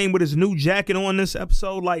nigga came with his new jacket on this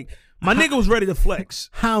episode. Like, my nigga was ready to flex.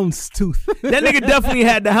 Houndstooth. That nigga definitely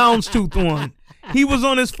had the houndstooth on. He was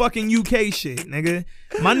on his fucking UK shit, nigga.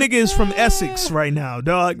 My nigga is from Essex right now,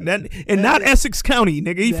 dog. Not Essex County,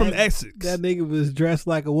 nigga. He from Essex. That nigga was dressed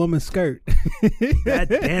like a woman's skirt. God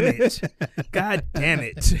damn it. God damn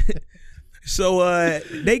it. So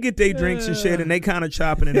they get their drinks and shit, and they kind of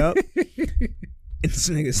chopping it up. And this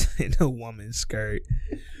nigga said a woman's skirt.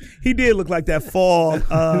 He did look like that fall.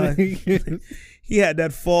 He had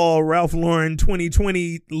that fall Ralph Lauren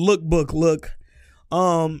 2020 lookbook look.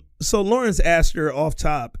 So Lawrence asked her off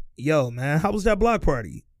top, yo, man, how was that block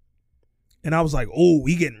party? And I was like, oh,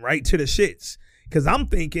 we getting right to the shits. Because I'm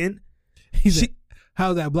thinking.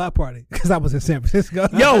 How's that block party? Because I was in San Francisco.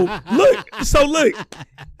 Yo, look. So look,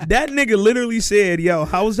 that nigga literally said, yo,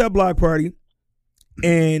 how was that block party?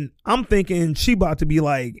 And I'm thinking she about to be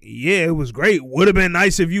like, yeah, it was great. Would have been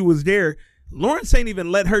nice if you was there. Lawrence ain't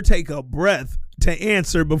even let her take a breath to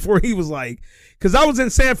answer before he was like, because I was in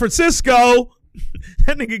San Francisco.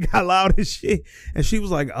 That nigga got loud as shit. And she was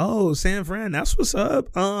like, oh, San Fran, that's what's up.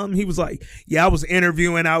 He was like, yeah, I was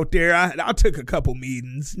interviewing out there. I took a couple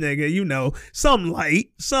meetings, nigga, you know, something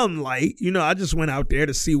light. You know, I just went out there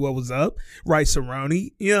to see what was up. Right,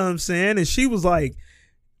 Cerrone, you know what I'm saying? And she was like,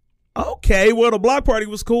 okay, well, the block party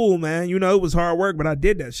was cool, man. You know, it was hard work, but I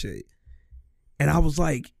did that shit. And I was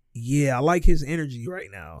like, yeah, I like his energy right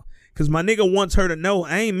now. Because my nigga wants her to know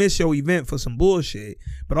I ain't miss your event for some bullshit,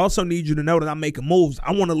 but also need you to know that I'm making moves.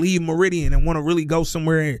 I want to leave Meridian and want to really go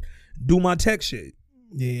somewhere and do my tech shit.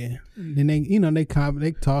 Yeah. Then they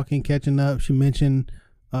talking, catching up. She mentioned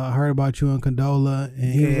heard about you in Condola,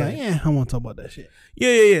 and he was like, yeah, I want to talk about that shit.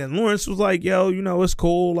 Yeah. Lawrence was like, yo, you know, it's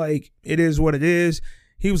cool. Like, it is what it is.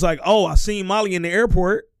 He was like, oh, I seen Molly in the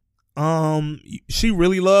airport. She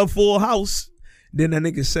really loved Full House. Then that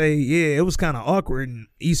nigga say, yeah, it was kind of awkward. And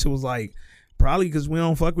Issa was like, probably because we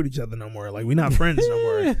don't fuck with each other no more. Like, we not friends no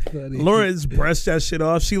more. Lawrence brushed that shit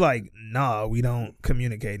off. She like, nah, we don't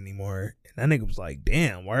communicate anymore. And that nigga was like,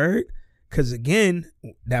 damn, word? Because again,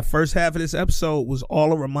 that first half of this episode was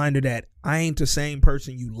all a reminder that I ain't the same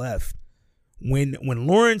person you left. When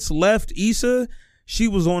Lawrence left Issa, she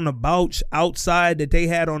was on the couch outside that they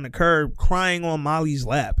had on the curb crying on Molly's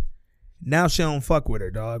lap. Now she don't fuck with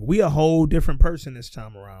her, dog. We a whole different person this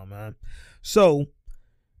time around, man. So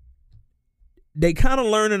they kind of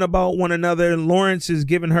learning about one another. Lawrence is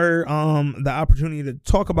giving her the opportunity to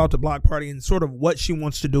talk about the block party and sort of what she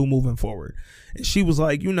wants to do moving forward. And she was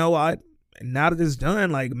like, you know, now that it's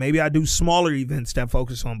done, like maybe I do smaller events that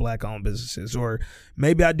focus on black-owned businesses, or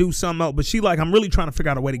maybe I do something else. But she like, I'm really trying to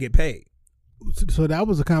figure out a way to get paid. So that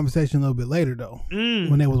was a conversation a little bit later, though,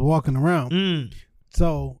 when they was walking around.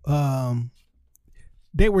 So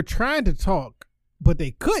they were trying to talk, but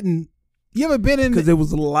they couldn't. You ever been in? Because it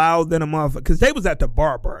was loud than a motherfucker. Because they was at the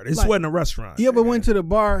bar. This wasn't a restaurant. You ever went to the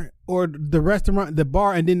bar or the restaurant, the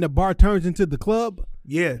bar, and then the bar turns into the club?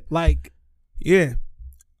 Yeah. Like. Yeah.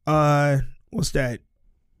 What's that?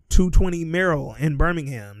 220 Merrill in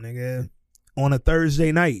Birmingham, nigga. On a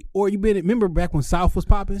Thursday night. Or remember back when South was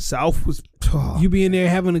popping? South was. You be in there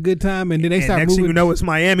having a good time, and then they start next moving. Thing you know, it's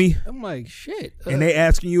Miami. I'm like, shit. And they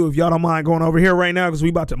asking you if y'all don't mind going over here right now because we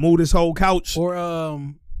about to move this whole couch. Or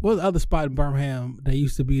what was the other spot in Birmingham that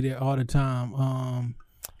used to be there all the time?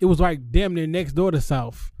 It was like damn near next door to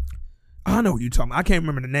South. I know what you're talking about. I can't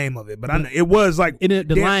remember the name of it, but I know it was like the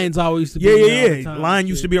Lions always used to be. Yeah. Lion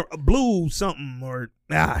used to be a blue something or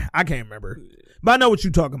I can't remember. But I know what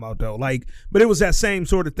you're talking about though. Like, but it was that same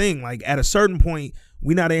sort of thing. Like at a certain point,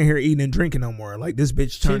 we not in here eating and drinking no more. Like this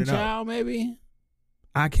bitch turning up. Chin Chow, maybe.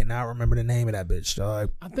 I cannot remember the name of that bitch,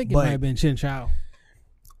 dog. I think it might have been Chin Chow.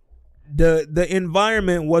 The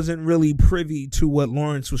environment wasn't really privy to what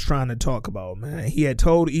Lawrence was trying to talk about, man. He had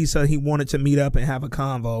told Issa he wanted to meet up and have a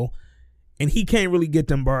convo, and he can't really get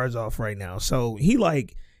them bars off right now. So he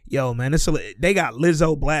like, yo, man, they got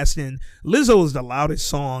Lizzo blasting. Lizzo is the loudest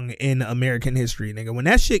song in American history, nigga. When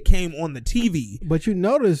that shit came on the TV. But you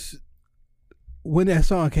notice when that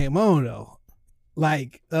song came on, though,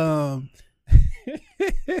 like,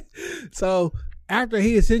 so after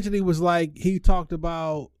he essentially was like, he talked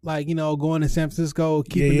about like, you know, going to San Francisco,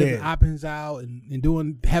 keeping different options out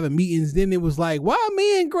and having meetings. Then it was like, why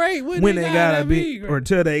me and Great when they gotta be or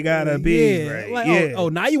till they gotta be, right? Like, oh,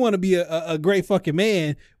 now you want to be a great fucking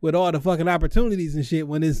man with all the fucking opportunities and shit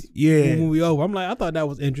when it's when we over. I'm like, I thought that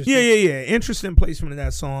was interesting. Yeah. Interesting placement of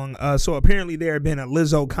that song. So apparently there had been a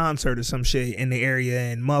Lizzo concert or some shit in the area,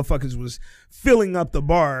 and motherfuckers was filling up the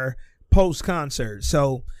bar post concert.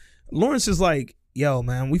 So Lawrence is like, yo,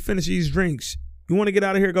 man, we finished these drinks. You want to get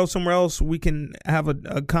out of here, go somewhere else? We can have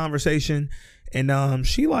a conversation. And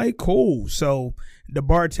she like, cool. So the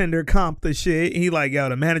bartender comped the shit. He like, yo,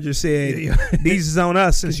 the manager said, these is on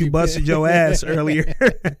us since you busted your ass earlier.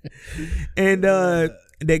 And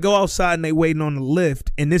they go outside and they waiting on the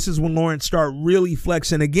lift. And this is when Lawrence start really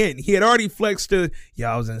flexing again. He had already flexed to,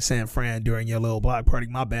 I was in San Fran during your little block party.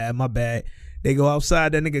 My bad. They go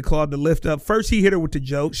outside. That nigga called the lift up. First, he hit her with the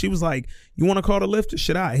joke. She was like, you want to call the lift or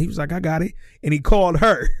should I? He was like, I got it. And he called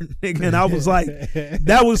her. And I was like,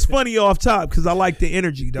 that was funny off top because I like the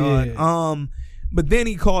energy, dog. Yeah. But then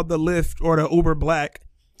he called the lift or the Uber Black.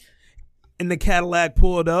 And the Cadillac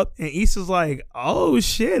pulled up. And Issa's like, oh,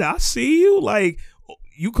 shit, I see you. Like,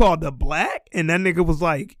 you called the Black? And that nigga was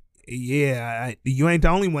like, yeah, you ain't the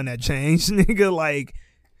only one that changed, nigga. Like,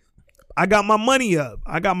 I got my money up.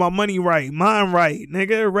 I got my money right. Mine right.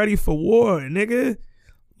 Nigga, ready for war. Nigga,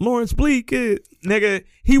 Lawrence Bleak, nigga,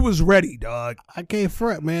 he was ready, dog. I can't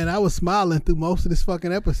front, man. I was smiling through most of this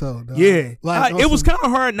fucking episode, dog. Yeah. Like, it was kind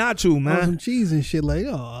of hard not to, man. Some cheese and shit like,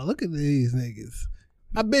 oh, look at these niggas.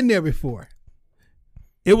 I've been there before.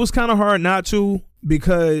 It was kind of hard not to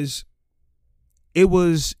because it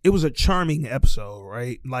was a charming episode,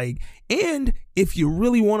 right? Like, and if you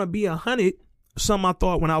really want to be 100, something I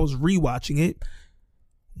thought when I was rewatching it,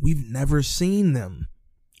 we've never seen them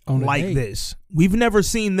like this. We've never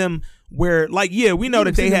seen them where, like, yeah, we know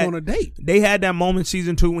that they had on a date. They had that moment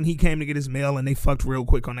season 2 when he came to get his mail and they fucked real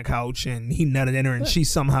quick on the couch and he nutted in her and she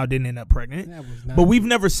somehow didn't end up pregnant. But we've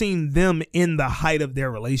never seen them in the height of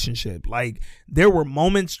their relationship. Like, there were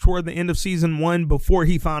moments toward the end of season 1 before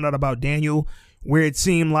he found out about Daniel where it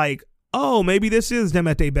seemed like, oh, maybe this is them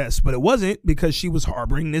at their best. But it wasn't because she was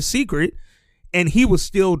harboring this secret. And he was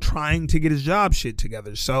still trying to get his job shit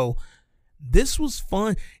together. So this was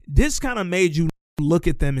fun. This kind of made you look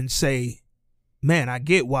at them and say, man, I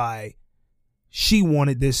get why she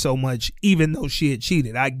wanted this so much, even though she had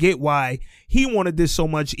cheated. I get why he wanted this so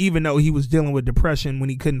much, even though he was dealing with depression when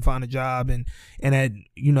he couldn't find a job and had,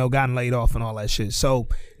 gotten laid off and all that shit. So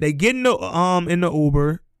they get in the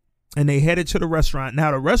Uber and they headed to the restaurant.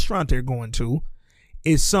 Now, the restaurant they're going to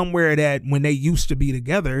is somewhere that when they used to be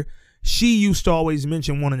together, she used to always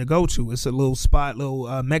mention wanting to go to. It's a little spot,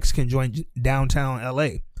 little Mexican joint downtown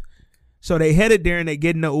LA. So they headed there and they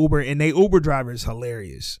get in the Uber and they Uber driver is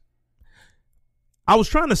hilarious. I was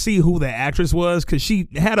trying to see who the actress was because she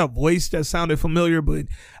had a voice that sounded familiar, but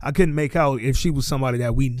I couldn't make out if she was somebody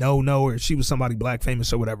that we know or if she was somebody black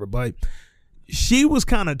famous or whatever. But she was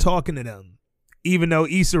kind of talking to them. Even though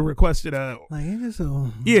Issa requested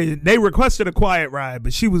they requested a quiet ride,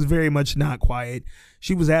 but she was very much not quiet.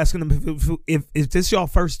 She was asking them if is this y'all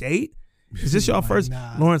first date? Is this y'all first?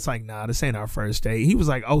 Nah. Lawrence like, nah, this ain't our first date. He was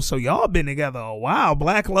like, oh, so y'all been together a while,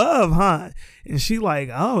 black love, huh? And she like,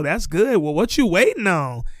 oh, that's good. Well, what you waiting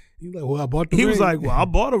on? He like, well, I bought the ring. He was like, well, I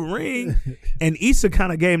bought a ring, and Issa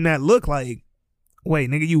kind of gave him that look like,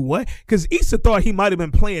 wait, nigga, you what? Because Issa thought he might have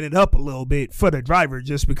been playing it up a little bit for the driver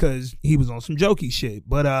just because he was on some jokey shit.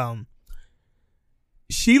 But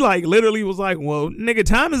she like literally was like, well, nigga,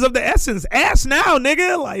 time is of the essence. Ass now,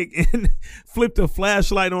 nigga. Like, and flipped a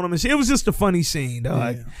flashlight on him and shit. It was just a funny scene,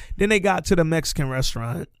 dog. Yeah. Then they got to the Mexican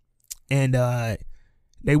restaurant and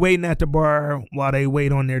they waiting at the bar while they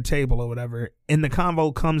wait on their table or whatever. And the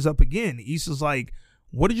convo comes up again. Issa's like,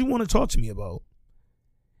 what did you want to talk to me about?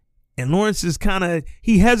 And Lawrence is kind of,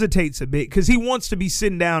 he hesitates a bit because he wants to be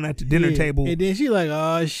sitting down at the dinner table. And then she like,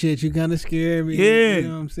 oh, shit, you kind of scared me. Yeah. You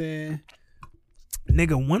know what I'm saying?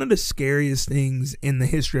 Nigga, one of the scariest things in the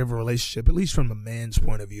history of a relationship, at least from a man's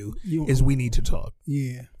point of view, is we need to talk.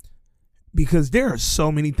 Yeah. Because there are so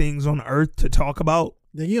many things on earth to talk about.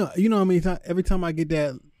 You know what I mean? Every time I get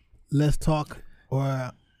that, let's talk,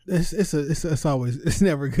 or it's always, it's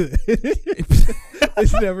never good.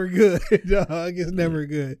 It's never good, dog. It's never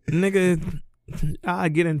good. Nigga, I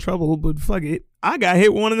get in trouble, but fuck it. I got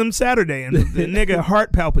hit one of them Saturday, and the nigga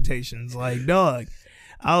heart palpitations, like, dog.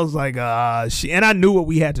 I was like, shit. And I knew what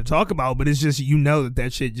we had to talk about, but it's just, that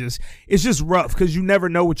shit it's just rough because you never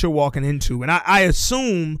know what you're walking into. And I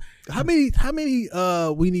assume. How many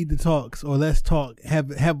we need to talks or let's talk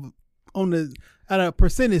have on at a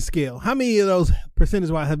percentage scale? How many of those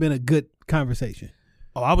percentage wise have been a good conversation?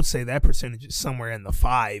 Oh, I would say that percentage is somewhere in the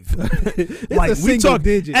 5. Like we talk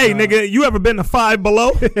digit. Hey, nigga, you ever been to 5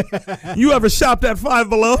 Below? You ever shopped at 5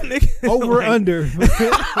 Below, nigga? Over under.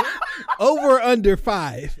 Over under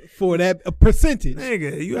 5 for that percentage.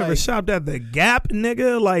 Nigga, you ever shopped at the Gap,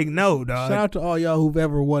 nigga? Like, no, dog. Shout out to all y'all who've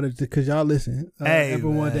ever wanted to, because y'all listen. Ever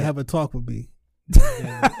wanted to have a talk with me.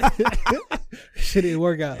 Shit didn't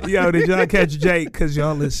work out. Yo, did y'all catch Jake? Because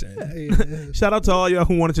y'all listen. Shout out to all y'all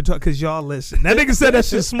who wanted to talk because y'all listen. That nigga said that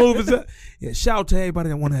shit smooth as that. Yeah, shout out to everybody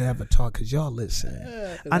that want to have a talk because y'all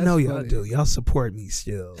listen. I know y'all funny. do. Y'all support me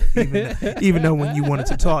still. Even though when you wanted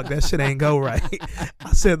to talk, that shit ain't go right.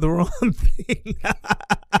 I said the wrong thing.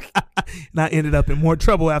 And I ended up in more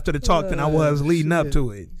trouble after the talk than I was leading up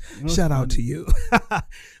to it. Shout out to you.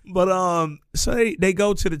 But so they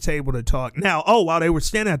go to the table to talk. Now, while they were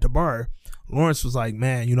standing at the bar, Lawrence was like,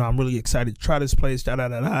 man, I'm really excited to try this place. Da da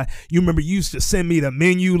da da. You remember you used to send me the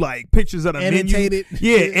menu, like pictures of the Annotated.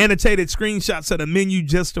 menu. Yeah, annotated screenshots of the menu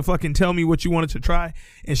just to fucking tell me what you wanted to try.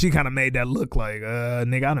 And she kind of made that look like,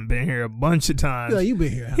 nigga, I done been here a bunch of times. Yeah, you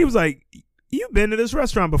been here. Huh? He was like, you've been to this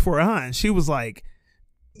restaurant before, huh? And she was like,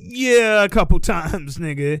 yeah, a couple times,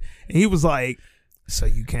 nigga. And he was like, so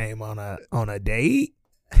you came on a date?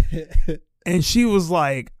 And she was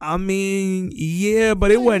like, I mean, yeah, but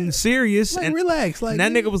it wasn't serious. Like, and relax. Like, and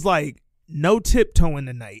that nigga was like, no tiptoeing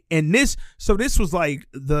tonight. And this was like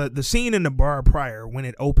the scene in the bar prior when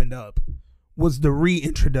it opened up was the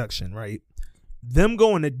reintroduction, right? Them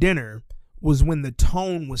going to dinner was when the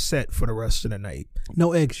tone was set for the rest of the night.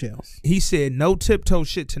 No eggshells. He said, no tiptoe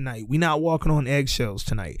shit tonight. We not walking on eggshells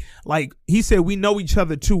tonight. Like, he said, we know each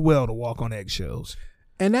other too well to walk on eggshells.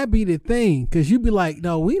 And that be the thing, because you be like,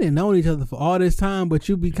 no, we didn't know each other for all this time, but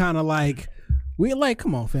you be kind of like, we like,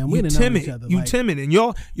 come on, fam, we didn't know each other. You timid, and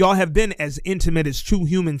y'all have been as intimate as two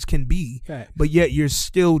humans can be, Fact. but yet you're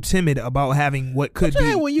still timid about having what could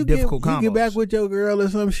be when you difficult you combos. get back with your girl or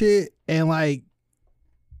some shit, and like,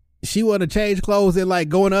 she want to change clothes and like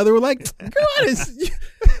go in other like, girl,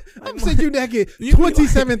 I've seen you naked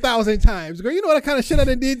 27,000 times, girl. You know what kind of shit I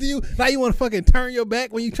done did to you? Now you want to fucking turn your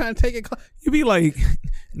back when you trying to take it. You be like,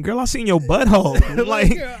 girl, I seen your butthole.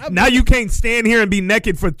 Like, girl, now you can't stand here and be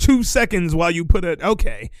naked for 2 seconds while you put it.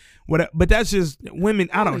 Okay, but that's just women.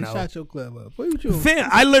 I don't know. Shot your club up. What you? Fam,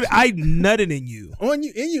 I nutted in you. On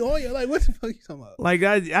you, like, what the fuck you talking about? Like,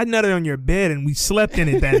 I nutted on your bed and we slept in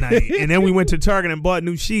it that night. And then we went to Target and bought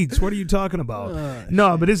new sheets. What are you talking about?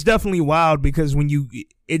 No, but it's definitely wild because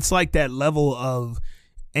it's like that level of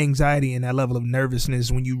anxiety and that level of nervousness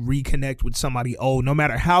when you reconnect with somebody old, no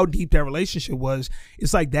matter how deep that relationship was,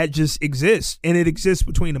 it's like that just exists. And it exists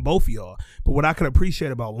between the both of y'all. But what I could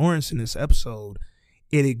appreciate about Lawrence in this episode,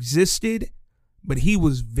 it existed, but he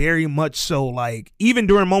was very much so like, even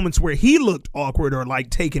during moments where he looked awkward or like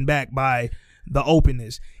taken back by the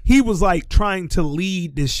openness, he was like trying to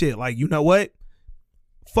lead this shit. Like, you know what?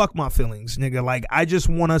 Fuck my feelings, nigga. Like, I just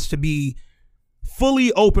want us to be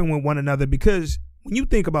fully open with one another, because when you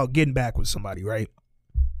think about getting back with somebody, right?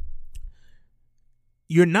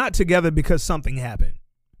 You're not together because something happened.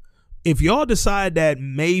 If y'all decide that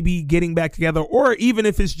maybe getting back together, or even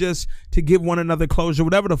if it's just to give one another closure,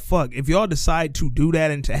 whatever the fuck, if y'all decide to do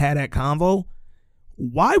that and to have that convo,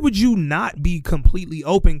 why would you not be completely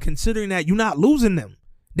open, considering that you're not losing them?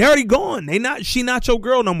 They're already gone. She not your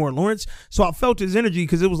girl no more, Lawrence. So I felt his energy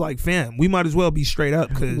because it was like, fam, we might as well be straight up.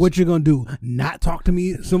 Cause what you gonna do? Not talk to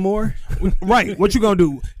me some more? Right. What you gonna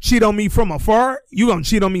do? Cheat on me from afar? You gonna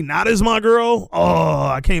cheat on me not as my girl? Oh,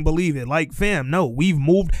 I can't believe it. Like, fam, no, we've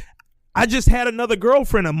moved. I just had another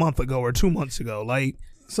girlfriend a month ago or 2 months ago. Like,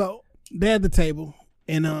 so they're at the table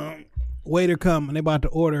and waiter come and they about to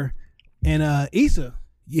order, and Issa,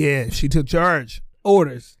 yeah, she took charge.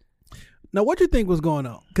 Orders. Now, what you think was going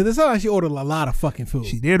on? Because it sounded like she ordered a lot of fucking food.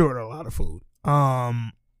 She did order a lot of food.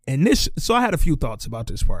 So I had a few thoughts about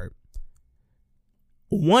this part.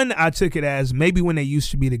 One, I took it as maybe when they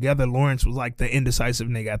used to be together, Lawrence was like the indecisive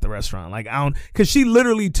nigga at the restaurant. Like, because she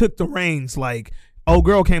literally took the reins. Like, old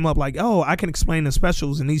girl came up like, oh, I can explain the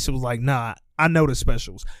specials. And Issa was like, nah, I know the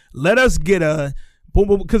specials. Let us get a,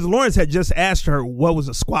 because Lawrence had just asked her what was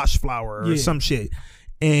a squash flower or some shit.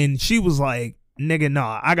 And she was like, nigga,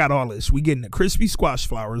 nah, I got all this. We getting the crispy squash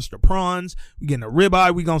flowers, the prawns, we getting a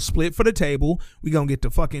ribeye, we gonna split for the table, we gonna get the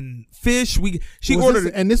fucking fish. She ordered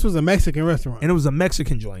this, and this was a Mexican restaurant. And it was a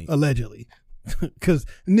Mexican joint. Allegedly. Because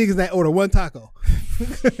niggas that order one taco.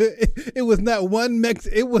 It was not one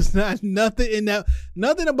it was not nothing in that,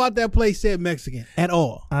 nothing about that place said Mexican at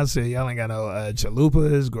all. I said, y'all ain't got no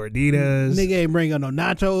chalupas, gorditas. Nigga ain't bring no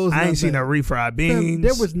nachos. I ain't seen no refried beans.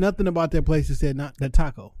 There was nothing about that place that said not that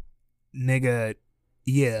taco. Nigga,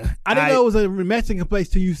 yeah. I didn't know it was a Mexican place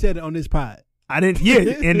till you said it on this pod. I didn't, yeah.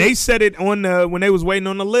 And they said it on when they was waiting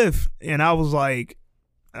on the lift. And I was like,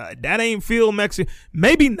 that ain't feel Mexican.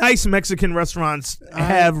 Maybe nice Mexican restaurants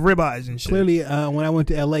have ribeyes and shit. Clearly, when I went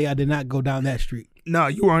to LA, I did not go down that street. No,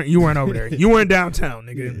 you weren't over there. You weren't downtown,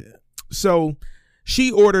 nigga. Yeah. So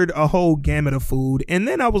she ordered a whole gamut of food. And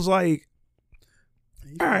then I was like,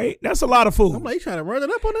 All right, that's a lot of food. I'm like, you trying to run it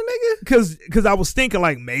up on a nigga? Because I was thinking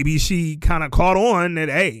like maybe she kind of caught on that,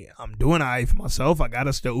 hey, I'm doing all right for myself. I got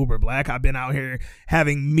us to Uber Black. I've been out here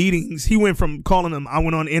having meetings. He went from calling them, I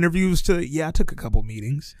went on interviews to, I took a couple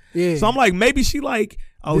meetings. Yeah. So I'm like, maybe she like,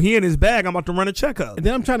 oh, he in his bag. I'm about to run a checkup. And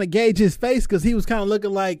then I'm trying to gauge his face because he was kind of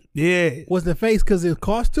looking like, was the face because it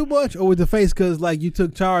cost too much, or was the face because like you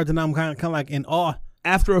took charge and I'm kind of like in awe?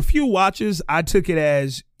 After a few watches, I took it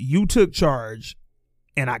as you took charge,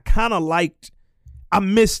 and I kind of I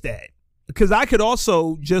missed that. Because I could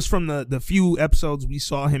also, just from the few episodes we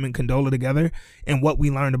saw him and Condola together and what we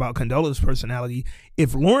learned about Condola's personality,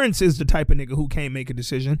 if Lawrence is the type of nigga who can't make a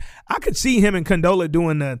decision, I could see him and Condola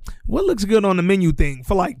doing the what looks good on the menu thing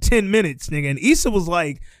for like 10 minutes, nigga. And Issa was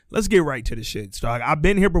like, let's get right to the shit, dog. I've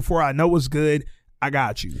been here before. I know what's good. I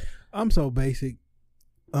got you. I'm so basic.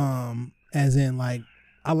 As in, like,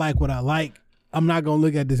 I like what I like. I'm not going to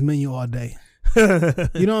look at this menu all day. You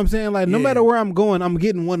know what I'm saying? Like, no matter where I'm going, I'm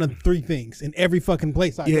getting one of 3 things in every fucking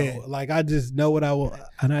place I go. Like, I just know what I will,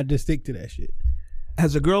 and I just stick to that shit.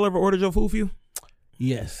 Has a girl ever ordered your food for you?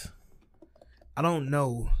 Yes. I don't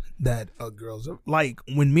know that a girl's, like,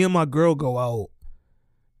 when me and my girl go out,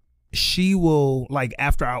 she will, like,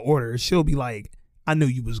 after I order, she'll be like, I knew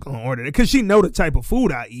you was gonna order it, because she know the type of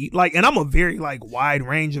food I eat. Like, and I'm a very like wide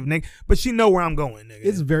range of nigga, but she know where I'm going, nigga.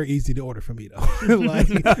 It's very easy to order for me though. like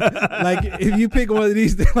if you pick one of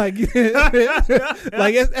these, like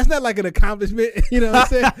that's not like an accomplishment. You know what I'm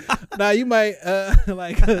saying? Now you might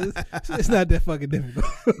it's not that fucking difficult.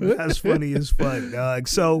 That's funny as fuck, dog.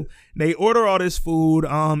 So they order all this food,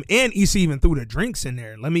 and Issa even threw the drinks in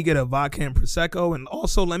there. Let me get a vodka and prosecco, and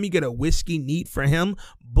also let me get a whiskey neat for him,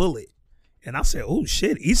 Bullet. And I said, oh,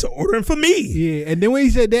 shit, Issa ordering for me. Yeah, and then when he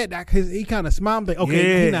said that, because he kind of smiled, like,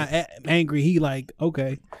 okay, he's not angry. He like,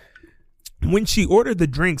 okay. When she ordered the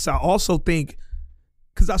drinks, I also think,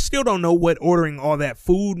 because I still don't know what ordering all that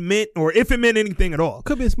food meant, or if it meant anything at all.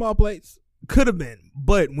 Could have been small plates. Could have been.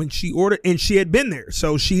 But when she ordered, and she had been there,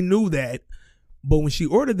 so she knew that. But when she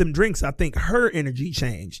ordered them drinks, I think her energy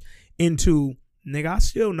changed into, nigga, I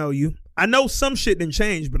still know you. I know some shit didn't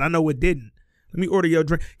change, but I know it didn't. Let me order your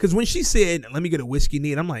drink. Because when she said, let me get a whiskey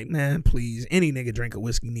neat, I'm like, man, please, any nigga drink a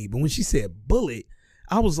whiskey neat. But when she said Bullet,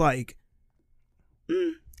 I was like,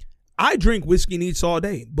 I drink whiskey neats all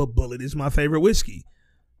day, but Bullet is my favorite whiskey.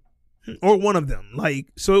 Or one of them.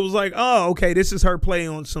 Like, so it was like, oh, okay, this is her play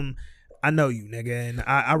on some, I know you, nigga. And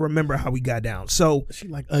I remember how we got down. So she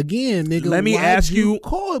like, again, nigga, let me ask you,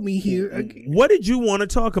 call me here again. What did you want to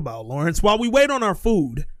talk about, Lawrence? While we wait on our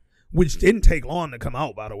food, which didn't take long to come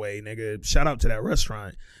out, by the way, nigga. Shout out to that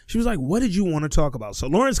restaurant. She was like, what did you want to talk about? So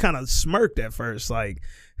Lawrence kind of smirked at first, like,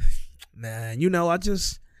 man, you know, I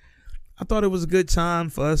thought it was a good time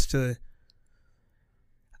for us to,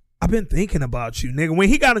 I've been thinking about you, nigga. When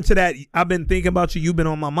he got into that, I've been thinking about you, you've been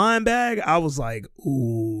on my mind bag, I was like,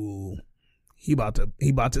 ooh, he about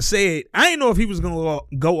to say it. I didn't know if he was going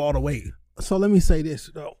to go all the way. So let me say this,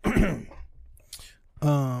 though.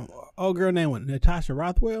 Old girl named Natasha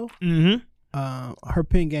Rothwell. Mm-hmm. Her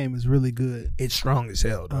pen game is really good. It's strong as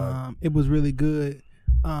hell, dog. It was really good.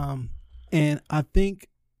 And I think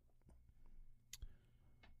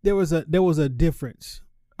there was a difference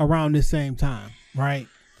around this same time, right?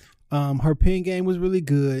 Her pen game was really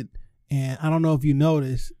good, and I don't know if you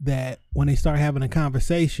noticed that when they started having a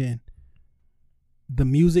conversation, the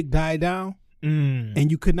music died down.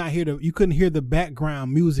 And you couldn't hear the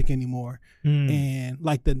background music anymore, and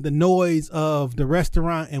like the noise of the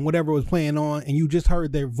restaurant and whatever was playing on, and you just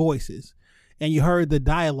heard their voices, and you heard the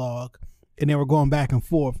dialogue, and they were going back and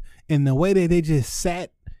forth, and the way that they just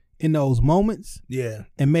sat in those moments,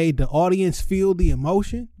 and made the audience feel the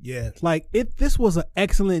emotion, like this was an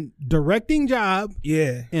excellent directing job,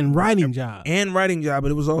 and writing job,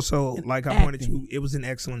 but it was also like I pointed to, it was an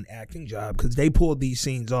excellent acting job because they pulled these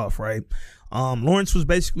scenes off, right? Lawrence was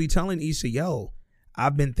basically telling Issa, yo,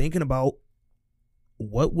 I've been thinking about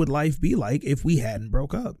what would life be like if we hadn't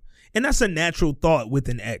broke up. And that's a natural thought with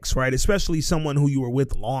an ex, right? Especially someone who you were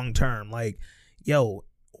with long term. Like, yo,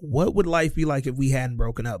 what would life be like if we hadn't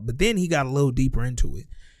broken up? But then he got a little deeper into it.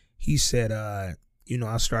 He said, I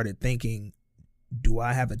started thinking, do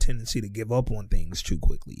I have a tendency to give up on things too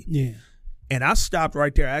quickly? Yeah. And I stopped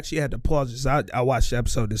right there. I actually had to pause this. I watched the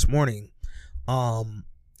episode this morning. I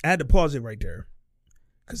had to pause it right there.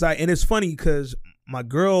 And it's funny because my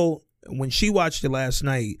girl, when she watched it last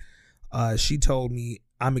night, she told me,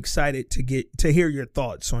 I'm excited to hear your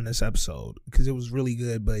thoughts on this episode because it was really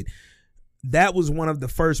good. But that was one of the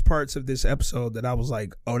first parts of this episode that I was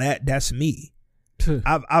like, oh, that's me.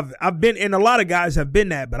 I've been, and a lot of guys have been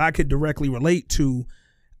that, but I could directly relate to,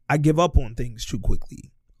 I give up on things too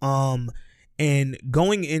quickly. And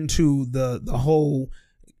going into the whole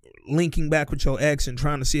linking back with your ex and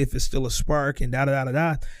trying to see if it's still a spark and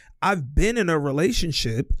da-da-da-da-da, I've been in a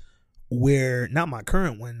relationship where, not my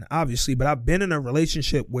current one, obviously, but I've been in a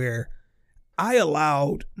relationship where I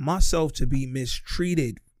allowed myself to be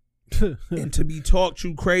mistreated and to be talked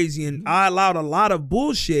to crazy, and I allowed a lot of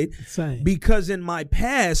bullshit. Same. Because in my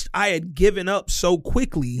past I had given up so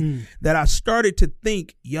quickly that I started to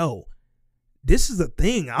think, yo, this is a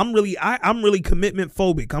thing. I'm really commitment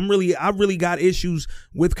phobic. I really got issues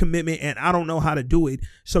with commitment, and I don't know how to do it.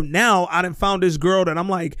 So now I done found this girl that I'm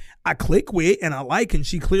like, I click with and I like, and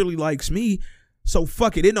she clearly likes me. So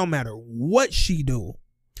fuck it. It don't matter what she do.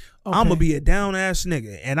 Okay. I'm gonna be a down ass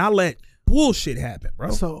nigga, and I let bullshit happen,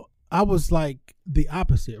 bro. So I was like the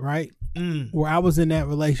opposite, right? Where I was in that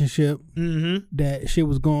relationship that shit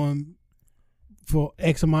was going for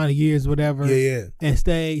X amount of years, whatever. Yeah. And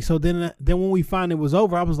stayed. So then when we finally was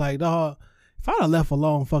over, I was like, dog, if I'd have left a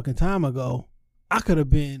long fucking time ago, I could have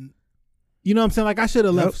been, you know what I'm saying? Like, I should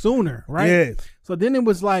have left sooner, right? Yeah. So then it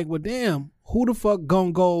was like, well, damn, who the fuck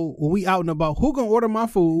gonna go when we out and about? Who gonna order my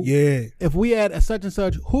food? Yeah. If we had a such and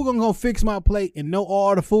such, who gonna go fix my plate and know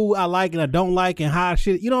all the food I like and I don't like and how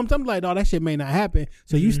shit, you know what I'm saying? Like, dog, that shit may not happen.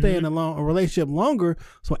 So you stay in a relationship longer.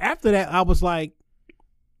 So after that, I was like,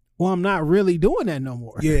 well, I'm not really doing that no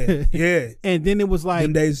more. Yeah, yeah. And then it was like,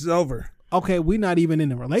 them days is over. Okay, we're not even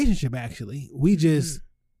in a relationship, actually. We just,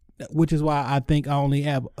 which is why I think I only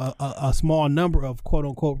have a small number of quote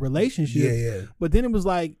unquote relationships. Yeah. But then it was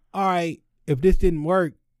like, all right, if this didn't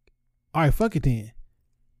work, all right, fuck it then.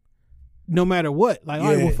 No matter what. Like, all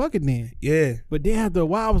right, well, fuck it then. Yeah. But then after a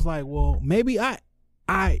while, I was like, well, maybe I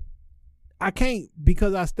can't,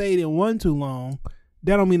 because I stayed in one too long,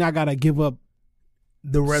 that don't mean I gotta give up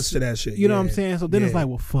the rest of that shit. You know what I'm saying? So then it's like,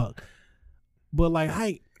 well, fuck. But like,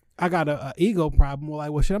 I got a ego problem. Well, like,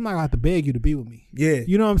 well, shit, I'm not gonna have to beg you to be with me. Yeah.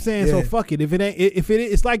 You know what I'm saying? Yeah. So fuck it. If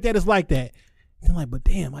it's like that, it's like that. Then like, but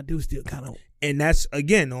damn, I do still kind of. And that's,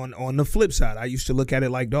 again, on the flip side, I used to look at it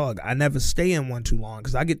like, dog, I never stay in one too long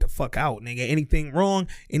because I get the fuck out, nigga. Anything wrong,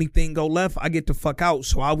 anything go left, I get the fuck out.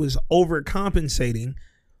 So I was overcompensating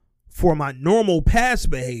for my normal past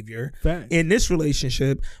behavior in this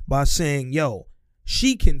relationship by saying, yo,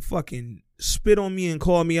 she can fucking spit on me and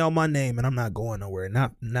call me out my name, and I'm not going nowhere.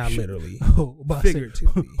 Not literally.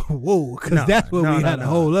 Figuratively. Whoa, because that's what we had to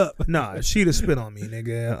hold up. Nah, she'd have spit on me,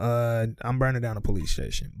 nigga. I'm burning down a police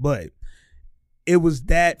station. But it was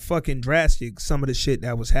that fucking drastic, some of the shit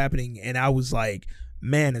that was happening, and I was like,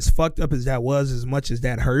 man, as fucked up as that was, as much as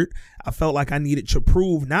that hurt, I felt like I needed to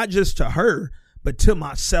prove, not just to her, but to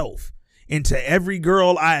myself. And to every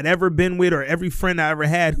girl I had ever been with or every friend I ever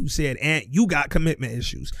had who said, Aunt, you got commitment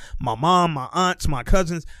issues. My mom, my aunts, my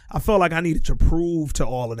cousins, I felt like I needed to prove to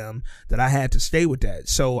all of them that I had to stay with that.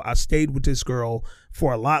 So I stayed with this girl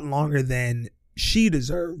for a lot longer than she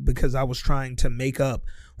deserved because I was trying to make up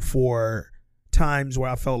for times where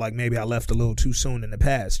I felt like maybe I left a little too soon in the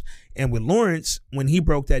past. And with Lawrence, when he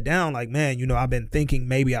broke that down, like, man, you know, I've been thinking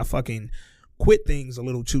maybe I fucking quit things a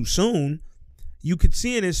little too soon. You could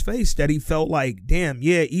see in his face that he felt like, damn,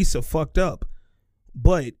 yeah, Issa fucked up.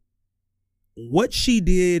 But what she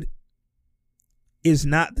did is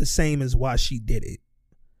not the same as why she did it.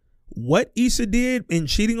 What Issa did in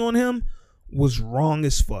cheating on him was wrong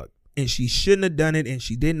as fuck. And she shouldn't have done it, and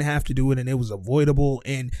she didn't have to do it, and it was avoidable.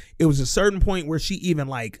 And it was a certain point where she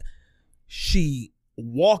even she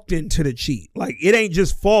walked into the cheat. Like, it ain't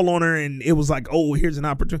just fall on her and it was like, oh, here's an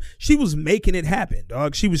opportunity. She was making it happen,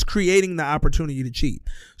 dog. She was creating the opportunity to cheat.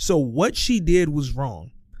 So what she did was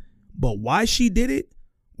wrong, but why she did it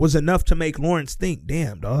was enough to make Lawrence think,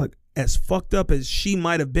 damn, dog, as fucked up as she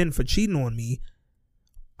might have been for cheating on me,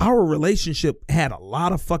 our relationship had a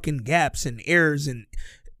lot of fucking gaps and errors and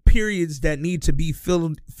periods that need to be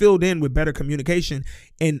filled in with better communication.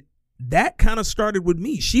 And that kind of started with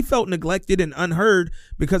me. She felt neglected and unheard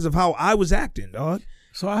because of how I was acting, dog.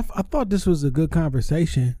 So I thought this was a good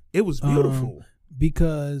conversation. It was beautiful.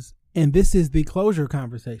 Because, and this is the closure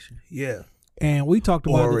conversation. Yeah. And we talked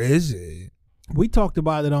about Or is it? We talked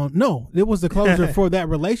about it on, no, it was the closure for that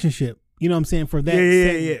relationship. You know what I'm saying? For that.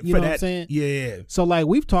 Yeah. You know what I'm saying? Yeah. So like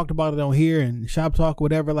we've talked about it on here and Shop Talk,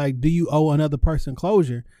 whatever. Like, do you owe another person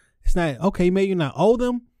closure? It's not, okay, maybe you not owe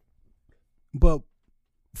them, but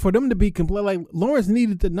for them to be complete, like Lawrence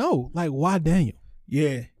needed to know, like, why Daniel?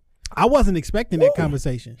 Yeah. I wasn't expecting that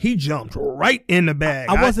conversation. He jumped right in the bag.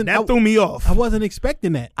 That threw me off. I wasn't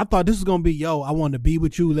expecting that. I thought this was gonna be, yo, I want to be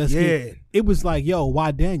with you. Let's get. It was like, yo,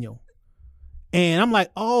 why Daniel? And I'm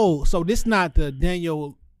like, oh, so this not the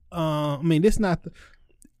Daniel. This not the.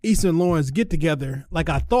 Issa and Lawrence get together like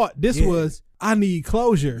I thought. This was, I need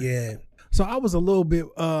closure. Yeah. So I was a little bit,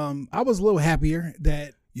 I was a little happier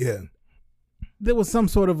that there was some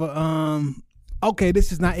sort of a, okay,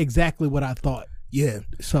 this is not exactly what I thought. Yeah.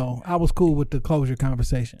 So I was cool with the closure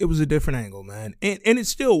conversation. It was a different angle, man. And it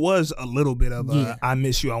still was a little bit of a I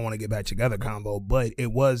miss you, I want to get back together combo, but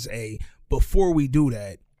it was a, before we do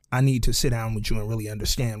that, I need to sit down with you and really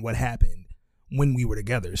understand what happened when we were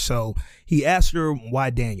together. So he asked her, why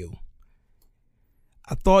Daniel?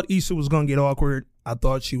 I thought Issa was going to get awkward. I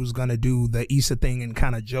thought she was going to do the Issa thing and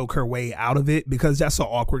kind of joke her way out of it because that's an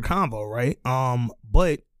awkward convo, right?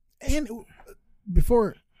 But. And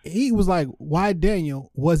before he was like, why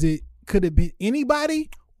Daniel? Could it be anybody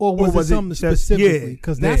or was it something specifically?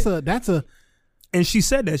 Because that's a. And she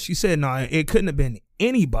said that. She said, no, it couldn't have been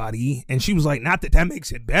anybody. And she was like, not that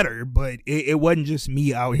makes it better, but it wasn't just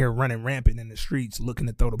me out here running rampant in the streets looking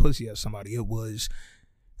to throw the pussy at somebody. It was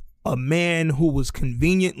a man who was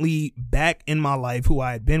conveniently back in my life, who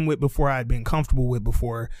I had been with before, I had been comfortable with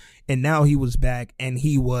before, and now he was back and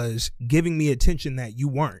he was giving me attention that you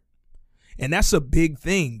weren't. And that's a big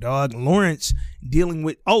thing, dog. Lawrence dealing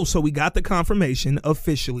with, so we got the confirmation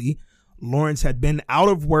officially. Lawrence had been out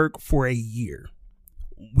of work for a year.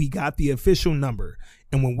 We got the official number.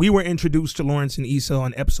 And when we were introduced to Lawrence and Issa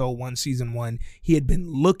on episode 1, season 1, he had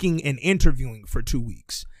been looking and interviewing for 2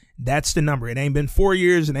 weeks. That's the number. It ain't been 4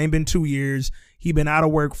 years. It ain't been 2 years. He been out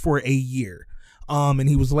of work for a year. And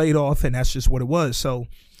he was laid off, and that's just what it was. So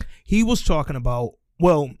he was talking about,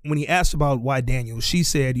 well, when he asked about why Daniel, she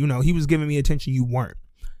said, he was giving me attention you weren't.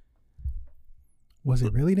 Was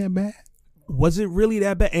it really that bad? Was it really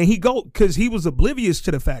that bad? And because he was oblivious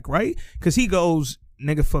to the fact, right? Because he goes,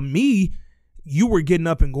 nigga, for me, you were getting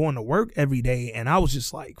up and going to work every day. And I was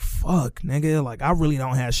just like, fuck, nigga. Like, I really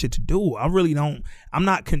don't have shit to do. I'm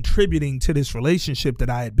not contributing to this relationship that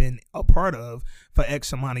I had been a part of for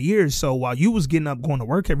X amount of years. So while you was getting up, going to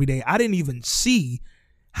work every day, I didn't even see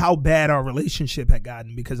how bad our relationship had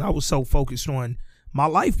gotten because I was so focused on my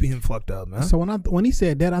life being fucked up, man. So when he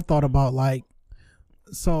said that, I thought about when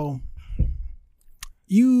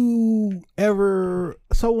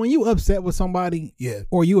you upset with somebody,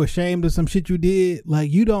 or you ashamed of some shit you did, like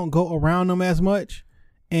you don't go around them as much,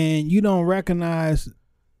 and you don't recognize.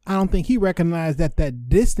 I don't think he recognized that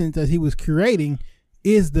distance that he was creating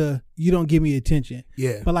is you don't give me attention.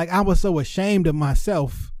 Yeah. But like I was so ashamed of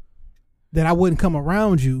myself that I wouldn't come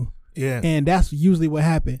around you. Yeah. And that's usually what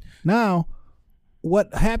happened. Now,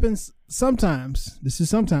 what happens sometimes? This is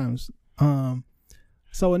sometimes.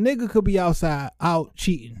 So a nigga could be outside out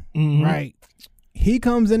cheating, right? He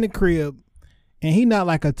comes in the crib and he not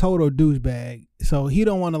like a total douchebag. So he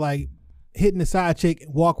don't want to like hitting the side chick,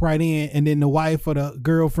 walk right in, and then the wife or the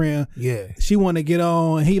girlfriend, she want to get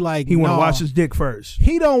on. He want to watch his dick first.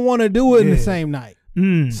 He don't want to do it in the same night.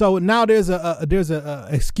 So now there's a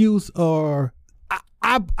excuse, or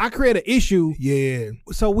I create an issue. Yeah.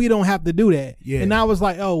 So we don't have to do that. Yeah. And I was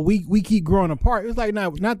like, we keep growing apart. It's like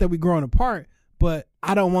not that we growing apart, but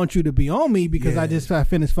I don't want you to be on me because I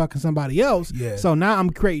finished fucking somebody else. Yeah. So now I'm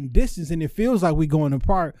creating distance and it feels like we going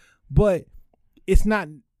apart, but it's not.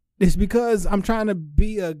 It's because I'm trying to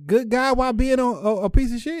be a good guy while being a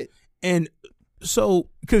piece of shit. And so,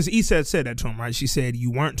 because Issa said that to him, right? She said,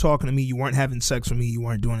 you weren't talking to me, you weren't having sex with me, you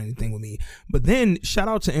weren't doing anything with me. But then, shout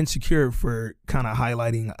out to Insecure for kind of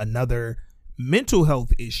highlighting another mental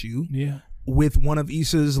health issue with one of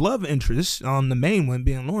Issa's love interests, the main one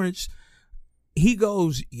being Lawrence. He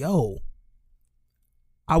goes, yo,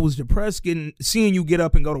 I was depressed seeing you get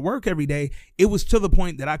up and go to work every day. It was to the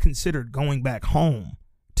point that I considered going back home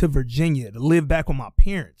to Virginia to live back with my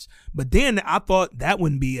parents. But then I thought that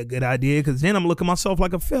wouldn't be a good idea because then I'm looking at myself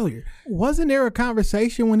like a failure. Wasn't there a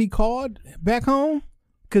conversation when he called back home?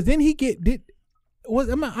 Because then I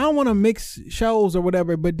don't want to mix shows or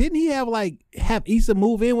whatever, but didn't he have Issa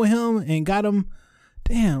move in with him and got him?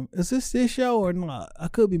 Damn, is this show or not? I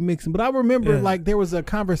could be mixing, but I remember there was a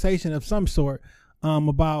conversation of some sort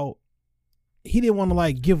about he didn't want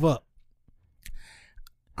to give up.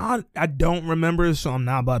 I don't remember, so I'm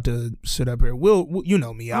not about to sit up here. We'll you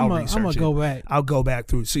know me, I'll research it. I'm gonna go back. I'll go back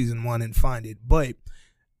through season 1 and find it. But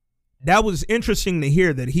that was interesting to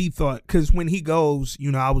hear that he thought, because when he goes,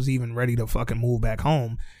 I was even ready to fucking move back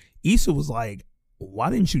home. Issa was like, why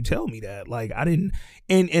didn't you tell me that? Like, I didn't,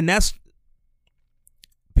 and that's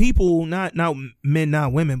people, not men,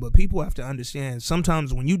 not women, but people have to understand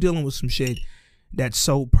sometimes when you're dealing with some shit that's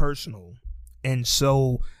so personal and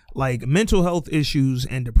so like mental health issues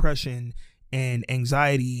and depression and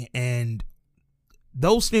anxiety, and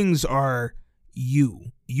those things are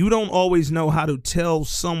you. You don't always know how to tell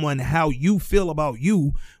someone how you feel about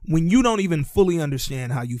you when you don't even fully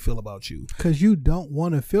understand how you feel about you. Because you don't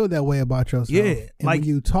want to feel that way about yourself. Yeah. And like when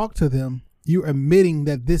you talk to them, you're admitting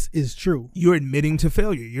that this is true. You're admitting to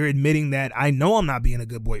failure. You're admitting that I know I'm not being a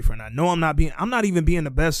good boyfriend. I know I'm not even being the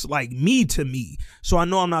best like me to me. So I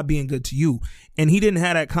know I'm not being good to you. And he didn't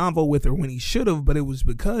have that convo with her when he should have, but it was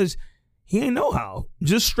because he ain't know how.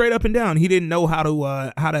 Just straight up and down. He didn't know how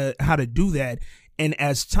to do that. And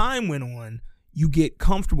as time went on, you get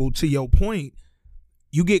comfortable, to your point,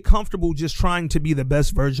 you get comfortable just trying to be the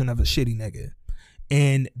best version of a shitty nigga.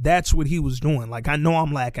 And that's what he was doing. Like, I know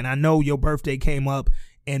I'm lacking. I know your birthday came up,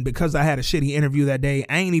 and because I had a shitty interview that day,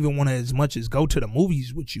 I ain't even want to as much as go to the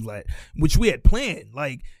movies with you, like, which we had planned.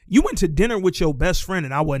 Like, you went to dinner with your best friend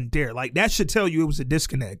and I wasn't there. Like, that should tell you it was a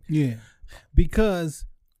disconnect. Yeah. Because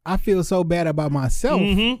I feel so bad about myself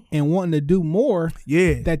and wanting to do more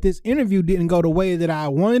that this interview didn't go the way that I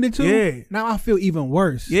wanted it to. Yeah. Now I feel even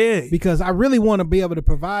worse. Yeah. Because I really want to be able to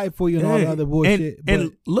provide for you and all the other bullshit.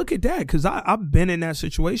 And look at that, because I've been in that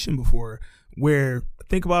situation before where,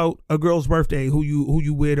 think about a girl's birthday, who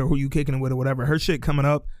you with or who you kicking it with or whatever, her shit coming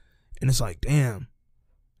up, and it's like, damn,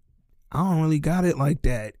 I don't really got it like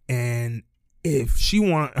that. And if she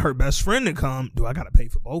want her best friend to come, do I got to pay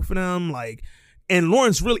for both of them? Like, and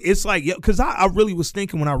Lawrence really, it's like, yo, because I really was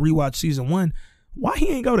thinking when I rewatched season 1, why he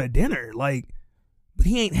ain't go to dinner? Like, but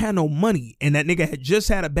he ain't had no money. And that nigga had just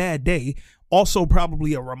had a bad day. Also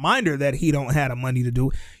probably a reminder that he don't have the money to do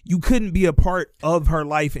it. You couldn't be a part of her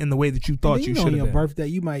life in the way that you thought you should have been. On your birthday,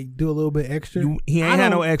 you might do a little bit extra. He ain't had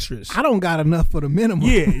no extras. I don't got enough for the minimum.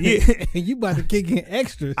 Yeah. And you about to kick in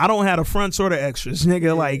extras. I don't have the front or the extras, nigga.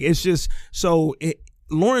 Yeah. Like, it's just, so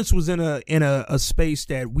Lawrence was in a space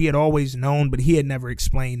that we had always known, but he had never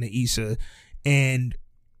explained to Issa. And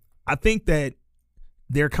I think that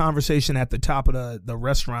their conversation at the top of the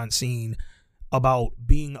restaurant scene about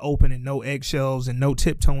being open and no eggshells and no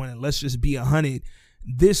tiptoeing and let's just be 100,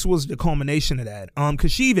 this was the culmination of that. Because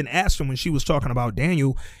she even asked him when she was talking about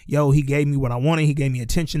Daniel, yo, he gave me what I wanted, he gave me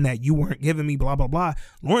attention that you weren't giving me, blah, blah, blah.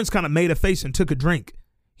 Lawrence kind of made a face and took a drink.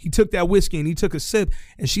 He took that whiskey and he took a sip,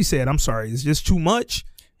 and she said, I'm sorry, is this too much?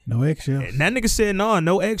 No eggshells. And that nigga said,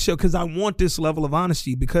 no eggshell, because I want this level of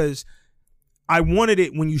honesty, because I wanted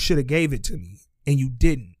it when you should have gave it to me, and you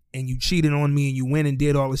didn't. And you cheated on me, and you went and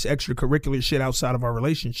did all this extracurricular shit outside of our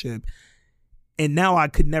relationship. And now I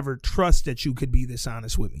could never trust that you could be this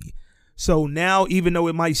honest with me. So now, even though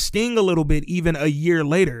it might sting a little bit, even a year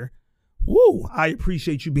later, woo, I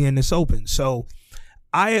appreciate you being this open. So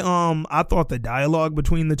I thought the dialogue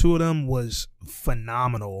between the two of them was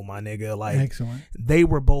phenomenal, my nigga. Like, excellent. They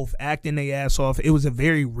were both acting their ass off. It was a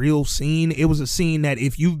very real scene. It was a scene that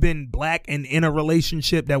if you've been black and in a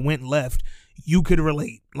relationship that went left, you could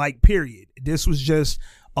relate. Like, period. This was just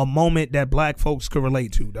a moment that black folks could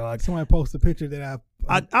relate to, dog. Somebody posted a picture that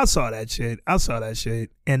I saw that shit.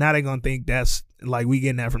 And now they gonna think that's like we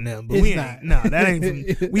getting that from them. But it's we not. ain't. No, that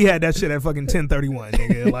ain't from, we had that shit at fucking 1031,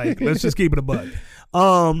 nigga. Like, let's just keep it a buck.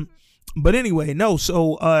 But anyway, no,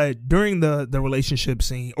 so during the relationship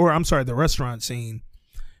scene, or I'm sorry, the restaurant scene,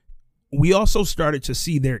 we also started to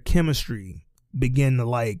see their chemistry begin to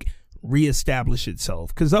like reestablish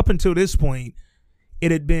itself. Because up until this point, it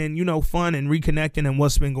had been, you know, fun and reconnecting and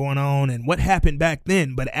what's been going on and what happened back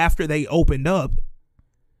then. But after they opened up,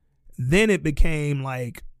 then it became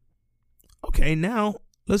like, okay, now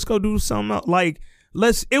let's go do something else. Like,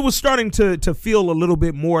 it was starting to feel a little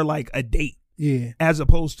bit more like a date. Yeah. As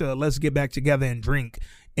opposed to let's get back together and drink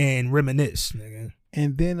and reminisce, nigga.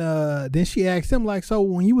 And then she asked him, like, so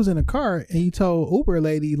when you was in the car and you told Uber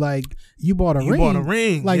lady, like, you bought a ring. You bought a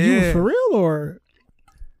ring. Like, you was for real, or?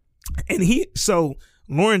 And so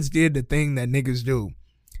Lawrence did the thing that niggas do.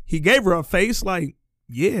 He gave her a face like,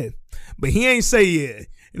 yeah. But he ain't say yeah.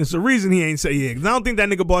 And it's the reason he ain't say yeah. Because I don't think that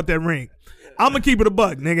nigga bought that ring. I'm going to keep it a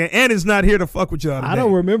buck, nigga. And it's not here to fuck with y'all today. I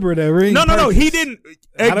don't remember that ring. No. He didn't.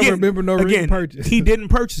 Again, I don't remember no ring purchase. He didn't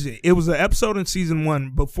purchase it. It was an episode in season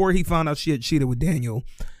 1 before he found out she had cheated with Daniel,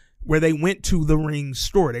 where they went to the ring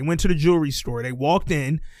store. They went to the jewelry store. They walked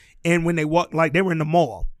in, and when they walked, like they were in the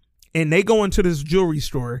mall, and they go into this jewelry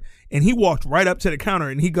store, and he walked right up to the counter,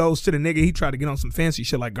 and he goes to the nigga. He tried to get on some fancy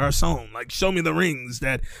shit like, garçon, like, show me the rings,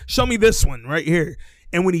 show me this one right here.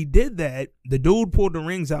 And when he did that, the dude pulled the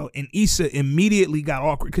rings out, and Issa immediately got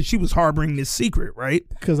awkward because she was harboring this secret, right?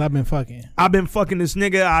 Because I've been fucking this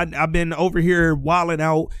nigga. I've been over here wilding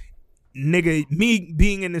out. Nigga, me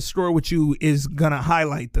being in this store with you is going to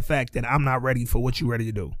highlight the fact that I'm not ready for what you ready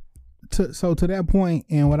to do. So to that point,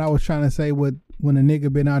 and what I was trying to say, when a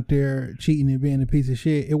nigga been out there cheating and being a piece of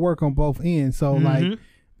shit, it work on both ends. So, like,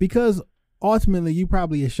 because ultimately you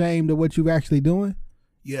probably ashamed of what you're actually doing.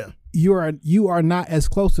 Yeah. You are not as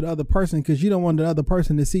close to the other person because you don't want the other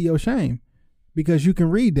person to see your shame, because you can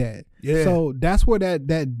read that. Yeah. So that's where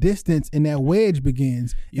that distance and that wedge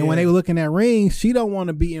begins. And when they were looking at rings, she don't want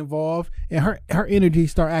to be involved, and her energy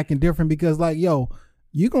start acting different because like, yo,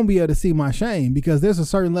 you gonna be able to see my shame, because there's a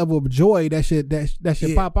certain level of joy that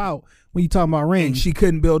should pop out when you talking about rings. And she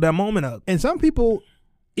couldn't build that moment up. And some people,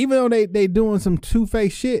 even though they doing some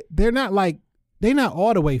two-faced shit, they're not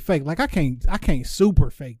all the way fake. Like I can't super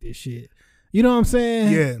fake this shit. You know what I'm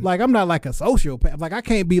saying? Yeah. Like I'm not like a sociopath. Like I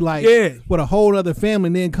can't be like with a whole other family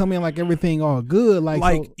and then come in like everything all good. Like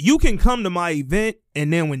so, you can come to my event,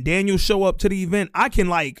 and then when Daniel show up to the event, I can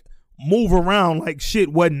like move around like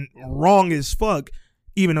shit wasn't wrong as fuck,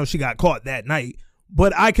 even though she got caught that night.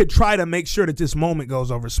 But I could try to make sure that this moment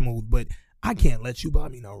goes over smooth. But I can't let you buy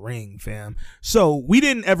me no ring, fam. So we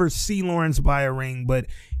didn't ever see Lawrence buy a ring, but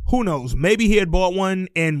who knows? Maybe he had bought one,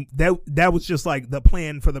 and that was just like the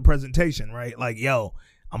plan for the presentation, right? Like, yo,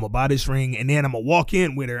 I'm going to buy this ring, and then I'm going to walk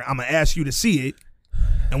in with her. I'm going to ask you to see it.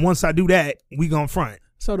 And once I do that, we going to front.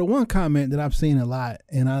 So the one comment that I've seen a lot,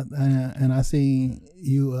 and I seen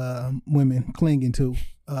you women clinging to,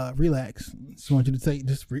 relax. Just want you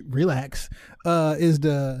to relax.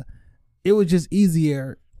 It was just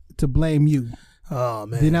easier to blame you. Oh,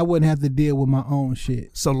 man. Then I wouldn't have to deal with my own shit.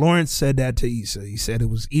 So Lawrence said that to Issa. He said it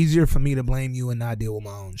was easier for me to blame you and not deal with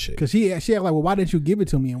my own shit. Because she act like, well, why didn't you give it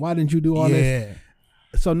to me? And why didn't you do all this?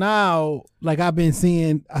 So now, like I've been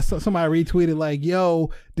seeing, I saw somebody retweeted like, yo,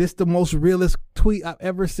 this the most realist tweet I've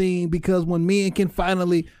ever seen, because when men can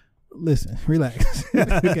finally... Listen, relax.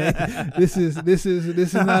 Okay, this is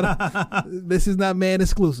not man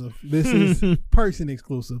exclusive. This is person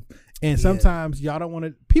exclusive. And sometimes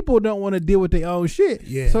people don't want to deal with their own shit.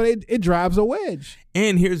 Yeah. So it drives a wedge.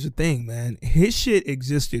 And here's the thing, man. His shit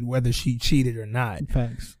existed whether she cheated or not.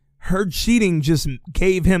 Facts. Her cheating just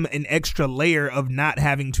gave him an extra layer of not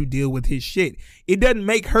having to deal with his shit. It doesn't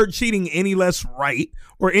make her cheating any less right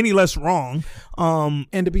or any less wrong.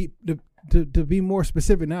 And to be more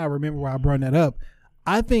specific, now I remember why I brought that up.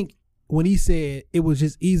 I think when he said it was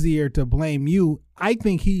just easier to blame you, I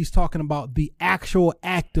think he's talking about the actual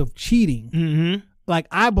act of cheating. Mm-hmm. Like,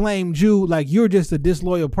 I blamed you, like you're just a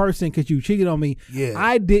disloyal person because you cheated on me. Yeah.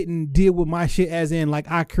 I didn't deal with my shit as in like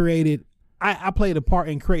I played a part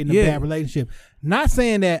in creating a bad relationship. Not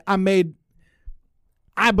saying that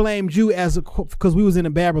I blamed you because we was in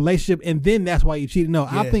a bad relationship and then that's why you cheated. No,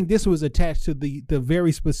 I think this was attached to the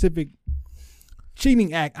very specific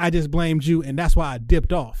cheating act. I just blamed you and that's why I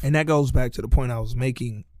dipped off. And that goes back to the point I was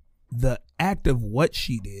making. The act of what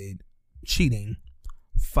she did, cheating,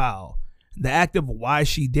 foul. The act of why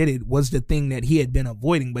she did it was the thing that he had been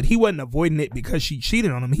avoiding, but he wasn't avoiding it because she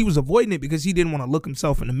cheated on him. He was avoiding it because he didn't want to look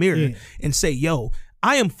himself in the mirror and say, yo,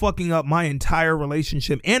 I am fucking up my entire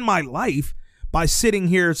relationship and my life by sitting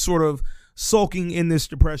here sort of sulking in this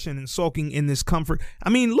depression and sulking in this comfort. I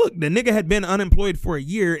mean, look, the nigga had been unemployed for a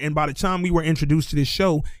year, and by the time we were introduced to this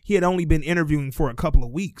show, he had only been interviewing for a couple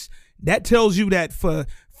of weeks. That tells you that for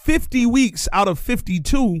 50 weeks out of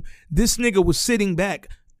 52, this nigga was sitting back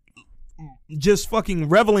just fucking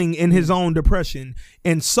reveling in his own depression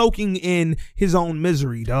and soaking in his own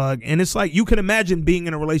misery, dog. And it's like, you can imagine being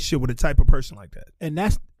in a relationship with a type of person like that.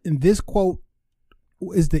 And this quote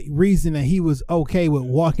is the reason that he was okay with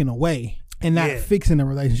walking away and not fixing the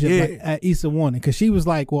relationship like Issa wanted. Because she was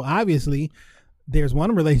like, well, obviously there's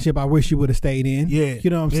one relationship I wish you would have stayed in. Yeah. You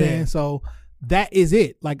know what I'm saying? So that is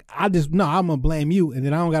it. Like, I'm going to blame you. And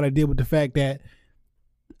then I don't got to deal with the fact that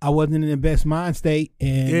I wasn't in the best mind state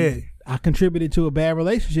and I contributed to a bad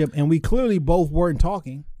relationship, and we clearly both weren't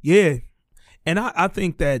talking. Yeah. And I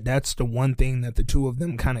think that that's the one thing that the two of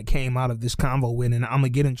them kind of came out of this convo with, and I'm going to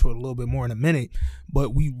get into it a little bit more in a minute,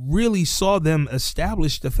 but we really saw them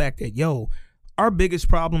establish the fact that, yo, our biggest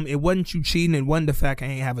problem, it wasn't you cheating, it wasn't the fact I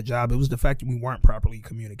ain't have a job, it was the fact that we weren't properly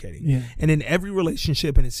communicating. Yeah. And in every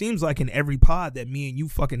relationship, and it seems like in every pod that me and you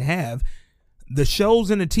fucking have, the shows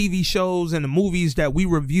and the TV shows and the movies that we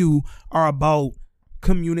review are about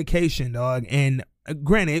communication, dog. And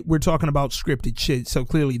granted, we're talking about scripted shit, so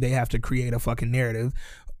clearly they have to create a fucking narrative.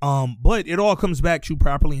 But it all comes back to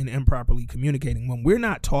properly and improperly communicating. When we're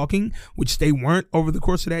not talking, which they weren't over the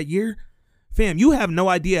course of that year, fam, you have no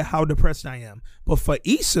idea how depressed I am. But for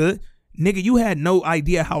Issa, nigga, you had no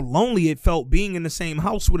idea how lonely it felt being in the same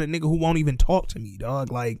house with a nigga who won't even talk to me,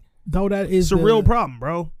 dog. Like, though that is it's a real problem,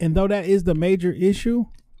 bro. And though that is the major issue,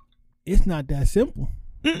 it's not that simple.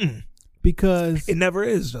 Because it never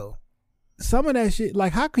is, though. Some of that shit,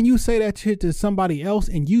 like, how can you say that shit to somebody else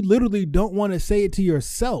and you literally don't want to say it to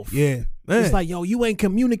yourself? Yeah. It's like, yo, you ain't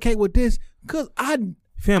communicate with this. Because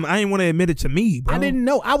Fam, I didn't want to admit it to me, bro. I didn't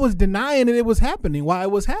know. I was denying that it was happening while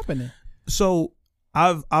it was happening. So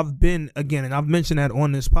I've been, again, and I've mentioned that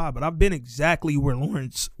on this pod, but I've been exactly where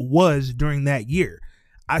Lawrence was during that year.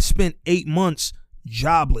 I spent 8 months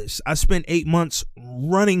jobless. I spent 8 months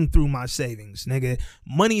running through my savings, nigga.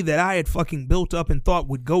 Money that I had fucking built up and thought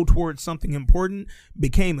would go towards something important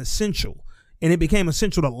became essential. And it became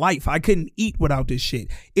essential to life. I couldn't eat without this shit.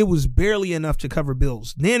 It was barely enough to cover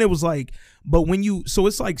bills. Then it was like, but when you, so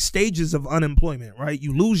it's like stages of unemployment, right?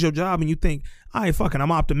 You lose your job and you think, all right, fucking,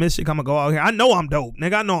 I'm optimistic. I'm going to go out here. I know I'm dope,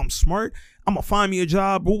 nigga. I know I'm smart. I'm going to find me a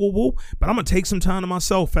job, woo, woo, woo. But I'm going to take some time to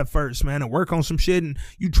myself at first, man, and work on some shit. And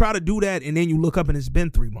you try to do that, and then you look up and it's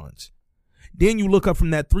been 3 months. Then you look up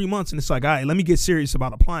from that 3 months and it's like, all right, let me get serious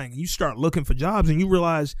about applying. And you start looking for jobs and you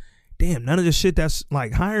realize, damn, none of this shit that's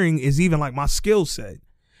like hiring is even like my skill set.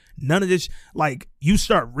 None of this, like, you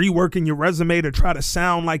start reworking your resume to try to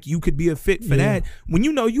sound like you could be a fit for that. When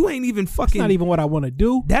you know you ain't even fucking. It's not even what I want to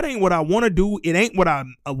do. That ain't what I want to do. It ain't what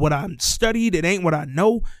I'm studied. It ain't what I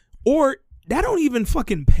know. Or that don't even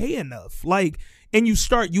fucking pay enough. Like, and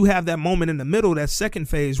you have that moment in the middle, that second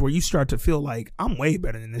phase where you start to feel like I'm way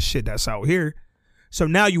better than this shit that's out here. So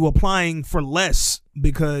now you applying for less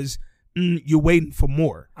because you're waiting for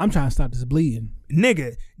more. I'm trying to stop this bleeding.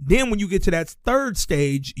 Nigga, then when you get to that third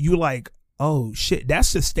stage, you like, oh shit,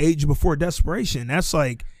 that's the stage before desperation. That's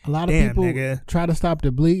like, a lot of people try to stop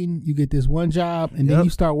the bleeding. You get this one job and then you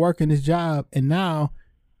start working this job. And now,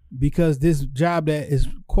 because this job that is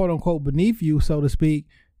quote unquote beneath you, so to speak,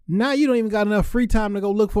 now you don't even got enough free time to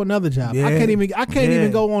go look for another job. I can't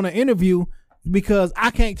even go on an interview because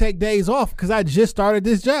I can't take days off because I just started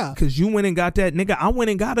this job. Because you went and got that, nigga. I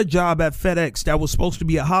went and got a job at FedEx that was supposed to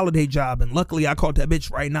be a holiday job, and luckily I caught that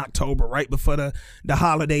bitch right in October, right before the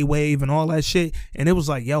holiday wave and all that shit. And it was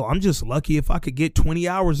like, yo, I'm just lucky if I could get 20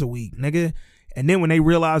 hours a week, nigga. And then when they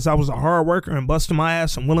realized I was a hard worker and busting my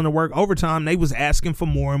ass and willing to work overtime, they was asking for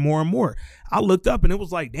more and more and more. I looked up and it was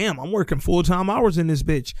like, damn, I'm working full-time hours in this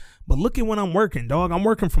bitch. But look at when I'm working, dog. I'm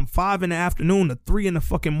working from 5 in the afternoon to 3 in the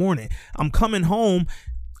fucking morning. I'm coming home.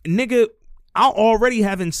 Nigga, I already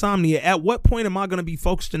have insomnia. At what point am I going to be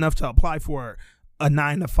focused enough to apply for a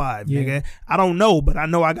 9 to 5, nigga? I don't know, but I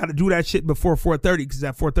know I got to do that shit before 4:30 because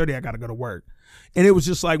at 4:30 I got to go to work. And it was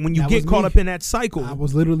just like when you get caught up in that cycle. I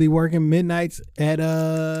was literally working midnights at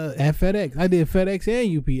FedEx. I did FedEx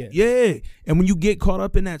and UPS. Yeah. And when you get caught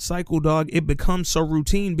up in that cycle, dog, it becomes so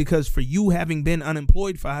routine because for you having been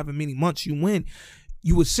unemployed for however many months you went,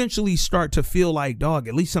 you essentially start to feel like, dog,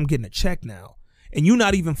 at least I'm getting a check now. And you're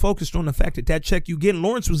not even focused on the fact that check you getting,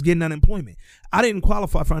 Lawrence was getting unemployment. I didn't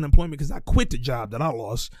qualify for unemployment because I quit the job that I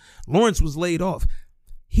lost. Lawrence was laid off.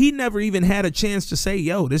 He never even had a chance to say,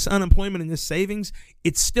 yo, this unemployment and this savings,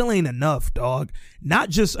 it still ain't enough, dog. Not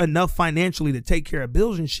just enough financially to take care of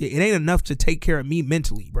bills and shit. It ain't enough to take care of me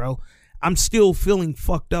mentally, bro. I'm still feeling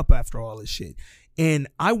fucked up after all this shit. And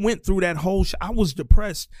I went through that whole I was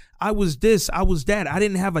depressed. I was this, I was that. I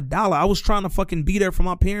didn't have a dollar. I was trying to fucking be there for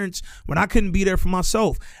my parents when I couldn't be there for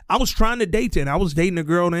myself. I was trying to date then. I was dating a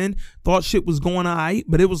girl then, thought shit was going all right.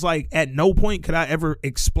 But it was like, at no point could I ever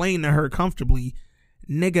explain to her comfortably,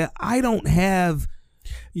 nigga, I don't have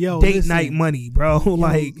date night money, bro.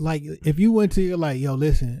 Like if you went to, like, yo,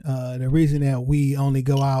 listen, the reason that we only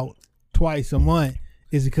go out twice a month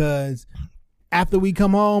is because after we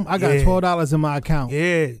come home, I got $12 in my account.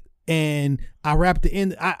 Yeah. And I wrapped the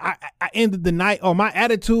end. I ended the night, or my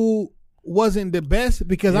attitude wasn't the best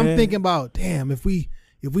because I'm thinking about, damn, if we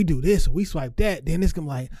do this or we swipe that, then it's gonna be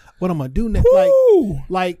like, what I'm gonna do next?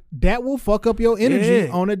 Like that will fuck up your energy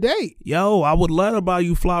on a date. Yo, I would love to buy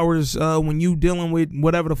you flowers when you dealing with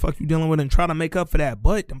whatever the fuck you dealing with and try to make up for that.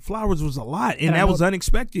 But them flowers was a lot, and that was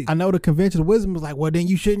unexpected. I know the conventional wisdom was like, well, then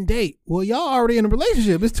you shouldn't date. Well, y'all already in a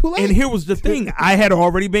relationship. It's too late. And here was the thing. I had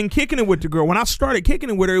already been kicking it with the girl. When I started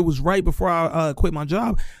kicking it with her, it was right before I quit my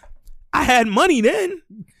job. I had money then.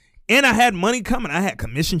 And I had money coming. I had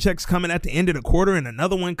commission checks coming at the end of the quarter and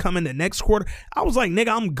another one coming the next quarter. I was like,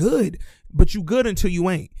 nigga, I'm good. But you good until you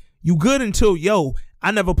ain't. You good until, yo,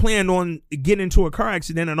 I never planned on getting into a car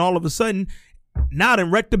accident and all of a sudden, now I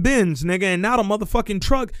done wrecked the Benz, nigga, and now the motherfucking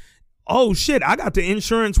truck. Oh, shit, I got the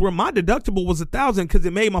insurance where my deductible was $1,000 because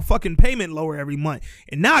it made my fucking payment lower every month.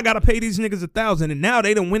 And now I got to pay these niggas $1,000. And now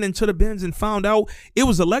they done went into the Benz and found out it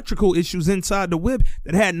was electrical issues inside the whip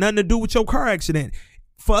that had nothing to do with your car accident.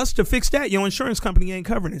 For us to fix that, your insurance company ain't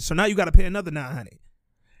covering it. So now you got to pay another $900.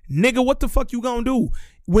 Nigga, what the fuck you gonna do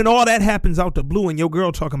when all that happens out the blue and your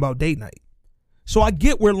girl talking about date night? So I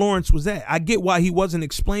get where Lawrence was at. I get why he wasn't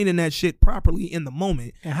explaining that shit properly in the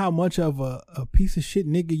moment. And how much of a piece of shit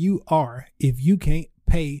nigga you are if you can't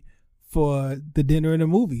pay for the dinner and the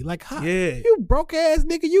movie. Like, how, you broke ass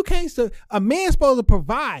nigga, you can't. A man's supposed to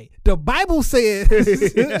provide. The Bible says,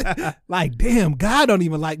 like, damn, God don't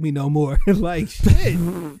even like me no more. Like, shit.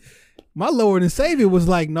 My Lord and Savior was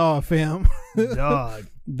like, nah, fam. Dog.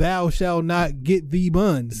 Thou shalt not get thee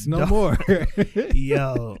buns no more.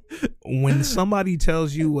 Yo, when somebody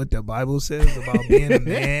tells you what the Bible says about being a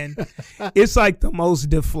man, it's like the most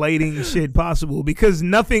deflating shit possible, because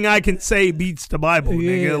nothing I can say beats the Bible,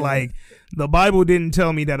 nigga. Like, the Bible didn't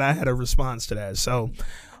tell me that I had a response to that. So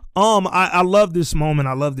I love this moment.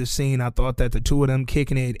 I love this scene. I thought that the two of them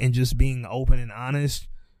kicking it and just being open and honest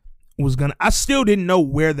was gonna. I still didn't know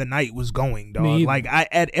where the night was going, dog. Like,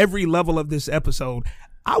 at every level of this episode,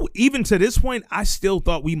 even to this point, I still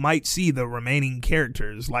thought we might see the remaining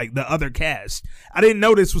characters, like the other cast. I didn't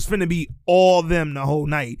know this was finna be all them the whole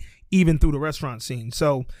night, even through the restaurant scene.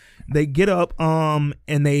 So they get up, and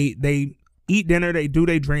they eat dinner, they do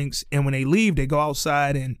their drinks, and when they leave, they go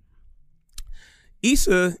outside, and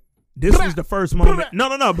Issa, this was the first moment.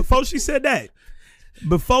 No. Before she said that,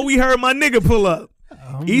 before we heard my nigga pull up,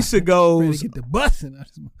 Issa goes, get the busing.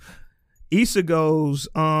 Issa goes,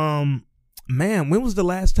 man, when was the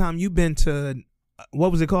last time you been to,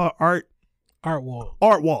 what was it called? Art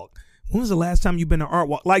Walk. When was the last time you been to Art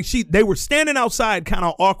Walk? Like, they were standing outside kind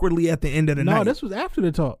of awkwardly at the end of the night. No, this was after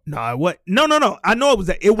the talk. No, what? No. I know it was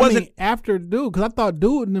that. It wasn't after Dude, because I thought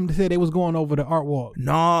Dude and them said they was going over to Art Walk.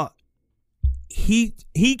 No, he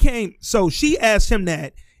came. So she asked him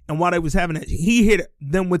that, and while they was having that, he hit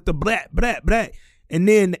them with the brat. And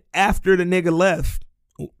then after the nigga left,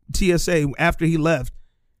 TSA, after he left,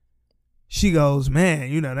 she goes, man,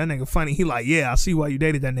 you know, that nigga funny. He like, yeah, I see why you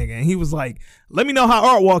dated that nigga. And he was like, let me know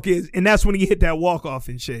how Art Walk is. And that's when he hit that walk off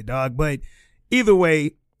and shit, dog. But either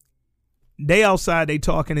way, they outside, they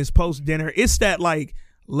talking. It's post dinner. It's that, like,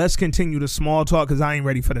 let's continue the small talk because I ain't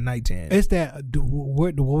ready for the night 10. It's that,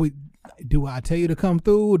 do I tell you to come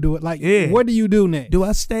through? Do it like, what do you do next? Do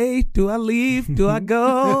I stay? Do I leave? Do I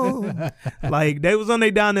go? Like, they was on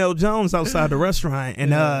their Donnell Jones outside the restaurant.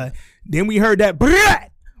 And then we heard that, brat.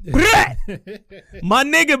 My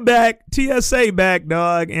nigga back, TSA back,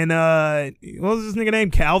 dog. And what was this nigga name?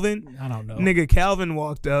 Calvin? I don't know. Nigga Calvin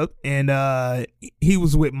walked up, and he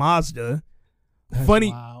was with Mazda. That's funny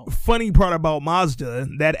wild. Funny part about Mazda,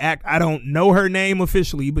 that act, I don't know her name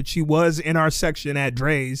officially, but she was in our section at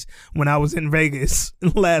Dre's when I was in Vegas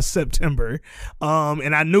last September.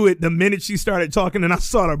 And I knew it the minute she started talking and I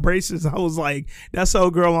saw the braces. I was like, that's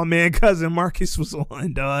old girl my man cousin Marcus was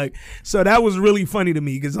on, dog. So that was really funny to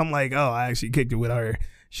me because I'm like, oh, I actually kicked it with her.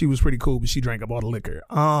 She was pretty cool, but she drank up all the liquor.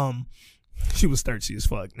 She was thirsty as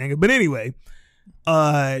fuck, nigga. But anyway,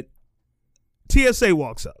 TSA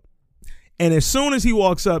walks up. And as soon as he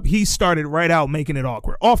walks up, he started right out making it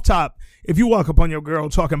awkward. Off top, if you walk up on your girl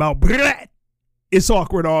talking about brat, it's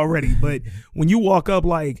awkward already. But when you walk up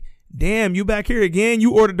like, damn, you back here again?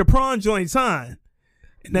 You ordered the prawn joints, huh?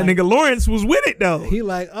 And that nigga Lawrence was with it, though. He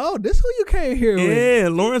like, oh, this who you came here with? Yeah,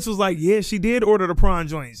 Lawrence was like, yeah, she did order the prawn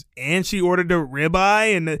joints. And she ordered the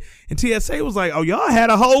ribeye. And TSA was like, oh, y'all had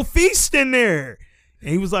a whole feast in there. And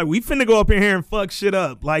he was like, we finna go up in here and fuck shit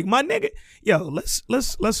up. Like, my nigga, yo,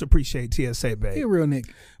 let's appreciate TSA, babe. He a real nigga.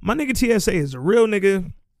 My nigga TSA is a real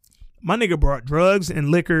nigga. My nigga brought drugs and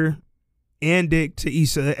liquor and dick to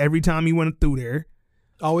Issa every time he went through there.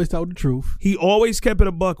 Always told the truth. He always kept it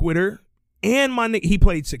a buck with her. And my nigga, he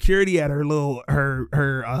played security at her little, her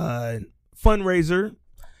fundraiser.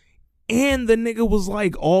 And the nigga was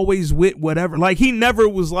like always with whatever. Like, he never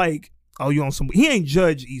was like, oh, you on some? He ain't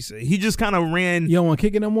Judge Issa. He just kind of ran. You don't want to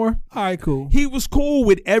kick it no more? All right, cool. He was cool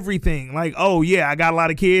with everything. Like, oh yeah, I got a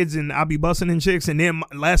lot of kids and I'll be busting in chicks. And then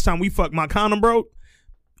last time we fucked, my condom broke.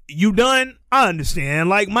 You done? I understand.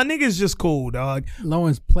 Like, my nigga's just cool, dog.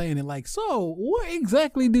 Lawrence playing it like, so what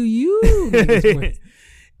exactly do you?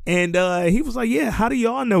 And he was like, yeah, how do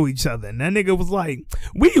y'all know each other? And that nigga was like,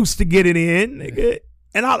 we used to get it in, nigga.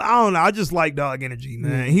 And I don't know. I just like dog energy,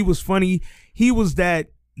 man. He was funny. He was that.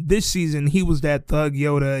 This season, he was that Thug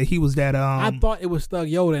Yoda. He was that. I thought it was Thug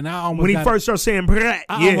Yoda, and I almost when he first started saying,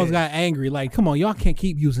 I almost got angry. Like, come on, y'all can't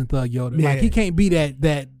keep using Thug Yoda. Yeah. Like, he can't be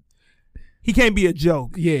that. He can't be a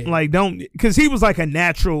joke. Yeah, like because he was like a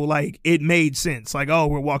natural. Like, it made sense. Like, oh,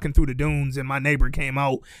 we're walking through the dunes, and my neighbor came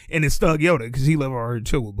out, and it's Thug Yoda because he lived over here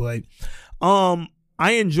too. But, I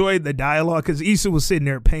I enjoyed the dialogue because Issa was sitting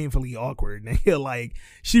there painfully awkward. And like,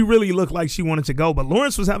 she really looked like she wanted to go, but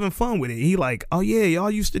Lawrence was having fun with it. He like, oh yeah, y'all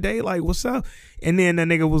used to date? Like, what's up? And then the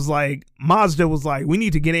nigga was like, Mazda was like, we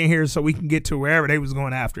need to get in here so we can get to wherever they was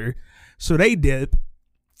going after. So they dip.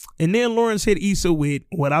 And then Lawrence hit Issa with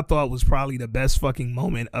what I thought was probably the best fucking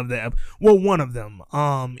moment of the one of them.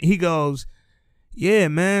 He goes, yeah,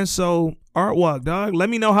 man, so art walk, dog. Let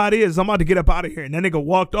me know how it is. I'm about to get up out of here. And that nigga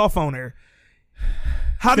walked off on her.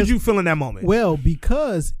 How did you feel in that moment? Well,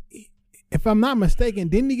 because if I'm not mistaken,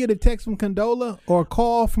 didn't he get a text from Condola or a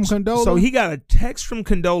call from Condola? So he got a text from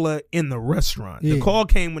Condola in the restaurant. Yeah. The call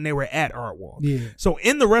came when they were at Art Walk. Yeah. So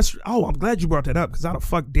in the restaurant, I'm glad you brought that up because how the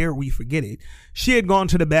fuck dare we forget it? She had gone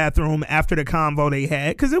to the bathroom after the convo they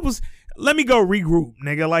had because it was, let me go regroup,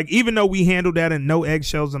 nigga. Like, even though we handled that and no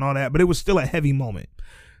eggshells and all that, but it was still a heavy moment.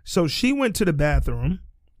 So she went to the bathroom,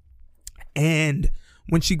 and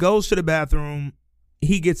when she goes to the bathroom,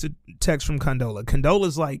 he gets a text from Condola.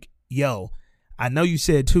 Condola's like, yo, I know you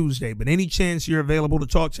said Tuesday, but any chance you're available to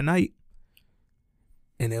talk tonight?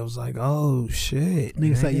 And it was like, oh, shit.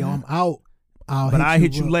 Nigga say, yo, I'm out. I'll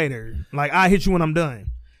hit you later. Like, I'll hit you when I'm done.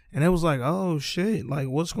 And it was like, oh, shit. Like,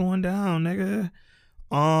 what's going down, nigga?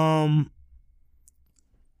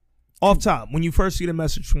 Off top, when you first see the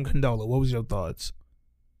message from Condola, what was your thoughts?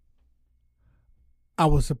 I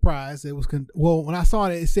was surprised. It was, when I saw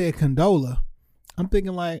it said Condola, I'm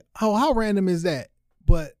thinking like, oh, how random is that?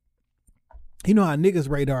 But you know how niggas'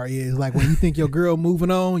 radar is. Like, when you think your girl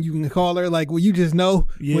moving on, you can call her. Like, well, you just know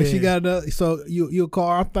when she got so you'll call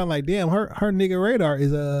her. I'm thinking like, damn, her nigga radar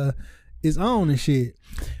is on and shit.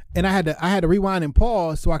 And I had to rewind and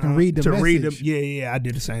pause so I can read the message. Yeah, I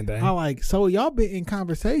did the same thing. I'm like, so y'all been in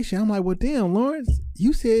conversation. I'm like, well, damn, Lawrence,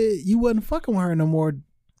 you said you wasn't fucking with her no more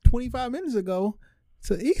 25 minutes ago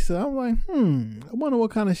to Issa. I'm like, I wonder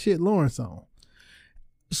what kind of shit Lawrence on.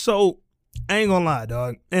 So, I ain't gonna lie,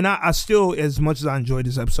 dog. And I still, as much as I enjoyed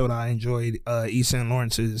this episode, I enjoyed Issa and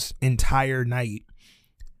Lawrence's entire night.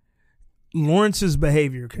 Lawrence's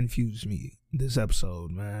behavior confused me this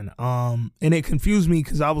episode, man. And it confused me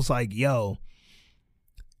because I was like, yo,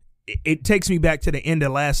 it takes me back to the end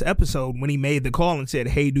of last episode when he made the call and said,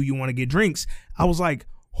 hey, do you want to get drinks? I was like,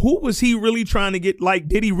 who was he really trying to get? Like,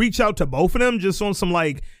 did he reach out to both of them just on some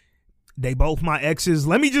like, they both my exes,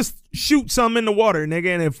 let me just shoot some in the water, nigga.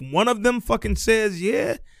 And if one of them fucking says,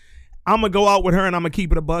 yeah, I'm going to go out with her and I'm going to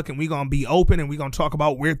keep it a buck and we going to be open and we going to talk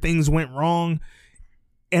about where things went wrong.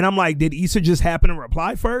 And I'm like, did Issa just happen to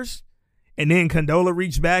reply first? And then Condola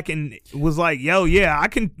reached back and was like, yo, yeah, I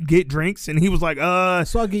can get drinks. And he was like,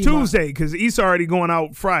 so Tuesday, because Issa already going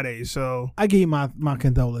out Friday. So I give you my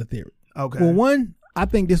Condola theory. Okay. Well, one, I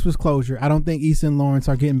think this was closure. I don't think Issa and Lawrence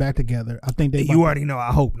are getting back together. I think they. You already know.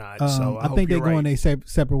 I hope not. So I think they're going their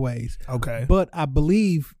separate ways. Okay. But I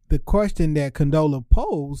believe the question that Condola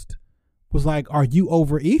posed was like, "Are you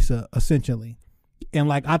over Issa?" Essentially, and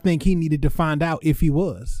like I think he needed to find out if he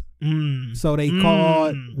was. So they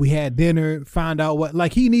called. We had dinner. Find out what.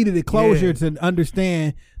 Like he needed a closure to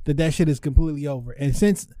understand that shit is completely over. And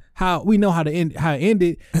since how we know how it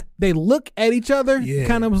ended, they look at each other. Yeah.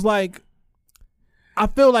 Kind of was like. I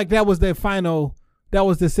feel like that was their final. That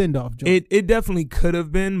was the send off. It definitely could have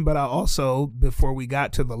been, but I also, before we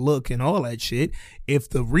got to the look and all that shit, if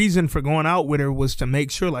the reason for going out with her was to make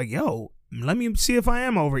sure, like, yo, let me see if I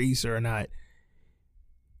am over Issa or not.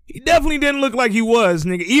 He definitely didn't look like he was,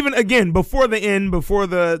 nigga. Even again before the end, before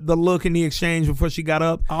the look and the exchange, before she got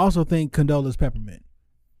up. I also think Condola's peppermint.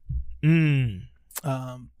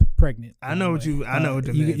 Pregnant. I know what you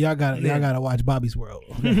mean. Y'all gotta watch Bobby's World.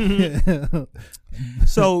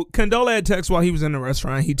 So Condola had text while he was in the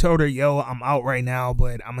restaurant. He told her, "Yo, I'm out right now,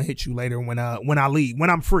 but I'm gonna hit you later when I leave,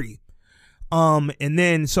 when I'm free." And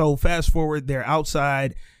then so fast forward, they're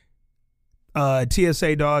outside.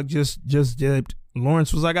 TSA dog just dipped.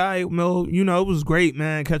 Lawrence was like, "All right, Mil, it was great,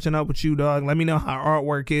 man, catching up with you, dog. Let me know how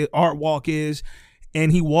art walk is."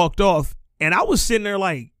 And he walked off, and I was sitting there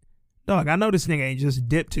like, dog, I know this nigga ain't just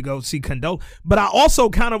dipped to go see Condola, but I also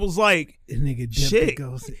kind of was like, this nigga dipped shit, to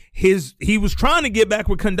go see. He was trying to get back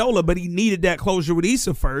with Condola, but he needed that closure with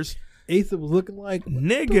Issa first. Issa was looking like,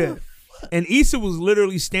 nigga, and Issa was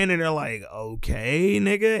literally standing there like, okay,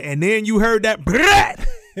 nigga, and then you heard that.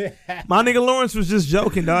 My nigga Lawrence was just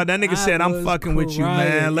joking, dog. That nigga said, I'm fucking with you,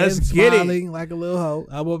 man. Let's get it. Smiling like a little hoe.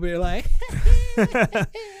 I'm over here like.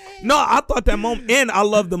 No, I thought that moment, and I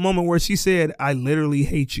love the moment where she said, I literally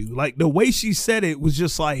hate you. Like, the way she said it was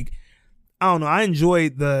just like, I don't know, I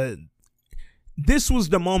enjoyed this was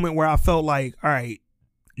the moment where I felt like, all right,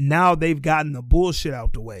 now they've gotten the bullshit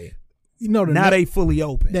out the way. Now they fully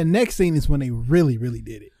open. The next scene is when they really, really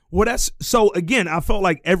did it. Well, that's so again, I felt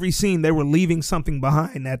like every scene they were leaving something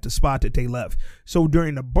behind at the spot that they left. So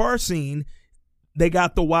during the bar scene, they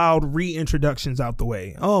got the wild reintroductions out the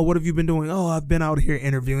way. Oh, what have you been doing? Oh, I've been out here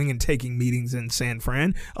interviewing and taking meetings in San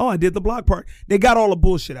Fran. Oh, I did the block party. They got all the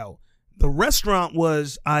bullshit out. The restaurant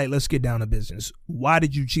was, all right, let's get down to business. Why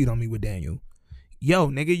did you cheat on me with Daniel? Yo,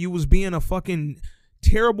 nigga, you was being a fucking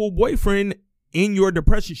terrible boyfriend in your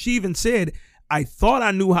depression. She even said, I thought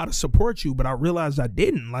I knew how to support you, but I realized I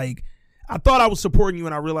didn't. Like, I thought I was supporting you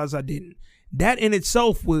and I realized I didn't. That in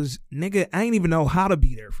itself was, nigga, I ain't even know how to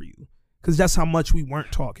be there for you. Because that's how much we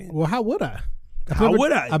weren't talking. Well, how would I?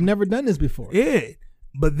 I've never done this before. Yeah.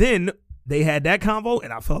 But then they had that convo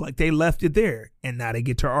and I felt like they left it there. And now they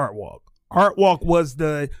get to Art Walk. Art Walk was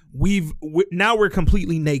now we're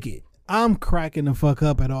completely naked. I'm cracking the fuck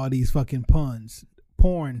up at all these fucking puns.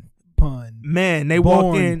 Porn pun. Man, they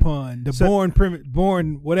walk in. Pun. The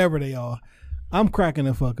born whatever they are. I'm cracking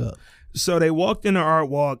the fuck up. So they walked into Art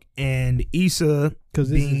Walk and Issa, because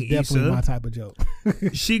this is definitely my type of joke.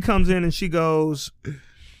 She comes in and she goes,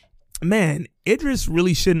 man, Idris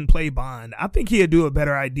really shouldn't play Bond. I think he'd do a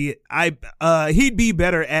better idea. He'd be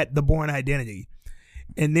better at The Bourne Identity.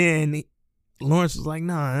 And then Lawrence was like,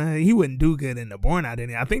 nah, he wouldn't do good in The Bourne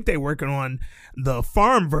Identity. I think they're working on the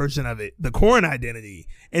farm version of it, The Corn Identity.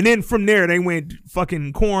 And then from there, they went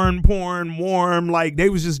fucking corn, porn, warm. Like, they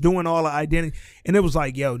was just doing all the identity. And it was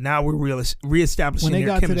like, yo, now we're reestablishing their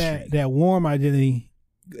chemistry. When they got to that warm identity,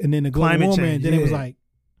 and then the global warming, then it was like,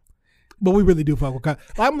 but we really do fuck with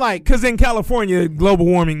I'm like, because in California, global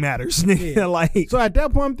warming matters. Yeah. Like, so at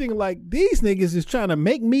that point, I'm thinking like, these niggas is trying to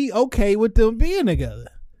make me okay with them being together.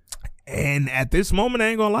 And at this moment, I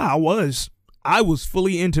ain't gonna lie, I was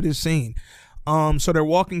fully into this scene. So they're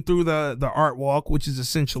walking through the Art Walk, which is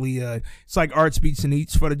essentially it's like Arts Beats and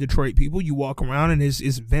Eats for the Detroit people. You walk around and it's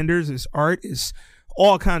vendors, it's art, it's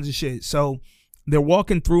all kinds of shit. So they're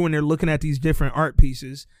walking through and they're looking at these different art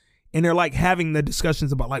pieces and they're like having the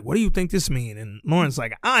discussions about like, what do you think this mean? And Lauren's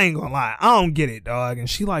like, I ain't gonna lie, I don't get it, dog. And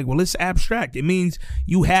she like, well, it's abstract. It means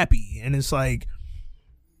you happy. And it's like,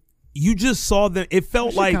 you just saw them. It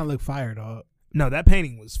felt like kind of look fire, dog. No, that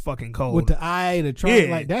painting was fucking cold. With the eye, the trunk,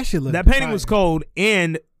 like that shit looked That painting fire. was cold.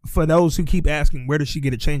 And for those who keep asking, where does she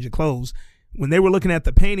get a change of clothes? When they were looking at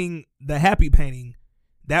the painting, the happy painting,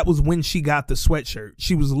 that was when she got the sweatshirt.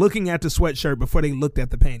 She was looking at the sweatshirt before they looked at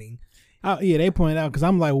the painting. Oh, yeah, they pointed out because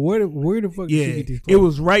I'm like, where the fuck did she get these clothes? It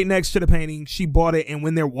was right next to the painting. She bought it, and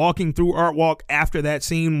when they're walking through Art Walk after that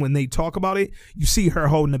scene, when they talk about it, you see her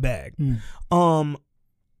holding the bag.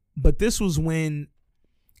 But this was when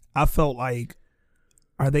I felt like,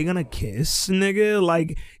 are they gonna kiss, nigga?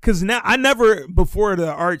 Like, cause now before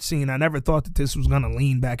the art scene, I never thought that this was gonna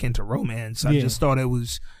lean back into romance. I just thought it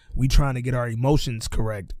was we trying to get our emotions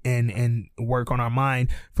correct and work on our mind.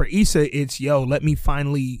 For Issa, it's let me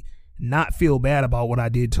finally not feel bad about what I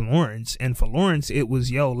did to Lawrence. And for Lawrence, it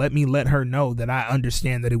was let her know that I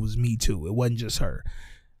understand that it was me too. It wasn't just her.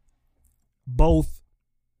 Both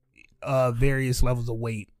various levels of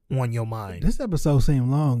weight on your mind. This episode seemed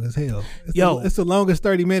long as hell. It's the longest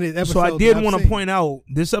 30-minute episode. So I did want to point out,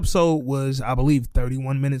 this episode was, I believe,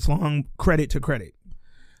 31 minutes long. Credit to credit.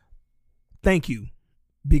 Thank you.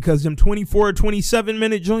 Because them 24,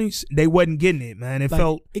 27-minute joints, they wasn't getting it, man.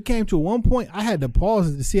 It came to one point, I had to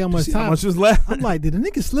pause it to see how much time. How much was left. I'm like, did the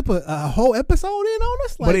nigga slip a whole episode in on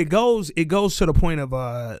us? Like, but it goes to the point of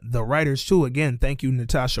the writers too. Again, thank you,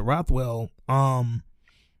 Natasha Rothwell.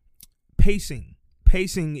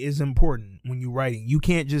 Pacing is important when you're writing. You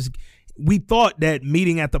can't just. We thought that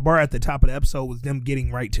meeting at the bar at the top of the episode was them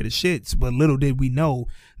getting right to the shits, but little did we know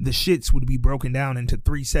the shits would be broken down into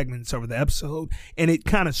 3 segments over the episode, and it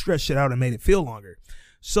kind of stretched it out and made it feel longer.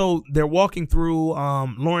 So they're walking through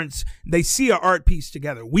Lawrence. They see an art piece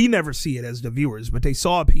together. We never see it as the viewers, but they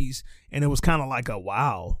saw a piece, and it was kind of like a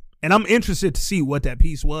wow. And I'm interested to see what that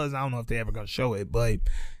piece was. I don't know if they're ever going to show it, but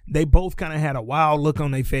they both kind of had a wild look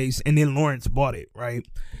on their face, and then Lawrence bought it, right?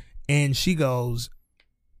 And she goes,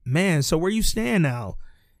 man, so where you stand now?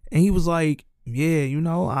 And he was like, yeah,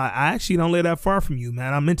 I actually don't live that far from you,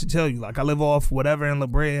 man. I meant to tell you, like, I live off whatever in La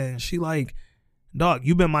Brea. And she like, dog,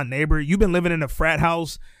 you been my neighbor. You been living in a frat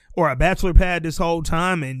house or a bachelor pad this whole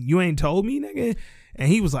time, and you ain't told me, nigga? And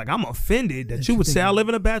he was like, I'm offended that you would say I live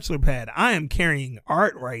in a bachelor pad. I am carrying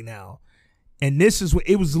art right now. And this is what,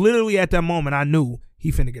 it was literally at that moment I knew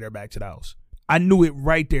he finna get her back to the house. I knew it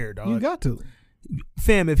right there, dog. You got to.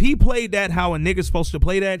 Fam, if he played that how a nigga's supposed to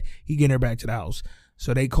play that, he getting her back to the house.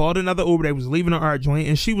 So they called another Uber. They was leaving the art joint,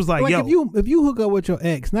 and she was like, yo. If you hook up with your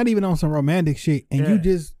ex, not even on some romantic shit, and you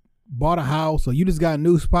just bought a house or you just got a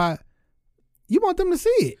new spot, you want them to see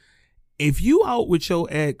it. if you out with your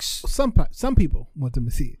ex, some people want them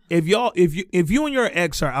to see it. If you and your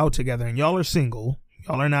ex are out together and y'all are single,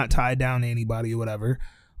 y'all are not tied down to anybody or whatever,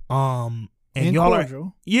 and y'all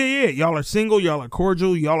cordial. Are y'all are single, y'all are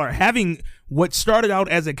cordial, y'all are having what started out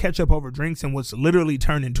as a catch up over drinks and what's literally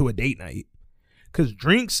turned into a date night. Because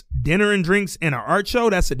dinner and drinks and an art show,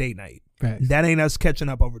 that's a date night. Right. That ain't us catching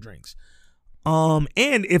up over drinks. And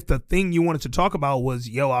if the thing you wanted to talk about was,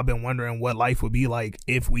 I've been wondering what life would be like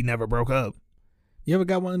if we never broke up. You ever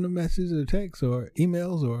got one of the messages or texts or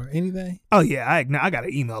emails or anything? Oh yeah, I got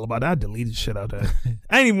an email about that. I deleted shit out there.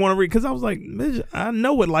 I didn't even want to read because I was like, I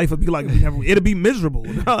know what life would be like if we never. It'd be miserable.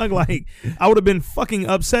 Like I would have been fucking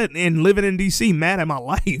upset and living in DC, mad at my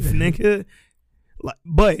life, nigga.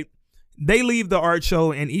 But they leave the art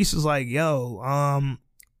show and Issa's like,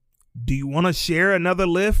 do you want to share another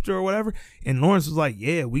lift or whatever? And Lawrence was like,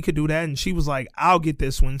 yeah, we could do that. And she was like, I'll get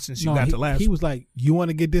this one since you got the last one. He was like, you want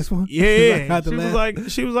to get this one? Yeah.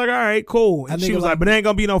 She was like, all right, cool. And she was like, but it ain't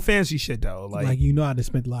going to be no fancy shit though. Like I just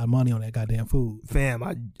spent a lot of money on that goddamn food. Fam,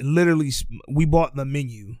 we bought the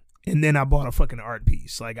menu and then I bought a fucking art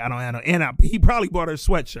piece. Like I don't have no, and he probably bought her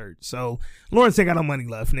sweatshirt. So Lawrence ain't got no money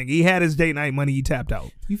left, nigga. He had his date night money, he tapped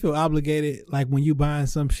out. You feel obligated like when you buying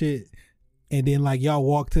some shit and then like y'all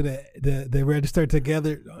walk to the register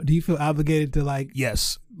together, do you feel obligated to like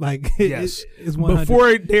yes. Like yes. It's 100.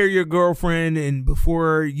 Before they're your girlfriend and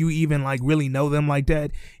before you even like really know them like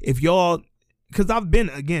that, if y'all, because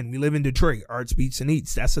we live in Detroit, Arts Beats and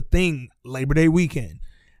Eats. That's a thing Labor Day weekend.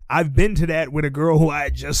 I've been to that with a girl who I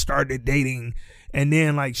had just started dating, and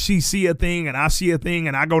then like she see a thing and I see a thing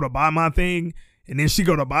and I go to buy my thing and then she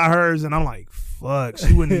go to buy hers and I'm like, fuck,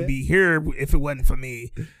 she wouldn't be here if it wasn't for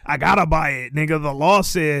me. I gotta buy it, nigga. The law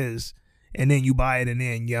says, and then you buy it and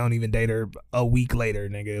then you don't even date her a week later,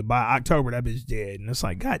 nigga. By October, that bitch dead. And it's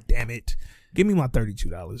like, God damn it. Give me my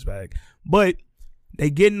 $32 back. But they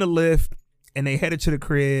get in the lift and they headed to the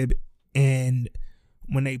crib, and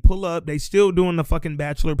when they pull up, they still doing the fucking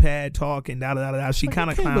bachelor pad talk and da-da-da-da. She kind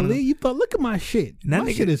of clowning. I can't believe you thought, look at my shit.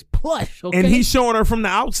 My shit is plush, okay? And he's showing her from the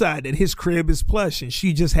outside that his crib is plush, and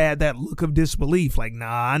she just had that look of disbelief. Like,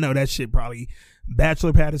 nah, I know that shit probably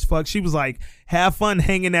bachelor pad as fuck. She was like, have fun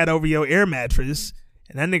hanging that over your air mattress.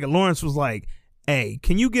 And that nigga Lawrence was like, hey,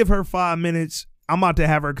 can you give her 5 minutes? I'm about to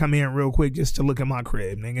have her come in real quick just to look at my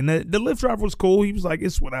crib, nigga. And the Lyft driver was cool. He was like,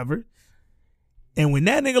 it's whatever. And when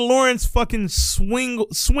that nigga Lawrence fucking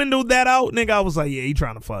swindled that out, nigga, I was like, yeah, he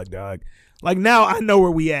trying to fuck, dog. Like, now I know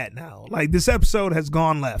where we at now. Like, this episode has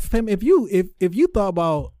gone left. Fam, if you thought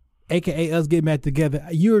about AKA us getting back together,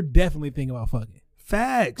 you're definitely thinking about fucking.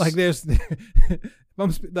 Facts. Like, there's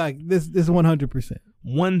I'm like this 100%.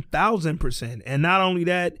 1000%. And not only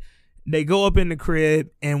that, they go up in the crib,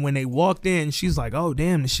 and when they walked in, she's like, oh,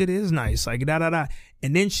 damn, the shit is nice. Like, da-da-da.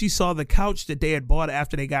 And then she saw the couch that they had bought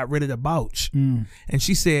after they got rid of the couch. And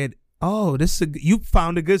she said, oh, you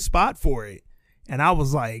found a good spot for it. And I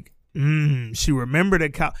was like, she remembered the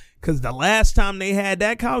couch. Because the last time they had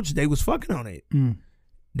that couch, they was fucking on it.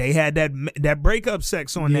 They had that breakup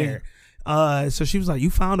sex on there. So she was like, you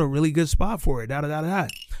found a really good spot for it. Da-da-da-da.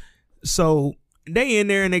 So they in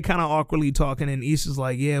there and they kind of awkwardly talking, and Issa's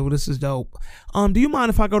like, yeah, well, this is dope. Do you mind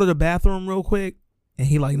if I go to the bathroom real quick? And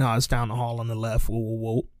he like, no, it's down the hall on the left. Whoa, whoa,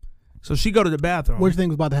 whoa. So she go to the bathroom. What do you think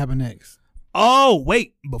was about to happen next? Oh,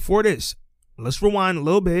 wait. Before this, let's rewind a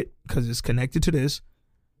little bit because it's connected to this.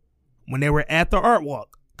 When they were at the art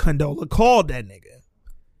walk, Condola called that nigga.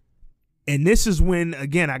 And this is when,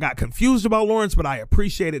 again, I got confused about Lawrence, but I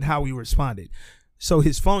appreciated how he responded. So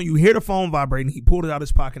his phone, you hear the phone vibrating. He pulled it out of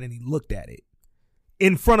his pocket and he looked at it.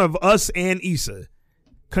 In front of us and Issa.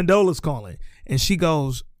 Condola's calling. And she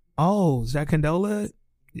goes, oh, is that Condola?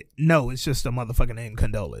 No, it's just a motherfucking name,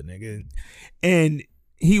 Condola, nigga. And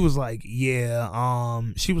he was like, yeah.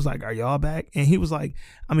 She was like, are y'all back? And he was like,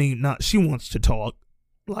 I mean, no, she wants to talk.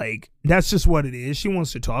 Like, that's just what it is. She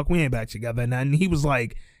wants to talk. We ain't back together. And he was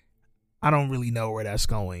like, I don't really know where that's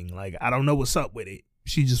going. Like, I don't know what's up with it.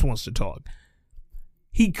 She just wants to talk.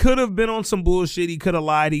 He could have been on some bullshit. He could have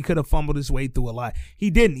lied. He could have fumbled his way through a lie.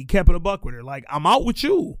 He didn't. He kept it a buck with her. Like, I'm out with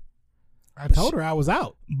you. I told her I was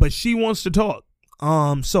out. But she wants to talk.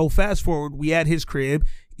 So fast forward, we at his crib.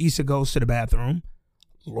 Issa goes to the bathroom.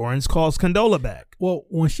 Lawrence calls Condola back. Well,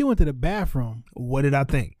 when she went to the bathroom, what did I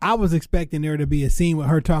think? I was expecting there to be a scene with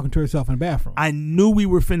her talking to herself in the bathroom. I knew we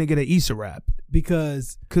were finna get an Issa rap.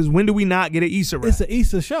 Because when do we not get an Issa rap? It's an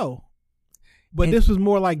Issa show. But this was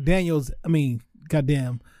more like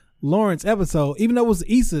goddamn, Lawrence episode. Even though it was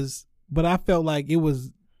Issa's, but I felt like it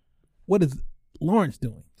was, what is Lawrence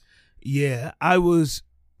doing? Yeah, I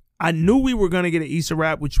knew we were going to get an Issa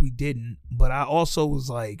rap, which we didn't. But I also was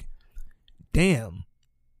like, damn.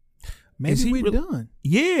 Maybe we're done.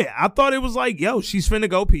 Yeah, I thought it was like, yo, she's finna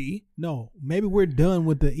go pee. No, maybe we're done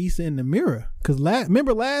with the Issa in the mirror. Because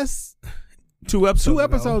remember last 2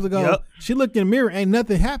 episodes ago, yep. She looked in the mirror, ain't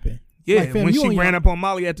nothing happened. Yeah, like, fam, when she ran up on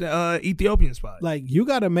Molly at the Ethiopian spot. Like, you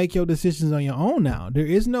got to make your decisions on your own now. There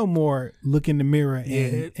is no more look in the mirror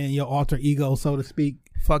and your alter ego, so to speak.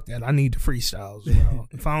 Fuck that. I need the freestyles, bro.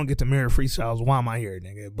 If I don't get the mirror freestyles, why am I here,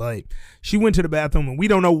 nigga? But she went to the bathroom, and we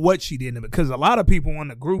don't know what she did, because a lot of people on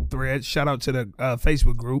the group thread, shout out to the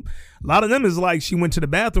Facebook group, a lot of them is like, she went to the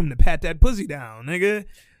bathroom to pat that pussy down, nigga.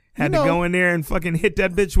 Had to go in there and fucking hit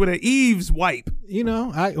that bitch with an Eve's wipe. You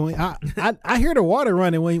know, I hear the water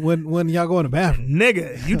running when y'all go in the bathroom.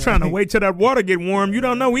 Nigga, you trying to wait till that water get warm. You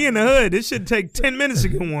don't know we in the hood. This should take 10 minutes to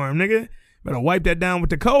get warm, nigga. Better wipe that down with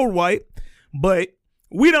the cold wipe. But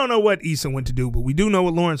we don't know what Issa went to do, but we do know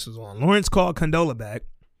what Lawrence was on. Lawrence called Condola back,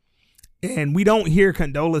 and we don't hear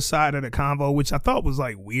Condola's side of the convo, which I thought was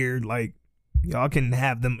like weird. Like, y'all can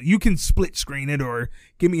have them, you can split screen it or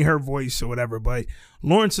give me her voice or whatever. But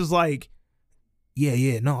Lawrence is like,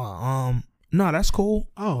 no, that's cool.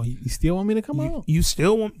 Oh, you still want me to come out? You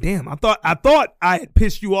still want? Damn, I thought I had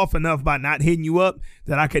pissed you off enough by not hitting you up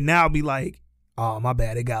that I could now be like, oh, my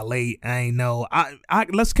bad, it got late. I ain't know. I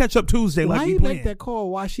let's catch up Tuesday. Why like you planned. make that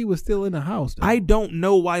call while she was still in the house, though? I don't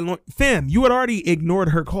know why. Fam, you had already ignored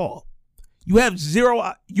her call. You have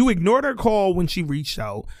zero. You ignored her call when she reached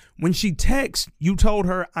out. When she texted, you told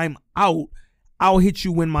her, I'm out. I'll hit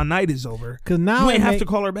you when my night is over. Because now you ain't have to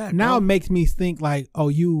call her back. Now it makes me think like, oh,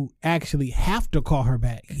 you actually have to call her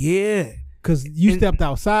back. Yeah. Because you stepped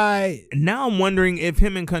outside. Now I'm wondering if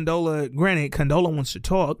him and Condola, granted, Condola wants to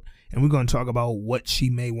talk, and we're going to talk about what she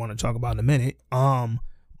may want to talk about in a minute.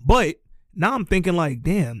 But now I'm thinking like,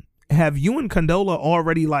 damn, have you and Condola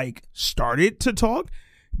already like started to talk?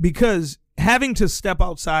 Because having to step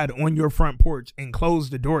outside on your front porch and close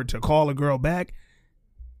the door to call a girl back,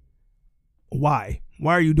 why?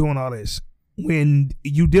 Why are you doing all this when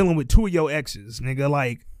you dealing with 2 of your exes, nigga?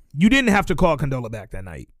 Like, you didn't have to call Condola back that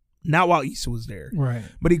night. Not while Issa was there. Right.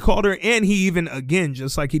 But he called her, and he even, again,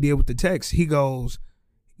 just like he did with the text, he goes,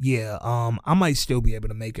 yeah, I might still be able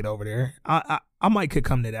to make it over there. I might could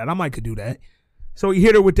come to that. I might could do that. So he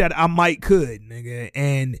hit her with that, I might could, nigga.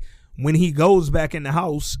 And when he goes back in the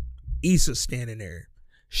house, Issa's standing there.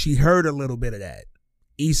 She heard a little bit of that.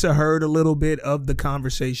 Issa heard a little bit of the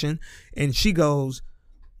conversation, and she goes,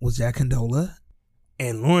 was that Condola?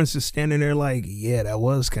 And Lawrence is standing there like, yeah, that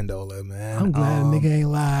was Condola, man. I'm glad a nigga ain't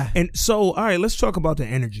lie. And so, all right, let's talk about the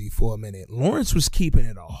energy for a minute. Lawrence was keeping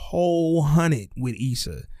it a whole 100 with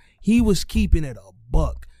Issa. He was keeping it a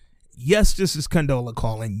buck. Yes, this is Condola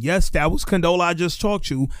calling. Yes, that was Condola I just talked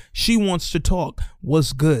to. She wants to talk.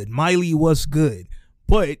 What's good? Miley, what's good?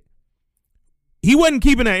 But he wasn't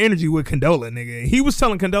keeping that energy with Condola, nigga. He was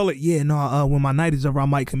telling Condola, yeah, no, when my night is over, I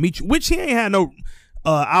might come meet you. Which he ain't had no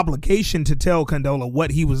obligation to tell Condola what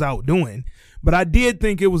he was out doing. But I did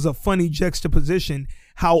think it was a funny juxtaposition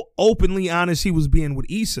how openly honest he was being with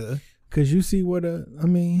Issa. Because you see what, I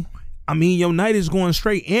mean, your night is going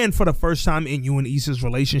straight. And for the first time in you and Issa's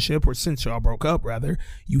relationship, or since y'all broke up, rather,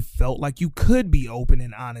 you felt like you could be open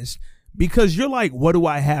and honest. Because you're like, what do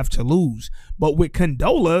I have to lose? But with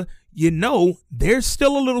Condola, you know, there's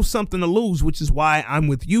still a little something to lose, which is why I'm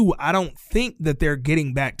with you. I don't think that they're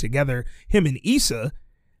getting back together, him and Issa.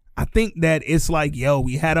 I think that it's like, yo,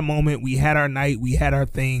 we had a moment, we had our night, we had our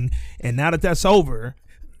thing, and now that that's over.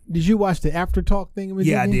 Did you watch the after talk thing?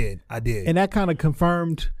 Yeah, I did. And that kind of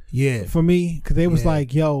confirmed for me, because they was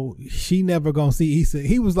like, yo, she never gonna see Issa.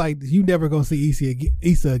 He was like, you never gonna see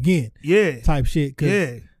Issa again. Yeah. Type shit.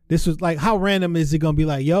 This was like, how random is it gonna be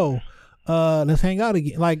like, yo, let's hang out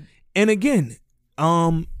again? Like, and again,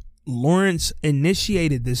 Lawrence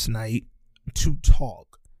initiated this night to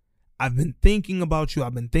talk. I've been thinking about you.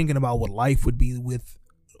 I've been thinking about what life would be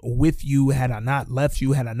with you had I not left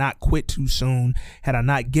you, had I not quit too soon, had I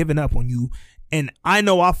not given up on you. And I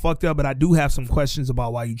know I fucked up, but I do have some questions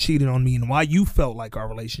about why you cheated on me and why you felt like our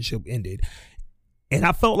relationship ended. And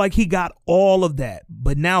I felt like he got all of that.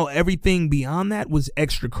 But now everything beyond that was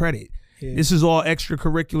extra credit. Yeah. This is all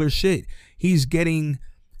extracurricular shit. He's getting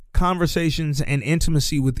conversations and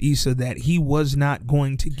intimacy with Issa that he was not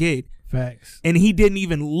going to get. Facts. And he didn't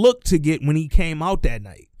even look to get when he came out that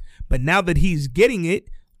night. But now that he's getting it,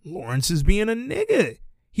 Lawrence is being a nigga.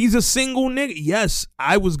 He's a single nigga. Yes,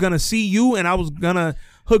 I was going to see you and I was going to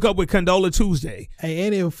hook up with Condola Tuesday. Hey,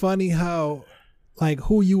 ain't it funny how, like,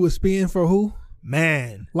 who you was spinning for who?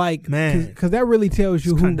 Man. Because that really tells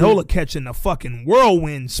you who. Condola catching the fucking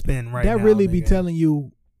whirlwind spin right now. That really be telling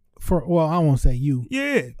you, I won't say you.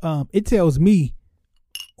 Yeah. It tells me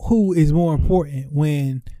who is more important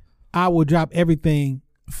when I will drop everything,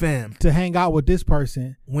 fam, to hang out with this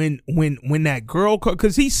person. When that girl,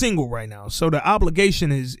 because he's single right now, so the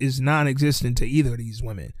obligation is non-existent to either of these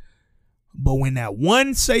women. But when that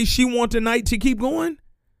one say she want the night to keep going,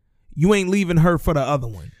 you ain't leaving her for the other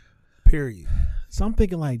one. Period. So I'm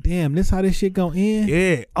thinking like, damn, this how this shit gonna end?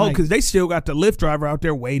 Yeah. Oh, because they still got the Lyft driver out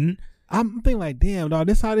there waiting. I'm thinking like, damn, dog,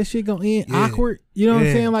 this how this shit gonna end? Yeah. Awkward. You know what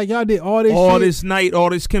I'm saying? Like, y'all did all shit. this night, all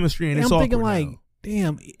this chemistry, and it's I'm awkward thinking like, now.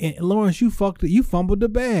 Damn, and Lawrence, you fumbled the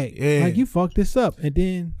bag. Yeah. Like, you fucked this up. And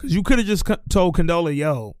then, because you could have just told Condola,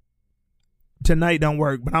 yo, tonight don't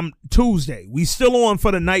work, but I'm Tuesday. We still on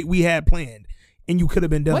for the night we had planned. And you could have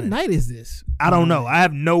been done. What night is this? I don't know. I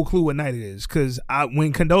have no clue what night it is. Because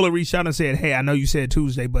when Condola reached out and said, hey, I know you said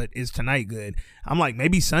Tuesday, but is tonight good? I'm like,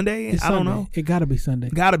 maybe Sunday? I don't know. It got to be Sunday.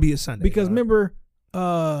 Got to be a Sunday. Because remember,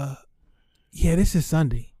 this is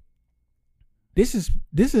Sunday. This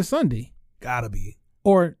is Sunday. Got to be.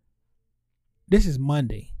 Or this is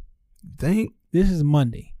Monday. Think? This is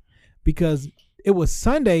Monday. Because it was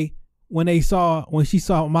Sunday when she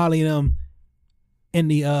saw Molly and them in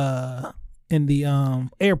the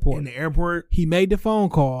airport. In the airport? He made the phone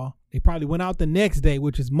call. They probably went out the next day,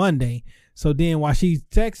 which is Monday. So then while she's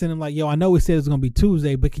texting him like, yo, I know it said it's going to be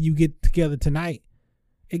Tuesday, but can you get together tonight?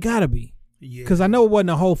 It got to be. Yeah. Because I know it wasn't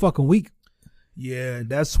a whole fucking week. Yeah,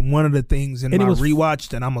 that's one of the things in my rewatch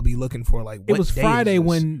that I'm going to be looking for. Like, what it was day Friday is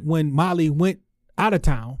this? when Molly went out of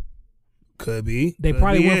town. Could be. They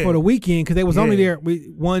probably went for the weekend because they was only there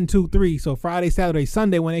 1, 2, 3. So Friday, Saturday,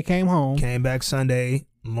 Sunday when they came home. Came back Sunday.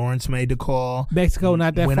 Lawrence made the call. Mexico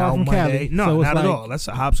not that far from Cali. No, so not at all. That's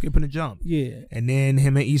a hop, skip, and a jump. Yeah. And then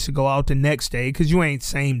him and Issa go out the next day because you ain't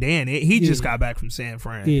same day in it. He just got back from San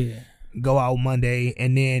Fran. Yeah. Go out Monday,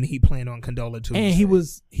 and then he planned on Condola Tuesday.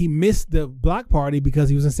 And he missed the block party because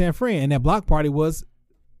he was in San Fran, and that block party was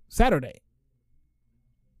Saturday.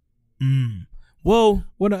 Well,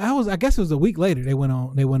 I guess it was a week later they went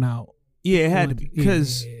out. Yeah, it had to be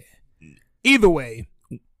because either way,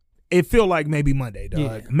 it feel like maybe Monday, dog.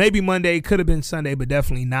 Yeah. Maybe Monday, could have been Sunday, but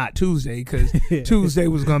definitely not Tuesday because Tuesday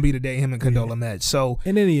was gonna be the day him and Condola met. So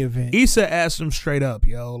in any event, Issa asked him straight up,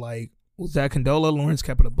 yo, like, was that Condola? Lawrence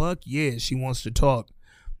kept it a buck. Yeah, she wants to talk.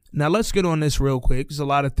 Now let's get on this real quick. There's a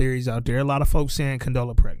lot of theories out there. A lot of folks saying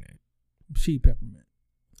Condola pregnant. She peppermint.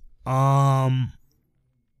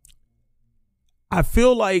 I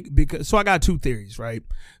feel like so I got two theories, right?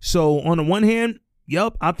 So on the one hand,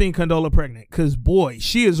 yep, I think Condola pregnant because boy,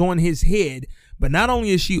 she is on his head. But not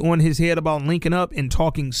only is she on his head about linking up and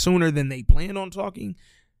talking sooner than they planned on talking,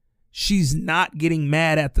 she's not getting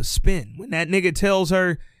mad at the spin. When that nigga tells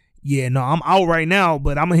her, yeah, no, I'm out right now,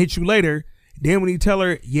 but I'm gonna hit you later. Then when he tell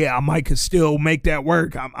her, yeah, I might could still make that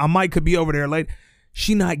work. I might could be over there later.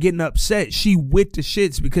 She not getting upset. She with the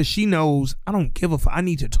shits because she knows I don't give a fuck. I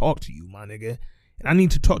need to talk to you, my nigga. And I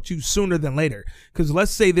need to talk to you sooner than later. Because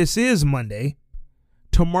let's say this is Monday.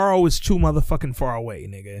 Tomorrow is too motherfucking far away,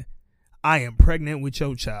 nigga. I am pregnant with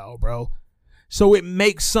your child, bro. So it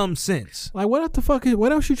makes some sense. Like, what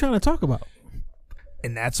else you trying to talk about?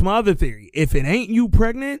 And that's my other theory. If it ain't you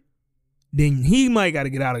pregnant, then he might got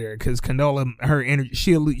to get out of there because Condola, her energy,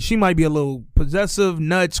 she might be a little possessive,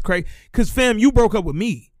 nuts, crazy. Because, fam, you broke up with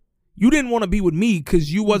me. You didn't want to be with me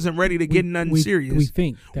because you wasn't ready to get nothing serious. We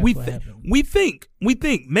think that's what happened. We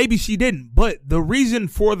think. Maybe she didn't. But the reason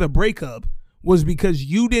for the breakup was because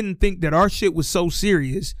you didn't think that our shit was so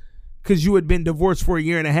serious because you had been divorced for 1.5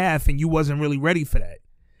 years and you wasn't really ready for that.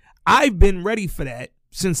 I've been ready for that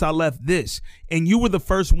since I left this. And you were the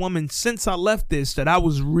first woman since I left this that I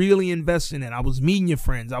was really investing in. I was meeting your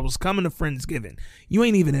friends. I was coming to Friendsgiving. You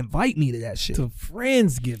ain't even invite me to that shit. To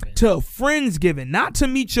Friendsgiving. To Friendsgiving. Not to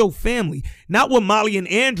meet your family. Not what Molly and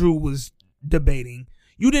Andrew was debating.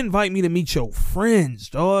 You didn't invite me to meet your friends,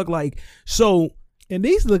 dog. Like, so. And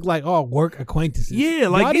these look like all work acquaintances. Yeah,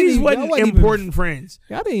 like these wasn't important friends.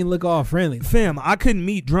 Y'all didn't look all friendly. Fam, I couldn't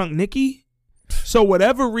meet drunk Nikki. So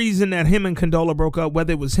whatever reason that him and Condola broke up,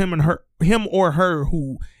 whether it was him or her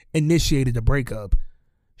who initiated the breakup,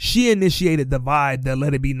 she initiated the vibe that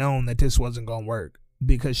let it be known that this wasn't going to work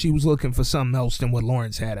because she was looking for something else than what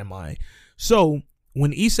Lawrence had in mind. So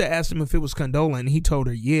when Issa asked him if it was Condola and he told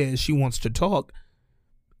her, yeah, she wants to talk,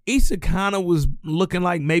 Issa kind of was looking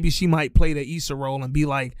like maybe she might play the Issa role and be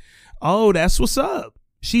like, oh, that's what's up.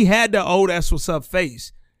 She had the, oh, that's what's up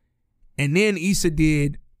face. And then Issa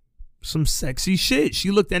did some sexy shit. She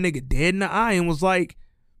looked that nigga dead in the eye and was like,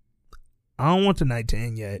 I don't want the night to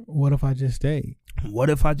end yet. What if I just stayed? What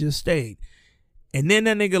if I just stayed? And then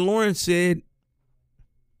that nigga Lawrence said,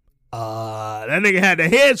 that nigga had the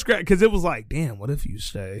head scratch because it was like, damn, what if you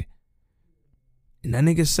stay? And that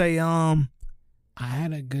nigga say, I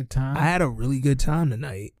had a good time. I had a really good time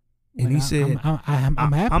tonight. And Like, he said, I'm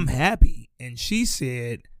happy. I'm happy. And she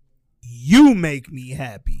said, you make me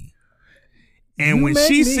happy. And You when make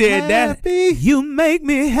she me said happy. that, you make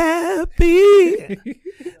me happy.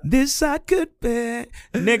 This I could bear.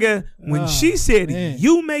 Nigga, when she said, man.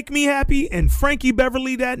 you make me happy, and Frankie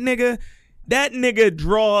Beverly, that nigga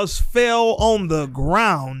draws fell on the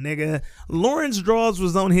ground, nigga. Lawrence Draws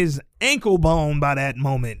was on his ankle bone by that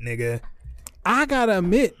moment, nigga. I gotta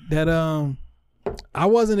admit that I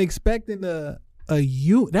wasn't expecting that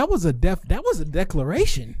was a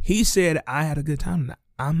declaration. He said, I had a good time tonight.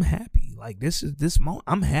 I'm happy. Like this moment,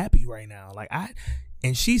 I'm happy right now.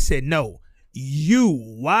 And she said, no,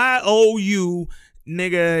 you,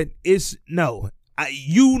 nigga, it's no.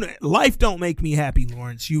 Life don't make me happy,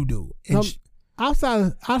 Lawrence. You do. And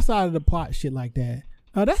Outside of the plot shit like that.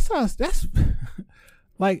 That's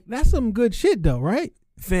like that's some good shit though, right?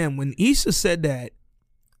 fam, when Issa said that,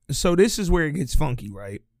 so this is where it gets funky,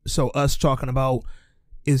 right? So us talking about,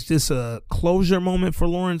 is this a closure moment for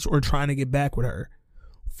Lawrence or trying to get back with her?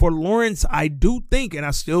 For Lawrence, I do think, and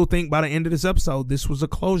I still think by the end of this episode, this was a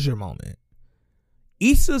closure moment.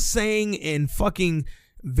 Issa saying and fucking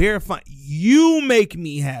verifying, you make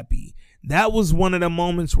me happy. That was one of the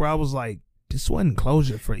moments where I was like, this wasn't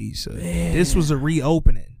closure for Issa. Man. This was a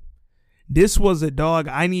reopening. This was a dog.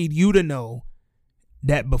 I need you to know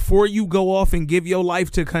that before you go off and give your life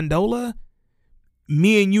to Condola,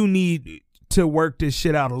 me and you need to work this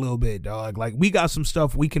shit out a little bit, dog. Like, we got some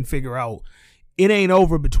stuff we can figure out. It ain't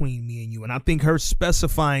over between me and you. And I think her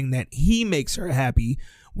specifying that he makes her happy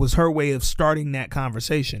was her way of starting that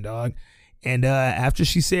conversation, dog. And after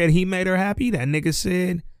she said he made her happy, that nigga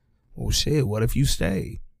said, well, shit, what if you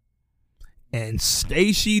stay? And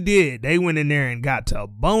stay she did. They went in there and got to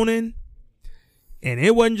boning. And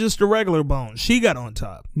it wasn't just a regular bone. She got on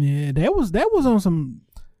top. Yeah, that was on some,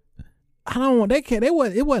 I don't want, it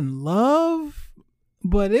wasn't love,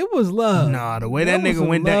 but it was love. Nah, the way that nigga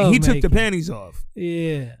went down, he took the panties off.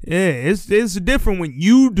 Yeah. Yeah, it's different when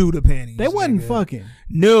you do the panties. They wasn't fucking.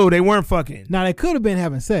 No, they weren't fucking. Now, they could have been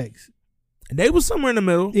having sex. They was somewhere in the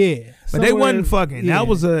middle. Yeah. But they wasn't fucking. Yeah. That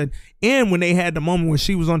was and when they had the moment where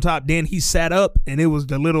she was on top, then he sat up and it was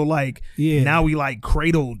the little like, now we like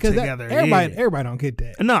cradled together. Everybody don't get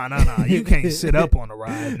that. No. You can't sit up on the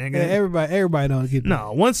ride, nigga. Yeah, everybody don't get that.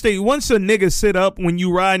 No, once a nigga sit up when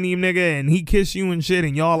you riding him, nigga, and he kiss you and shit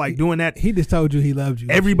and y'all like doing that. He just told you he loved you.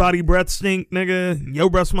 Everybody breath stink, nigga. Your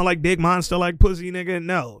breath smell like dick, mine still like pussy, nigga.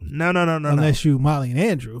 No. Unless you Molly and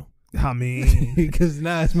Andrew. I mean, because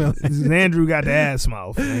now it smells. Andrew got the ass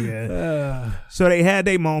mouth, nigga. So they had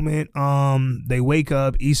their moment. They wake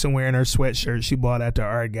up. Issa wearing her sweatshirt she bought at the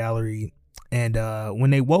art gallery, and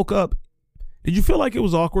when they woke up, did you feel like it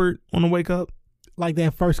was awkward on the wake up? Like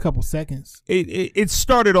that first couple seconds, it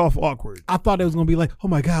started off awkward. I thought it was gonna be like, oh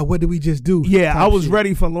my god, what did we just do? Yeah, I was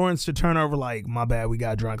ready for Lawrence to turn over like, my bad, we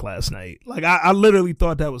got drunk last night. Like I literally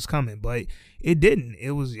thought that was coming, but it didn't.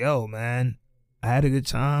 It was, yo, man, I had a good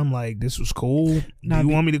time. Like, this was cool. Do you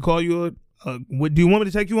want me to call you what? Do you want me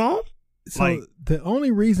to take you home? So like, the only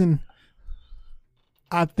reason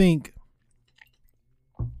I think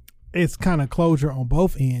it's kind of closure on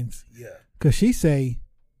both ends, because she say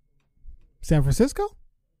San Francisco,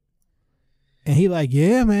 and he like,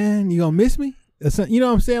 yeah, man, you gonna miss me? You know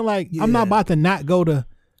what I'm saying? Like, I'm not about to not go to.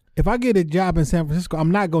 If I get a job in San Francisco, I'm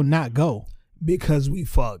not gonna not go because we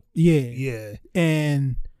fucked. Yeah.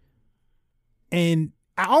 And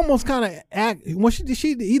I almost kind of act when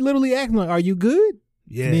he literally asked me like, "Are you good?"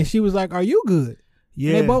 Yeah. And then she was like, "Are you good?"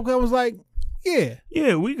 Yeah. And they both was like,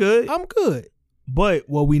 "Yeah, we good. I'm good." But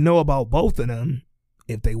what we know about both of them,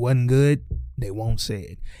 if they wasn't good, they won't say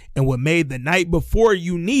it. And what made the night before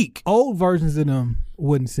unique, old versions of them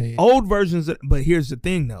wouldn't say it. Old versions, but here's the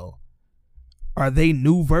thing though: are they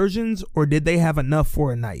new versions or did they have enough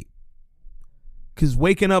for a night? Because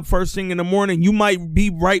waking up first thing in the morning, you might be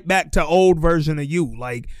right back to old version of you.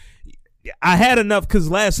 Like, I had enough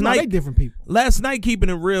because last night, they different people. Last night, keeping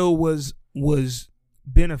it real was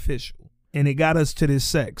beneficial, and it got us to this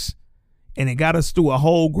sex, and it got us through a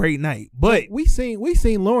whole great night. But we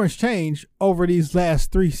seen Lawrence change over these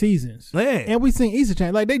last 3 seasons, and we seen Issa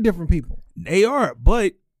change. Like, they different people. They are,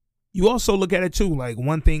 but you also look at it too. Like,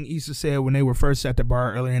 one thing Issa said when they were first at the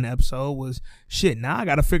bar earlier in the episode was, shit, now I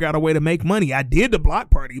got to figure out a way to make money. I did the block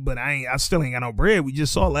party, but I still ain't got no bread. We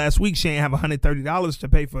just saw last week she ain't have $130 to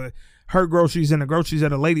pay for her groceries and the groceries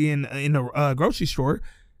at a lady in the grocery store.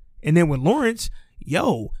 And then with Lawrence,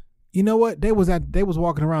 yo. You know what? They was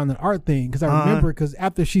walking around the art thing because I remember, because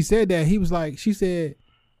after she said that, he was like, she said,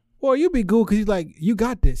 Well, you be cool because he's like, you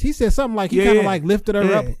got this. He said something like he kind of like lifted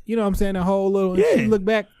her up. You know what I'm saying? The whole little. And she looked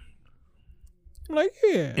back. I'm like,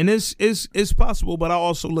 yeah. And it's possible, but I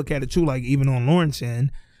also look at it too. Like even on Lawrence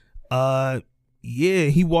end,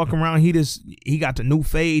 he walk around. He got the new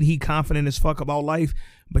fade. He confident as fuck about life.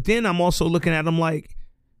 But then I'm also looking at him like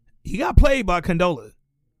he got played by Condola.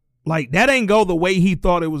 Like that ain't go the way he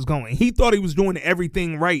thought it was going. He thought he was doing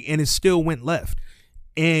everything right, and it still went left.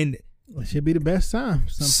 And it should be the best time.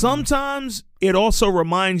 Sometimes it also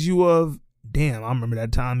reminds you of, damn, I remember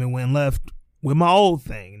that time it went left with my old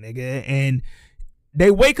thing, nigga. And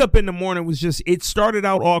they wake up in the morning it started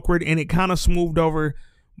out awkward and it kind of smoothed over,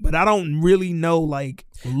 but I don't really know, like,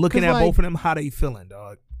 looking at both of them, how they feeling,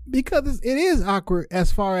 dog. Because it is awkward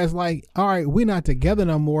as far as like, all right, we're not together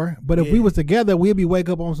no more. But if we was together, we'd be wake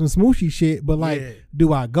up on some smoochy shit. But like,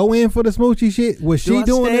 do I go in for the smoochy shit? Was she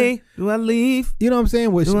doing it? Do I leave? You know what I'm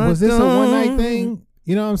saying? Was this a one night thing?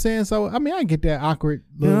 You know what I'm saying? So I mean, I get that awkward.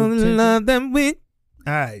 Love them with.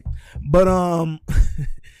 All right, but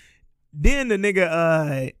then the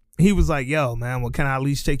nigga he was like, "Yo, man, well, can I at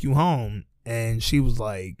least take you home?" And she was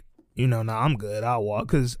like, "No, I'm good. I'll walk."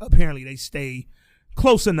 Because apparently they stay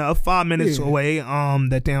close enough, 5 minutes away,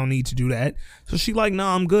 that they don't need to do that. So she like, "No,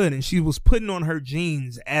 I'm good." And she was putting on her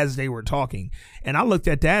jeans as they were talking. And I looked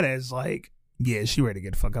at that as like, yeah, she ready to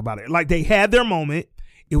get the fuck up out of it. Like they had their moment.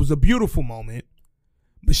 It was a beautiful moment.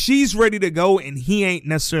 But she's ready to go and he ain't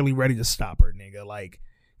necessarily ready to stop her, nigga. Like,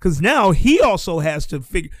 because now he also has to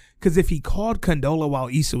figure, because if he called Condola while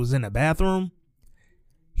Issa was in the bathroom,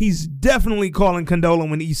 he's definitely calling Condola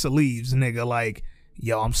when Issa leaves, nigga. Like,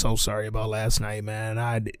 yo, I'm so sorry about last night,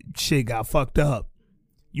 man. Shit got fucked up.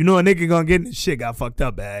 You know a nigga gonna get in the shit got fucked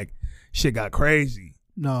up bag. Shit got crazy.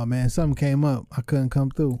 No, man, something came up. I couldn't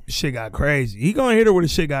come through. Shit got crazy. He gonna hit her with the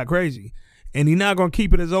shit got crazy. And he not gonna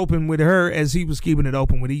keep it as open with her as he was keeping it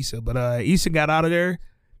open with Issa. But Issa got out of there.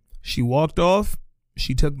 She walked off.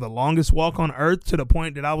 She took the longest walk on earth to the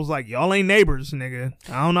point that I was like, y'all ain't neighbors, nigga.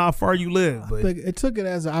 I don't know how far you live. But it took it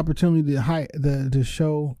as an opportunity to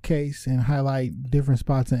showcase and highlight different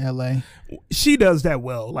spots in L.A. She does that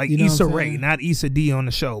well. Like Issa Rae, not Issa D on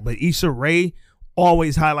the show, but Issa Rae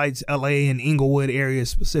always highlights L.A. and Inglewood area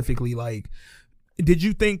specifically. Like, did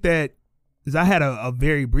you think that, because I had a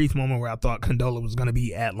very brief moment where I thought Condola was going to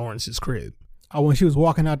be at Lawrence's crib. Oh, when she was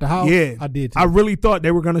walking out the house? Yeah. I did too. I really thought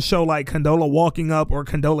they were going to show like Condola walking up or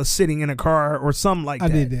Condola sitting in a car or something like that.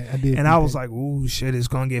 I did. And I was like, ooh, shit, it's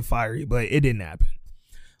going to get fiery. But it didn't happen.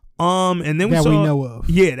 And then we know of.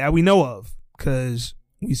 Yeah, that we know of. Because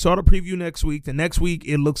we saw the preview next week. The next week,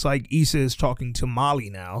 it looks like Issa is talking to Molly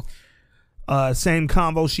now. Same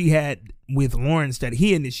convo she had with Lawrence that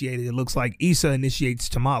he initiated. It looks like Issa initiates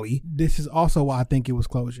to Molly. This is also why I think it was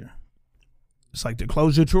closure. It's like the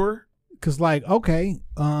closure tour? Because like, okay,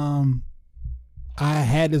 I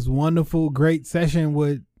had this wonderful, great session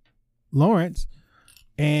with Lawrence,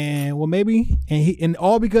 and well, maybe, and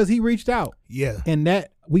all because he reached out. Yeah. And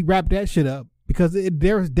that, we wrapped that shit up because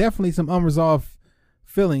there's definitely some unresolved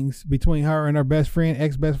feelings between her and her best friend,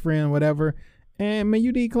 ex-best friend, whatever. And man,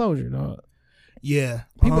 you need closure, dog. Yeah.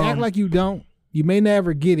 People act like you don't. You may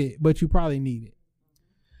never get it, but you probably need it.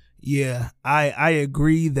 Yeah. I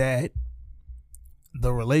agree that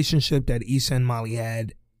the relationship that Issa and Molly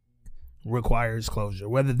had requires closure.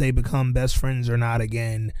 Whether they become best friends or not,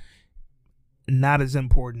 again, not as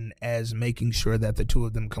important as making sure that the two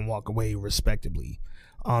of them can walk away respectably.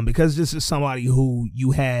 Because this is somebody who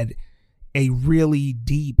you had a really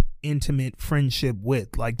deep, intimate friendship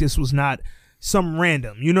with. Like, this was not some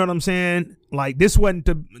random, you know what I'm saying? Like, this wasn't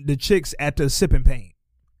the chicks at the sipping paint.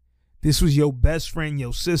 This was your best friend,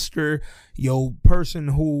 your sister, your person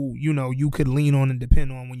who, you know, you could lean on and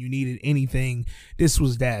depend on when you needed anything. This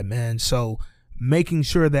was that, man. So making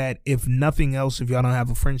sure that if nothing else, if y'all don't have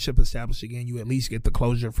a friendship established again, you at least get the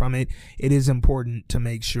closure from it. It is important to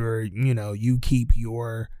make sure, you know, you keep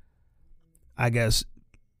your, I guess,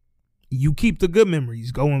 you keep the good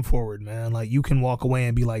memories going forward, man. Like, you can walk away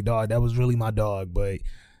and be like, dog, that was really my dog. But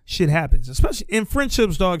shit happens, especially in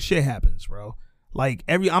friendships, dog. Shit happens, bro. Like,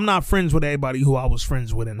 I'm not friends with everybody who I was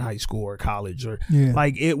friends with in high school or college or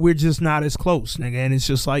like it. We're just not as close, nigga. And it's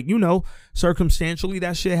just like, you know, circumstantially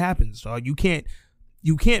that shit happens, dog. You can't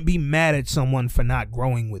be mad at someone for not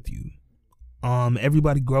growing with you.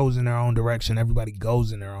 Everybody grows in their own direction. Everybody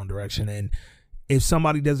goes in their own direction. And if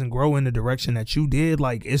somebody doesn't grow in the direction that you did,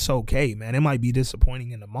 like, it's okay, man. It might be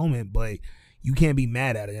disappointing in the moment, but you can't be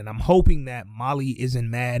mad at it. And I'm hoping that Molly isn't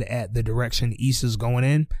mad at the direction Issa's going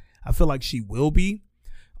in. I feel like she will be,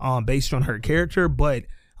 based on her character, but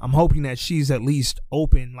I'm hoping that she's at least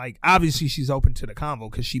open. Like, obviously she's open to the convo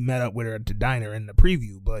because she met up with her at the diner in the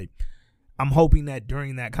preview. But I'm hoping that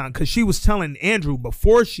during that because she was telling Andrew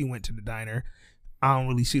before she went to the diner, I don't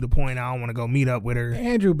really see the point. I don't want to go meet up with her.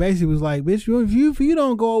 Andrew basically was like, bitch, if you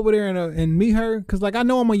don't go over there and meet her, because like I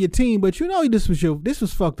know I'm on your team, but you know this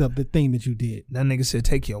was fucked up, the thing that you did. That nigga said,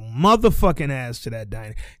 take your motherfucking ass to that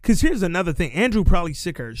diner. Because here's another thing. Andrew probably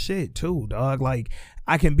sick of her shit too, dog. Like,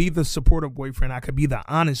 I can be the supportive boyfriend. I could be the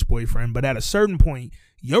honest boyfriend. But at a certain point,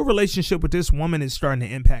 your relationship with this woman is starting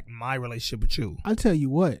to impact my relationship with you. I tell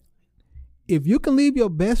you what, if you can leave your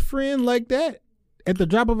best friend like that at the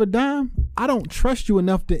drop of a dime, I don't trust you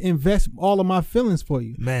enough to invest all of my feelings for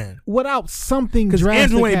you, man. Without something drastic. Because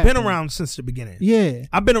Andrew ain't happening. been around since the beginning. Yeah,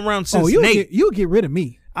 I've been around since Nate. Nate. You'll get rid of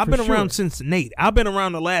me. I've been around since Nate. I've been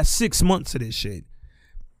around the last 6 months of this shit.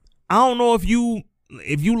 I don't know if you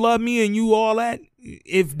love me and you all that,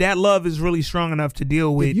 if that love is really strong enough to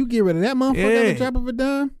deal with. If you get rid of that motherfucker at the drop of a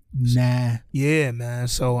dime, nah. Yeah, man.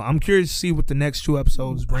 So I'm curious to see what the next 2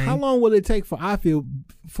 episodes bring. How long will it take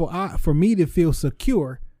for me to feel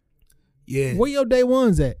secure? Yeah. Where your day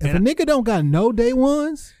ones at? If a nigga don't got no day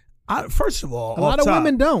ones, first of all, a lot of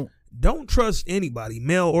women don't trust anybody,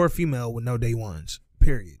 male or female, with no day ones.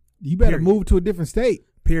 Period. You better move to a different state.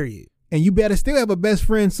 Period. And you better still have a best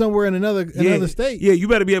friend somewhere in another state. Yeah, you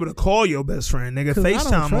better be able to call your best friend, nigga.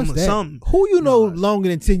 FaceTime them or something. Who you know longer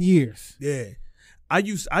than 10 years? Yeah. I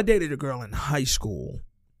dated a girl in high school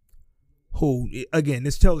who, again,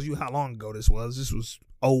 this tells you how long ago this was. This was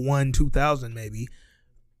 01, 2000 maybe.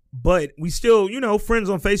 But we still, friends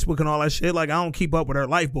on Facebook and all that shit. Like, I don't keep up with her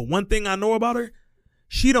life. But one thing I know about her,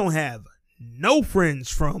 she don't have no friends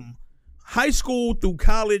from high school through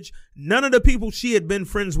college. None of the people she had been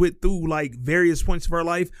friends with through, like, various points of her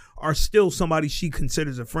life are still somebody she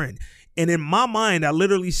considers a friend. And in my mind, I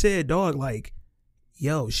literally said, dog, like,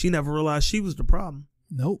 yo, she never realized she was the problem.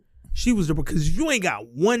 Nope. She was because if you ain't got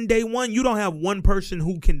one day one, you don't have one person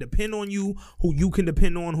who can depend on you, who you can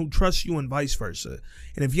depend on, who trusts you, and vice versa.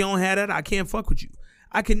 And if you don't have that, I can't fuck with you.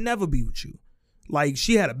 I can never be with you. Like,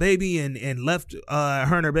 she had a baby and left,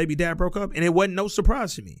 her and her baby dad broke up, and it wasn't no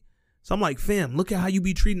surprise to me. So I'm like, fam, look at how you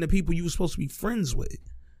be treating the people you were supposed to be friends with.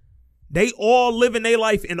 They all living their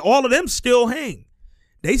life, and all of them still hang.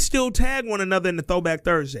 They still tag one another in the Throwback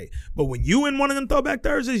Thursday. But when you in one of them Throwback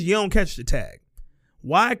Thursdays, you don't catch the tag.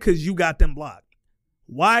 Why? Because you got them blocked.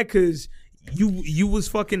 Why? Because you was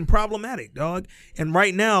fucking problematic, dog. And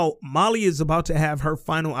right now, Molly is about to have her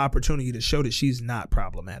final opportunity to show that she's not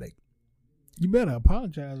problematic. You better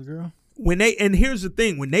apologize, girl. And here's the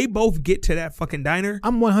thing, when they both get to that fucking diner,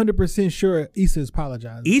 I'm 100% sure Issa's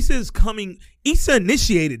apologizing. Issa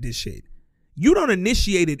initiated this shit. You don't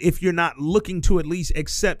initiate it if you're not looking to at least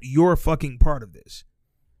accept your fucking part of this.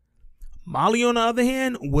 Molly, on the other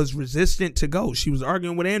hand, was resistant to go. She was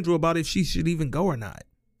arguing with Andrew about if she should even go or not.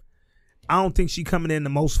 I don't think she coming in the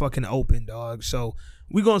most fucking open, dog. So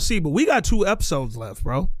we gonna see. But we got 2 episodes left,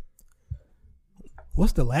 bro.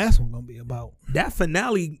 What's the last one gonna be about? That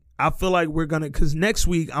finale, I feel like we're gonna, because next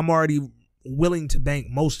week I'm already willing to bank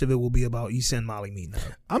most of it will be about Issa and Molly meeting up.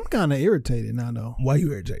 I'm kind of irritated now, though. Why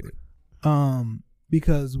you irritated?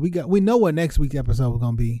 Because we know what next week's episode is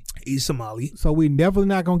gonna be. Issa, Molly. So we definitely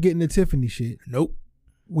not gonna get into Tiffany shit. Nope.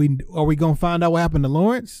 Are we gonna find out what happened to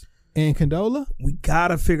Lawrence and Condola? We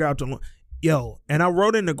gotta figure out and I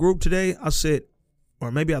wrote in the group today. I said,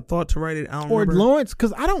 or maybe I thought to write it. I don't remember. Or Lawrence,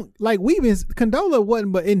 because I don't like. Condola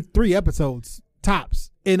wasn't but in 3 episodes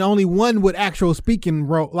tops, and only one with actual speaking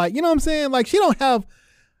role. Like, you know what I'm saying? Like, she don't have,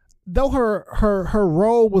 though her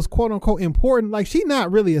role was quote unquote important. Like, she not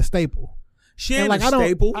really a staple. She ain't like a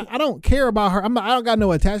staple. I don't care about her. I don't got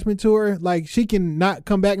no attachment to her. Like, she can not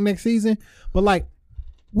come back next season. But like,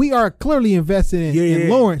 we are clearly invested in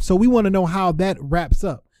Lawrence, so we want to know how that wraps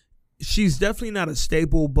up. She's definitely not a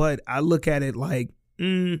staple, but I look at it like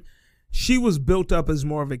she was built up as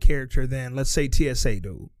more of a character than, let's say, TSA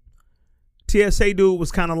Dude. TSA Dude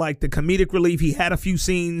was kind of like the comedic relief. He had a few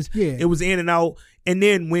scenes. Yeah. It was in and out. And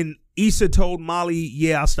then when Issa told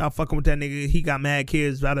Molly, I'll stop fucking with that nigga. He got mad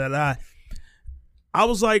kids, blah, blah, blah. I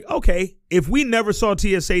was like, okay, if we never saw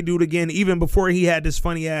TSA Dude again, even before he had this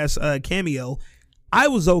funny ass cameo, I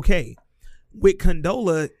was okay. With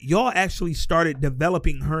Condola, y'all actually started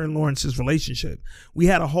developing her and Lawrence's relationship. We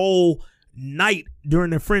had a whole night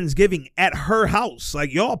during the Friendsgiving at her house.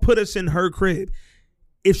 Like, y'all put us in her crib.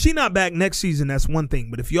 If she not back next season, that's one thing.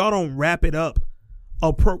 But if y'all don't wrap it up,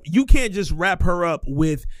 you can't just wrap her up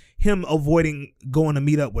with him avoiding going to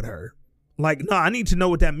meet up with her. Like, no, I need to know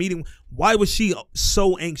what that meeting. Why was she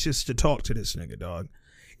so anxious to talk to this nigga, dog?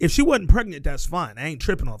 If she wasn't pregnant, that's fine. I ain't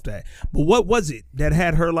tripping off that. But what was it that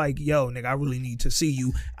had her like, yo, nigga, I really need to see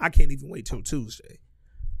you. I can't even wait till Tuesday.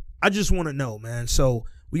 I just want to know, man. So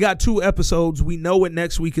we got 2 episodes. We know what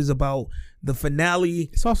next week is about. The finale.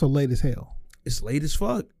 It's also late as hell. It's late as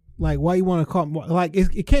fuck. Like, why you want to call? Like,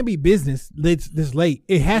 it can't be business this late.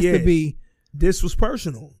 It has to be. This was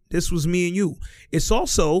personal. This was me and you. It's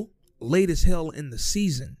also late as hell in the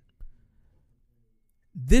season.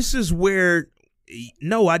 This is where,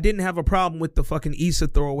 no, I didn't have a problem with the fucking Issa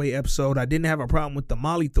throwaway episode. I didn't have a problem with the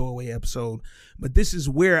Molly throwaway episode. But this is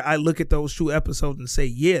where I look at those 2 episodes and say,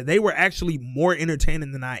 yeah, they were actually more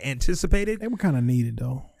entertaining than I anticipated. They were kind of needed,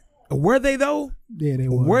 though. Were they, though? Yeah, they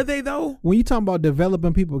were. Were they, though? When you talking about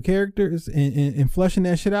developing people's characters and fleshing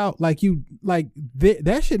that shit out,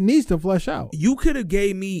 that shit needs to flesh out. You could have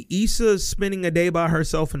gave me Issa spending a day by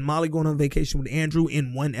herself and Molly going on vacation with Andrew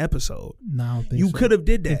in 1 episode. No, I don't think you so. could have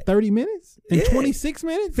did that. In 30 minutes? In 26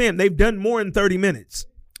 minutes? Fam, they've done more in 30 minutes.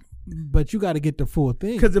 But you got to get the full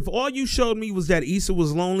thing. Because if all you showed me was that Issa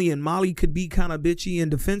was lonely and Molly could be kind of bitchy and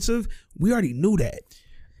defensive, we already knew that.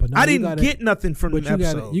 But no, I didn't get nothing from the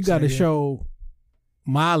episode. You got to show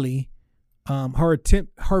Molly,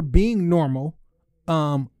 her being normal,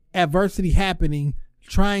 adversity happening,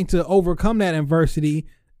 trying to overcome that adversity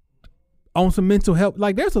on some mental health.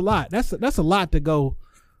 Like, there's a lot. That's a lot to go.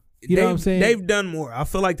 You know what I'm saying? They've done more. I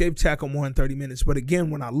feel like they've tackled more in 30 minutes. But again,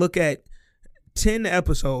 when I look at 10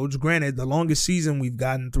 episodes, granted, the longest season we've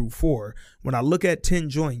gotten through 4. When I look at 10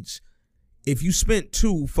 joints, if you spent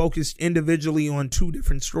 2 focused individually on 2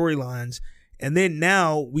 different storylines, and then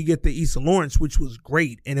now we get the Issa Lawrence, which was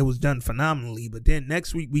great and it was done phenomenally, but then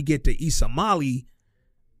next week we get the Issa Molly,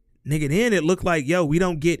 nigga, then it looked like, yo, we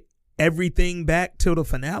don't get everything back till the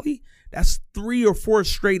finale. That's 3 or 4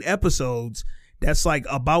 straight episodes that's like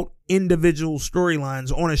about individual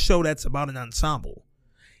storylines on a show that's about an ensemble.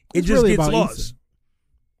 It just really gets lost. Issa.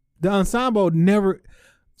 The ensemble never.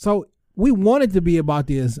 So we want it to be about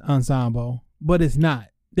this ensemble, but it's not.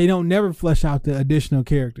 They don't never flesh out the additional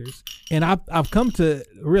characters, and I've come to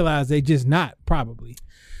realize they just not probably.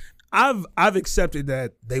 I've accepted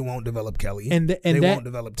that they won't develop Kelly and they won't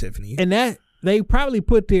develop Tiffany, and that they probably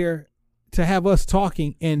put there to have us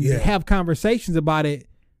talking and have conversations about it.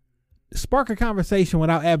 Spark a conversation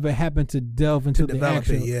without ever having to delve into the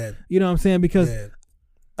actual. You know what I'm saying? Because. Yeah.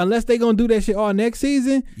 Unless they gonna do that shit all next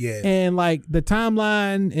season, and like the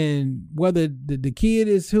timeline and whether the kid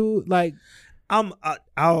is who, like,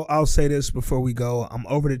 I'll say this before we go. I'm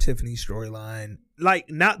over the Tiffany storyline, like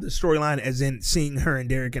not the storyline as in seeing her and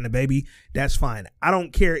Derek and the baby. That's fine. I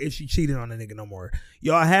don't care if she cheated on a nigga no more.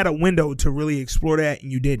 Y'all had a window to really explore that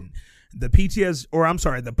and you didn't. The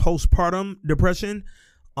the postpartum depression,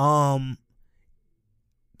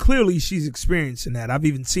 clearly she's experiencing that. I've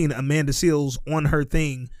even seen Amanda Seales on her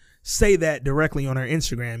thing say that directly on her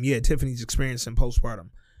Instagram. Yeah, Tiffany's experiencing postpartum.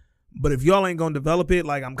 But if y'all ain't gonna develop it,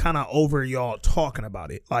 like, I'm kind of over y'all talking about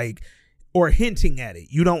it, like, or hinting at it.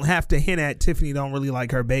 You don't have to hint at Tiffany don't really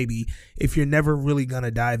like her baby if you're never really gonna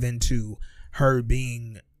dive into her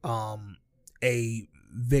being a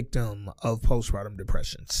victim of postpartum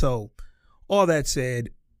depression. So all that said,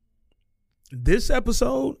 this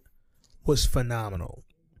episode was phenomenal.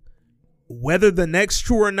 Whether the next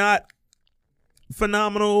 2 are not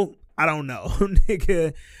phenomenal, I don't know,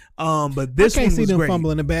 nigga. But this one was great. I can't see them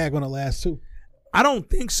fumbling the bag on the last 2. I don't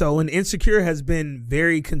think so. And Insecure has been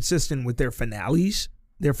very consistent with their finales.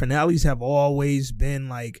 Their finales have always been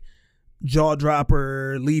like jaw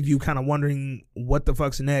dropper, leave you kind of wondering what the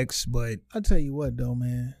fuck's next. But I'll tell you what, though,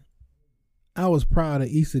 man. I was proud of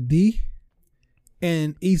Issa D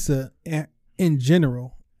and Issa in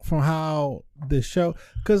general. From how the show,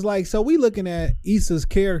 because like, so we looking at Issa's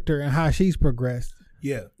character and how she's progressed.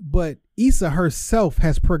 Yeah. But Issa herself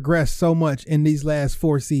has progressed so much in these last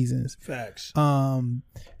 4 seasons. Facts.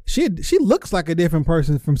 She looks like a different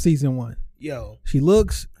person from season 1. Yo. She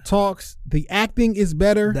looks, talks, the acting is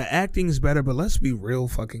better. The acting is better, but let's be real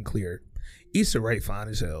fucking clear. Issa Rae fine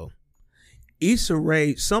as hell. Issa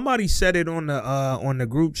Rae, somebody said it on the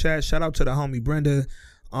group chat. Shout out to the homie Brenda.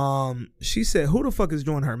 She said, who the fuck is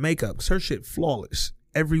doing her makeup? 'Cause her shit flawless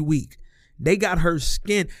every week. They got her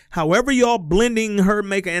skin. However y'all blending her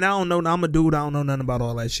makeup, and I don't know, I'm a dude, I don't know nothing about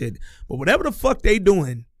all that shit. But whatever the fuck they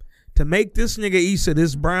doing to make this nigga Issa,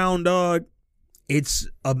 this brown dog, it's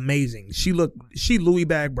amazing. She Louis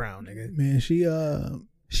Bag brown, nigga. Man,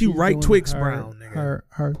 she right Twix brown, nigga.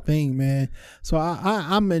 Her thing, man. So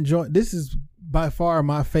I'm enjoying. This is by far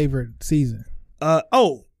my favorite season.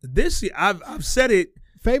 This I've said it.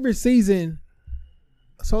 Favorite season.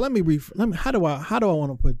 So let me how do I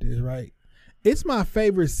want to put this right? It's my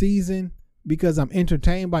favorite season because I'm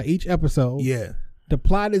entertained by each episode. Yeah. The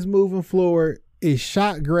plot is moving forward. It's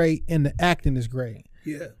shot great, and the acting is great.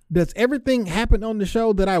 Yeah. Does everything happen on the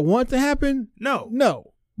show that I want to happen?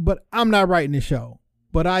 No. But I'm not writing the show.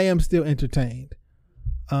 But I am still entertained.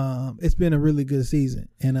 It's been a really good season,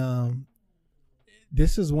 and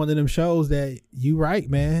this is one of them shows that you right,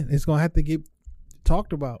 man. It's gonna have to get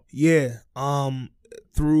talked about. Yeah.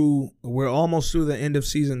 We're almost through the end of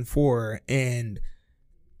season 4, and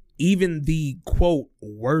even the quote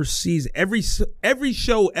worst season, every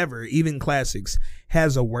show ever, even classics,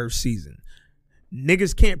 has a worst season.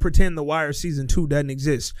 Niggas can't pretend The Wire season 2 doesn't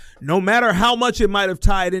exist. No matter how much it might have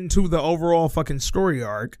tied into the overall fucking story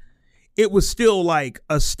arc, it was still like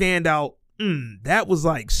a standout. That was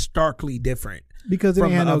like starkly different. Because it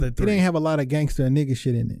didn't have a lot of gangster and nigga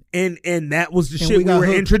shit in it. And that was the shit we were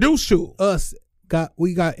introduced to.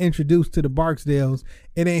 We got introduced to the Barksdales.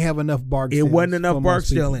 It ain't have enough Barksdale. It wasn't enough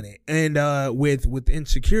Barksdale in it. And with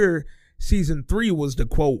Insecure, season 3 was the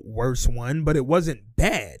quote worst one, but it wasn't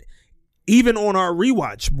bad. Even on our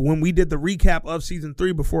rewatch, when we did the recap of season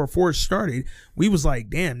 3 before 4 started, we was like,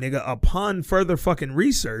 damn, nigga, upon further fucking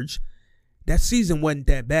research, that season wasn't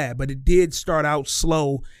that bad, but it did start out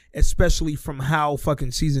slow, especially from how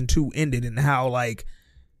fucking season 2 ended and how like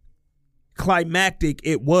climactic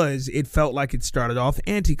it was. It felt like it started off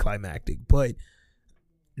anticlimactic, but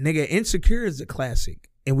nigga, Insecure is a classic,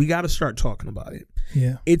 and we got to start talking about it.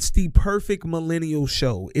 Yeah, it's the perfect millennial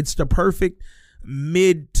show. It's the perfect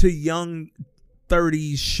mid to young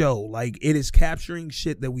 30s show. Like, it is capturing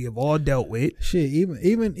shit that we have all dealt with. Shit,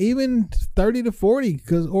 even 30 to 40,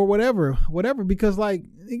 or whatever, because like,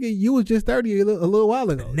 nigga, you was just 30 a little while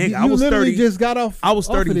ago. Nigga, I was literally 30, just got off. I was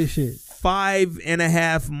 30 of this shit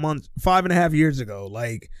 5.5 years ago.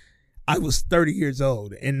 Like, I was 30 years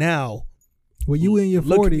old, and now, when you in your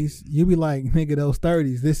 40s, you be like, nigga, those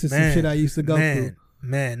 30s. This is some shit I used to go through.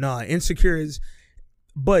 Insecure is.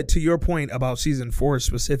 But to your point about season 4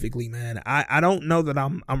 specifically, man, I don't know that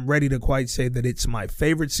I'm ready to quite say that it's my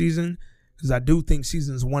favorite season, because I do think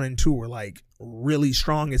seasons 1 and 2 were like really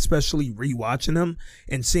strong, especially rewatching them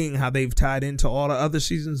and seeing how they've tied into all the other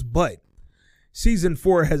seasons. But season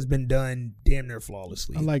 4 has been done damn near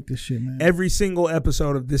flawlessly. I like this shit, man. Every single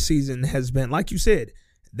episode of this season has been, like you said,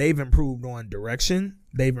 they've improved on direction.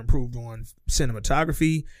 They've improved on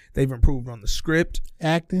cinematography. They've improved on the script.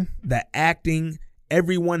 The acting.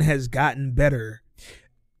 Everyone has gotten better.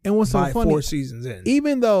 And what's so funny, 4 seasons in,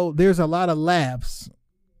 even though there's a lot of laughs,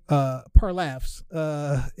 per laughs,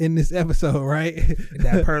 in this episode, right?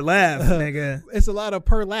 That per laugh, nigga. It's a lot of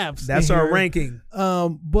per laughs. That's our ranking.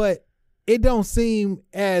 But it don't seem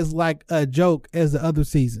as like a joke as the other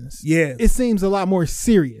seasons. Yeah, it seems a lot more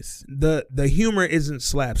serious. The humor isn't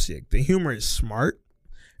slapstick. The humor is smart.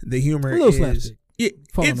 The humor is slapstick.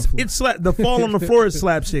 The fall on the floor is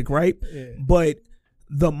slapstick, right? Yeah. But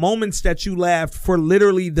the moments that you laughed for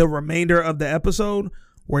literally the remainder of the episode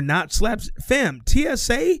were not slapstick. Fam,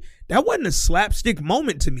 TSA, that wasn't a slapstick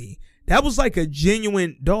moment to me. That was like a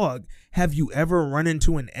genuine dog. Have you ever run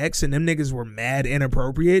into an ex and them niggas were mad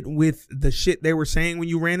inappropriate with the shit they were saying when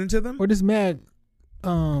you ran into them? Or just mad,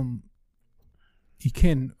 you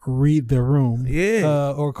can read the room.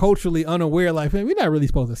 Yeah. Or culturally unaware, like, man, we're not really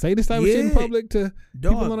supposed to say this type of shit in public to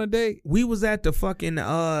people on a date. We was at the fucking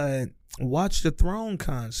Watch the Throne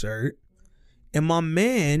concert, and my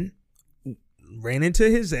man ran into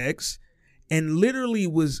his ex and literally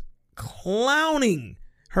was clowning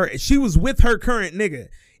her. She was with her current nigga,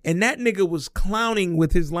 and that nigga was clowning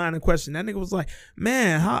with his line of question. That nigga was like,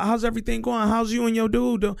 man, how's everything going? How's you and your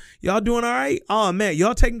dude? Y'all doing all right? Oh, man,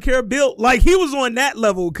 y'all taking care of Bill? Like, he was on that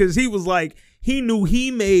level, because he was like, he knew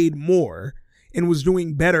he made more and was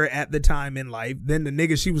doing better at the time in life than the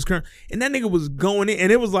nigga she was current. And that nigga was going in, and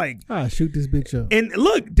it was like, shoot this bitch up. And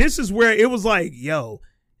look, this is where it was like, yo,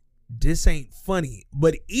 this ain't funny.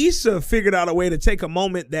 But Issa figured out a way to take a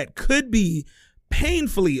moment that could be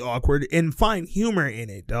painfully awkward and find humor in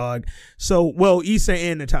it, dog. So, well, Issa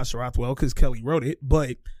and Natasha Rothwell, because Kelly wrote it,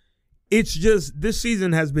 but it's just, this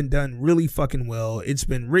season has been done really fucking well. It's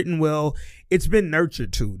been written well. It's been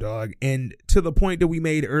nurtured too, dog. And to the point that we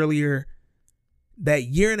made earlier, that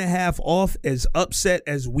year and a half off, as upset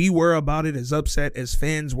as we were about it, as upset as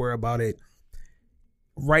fans were about it,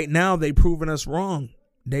 right now they proven us wrong.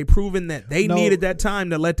 They proven that they needed that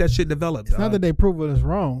time to let that shit develop. It's not that they proven us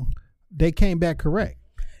wrong. They came back correct.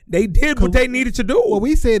 They did what they needed to do. What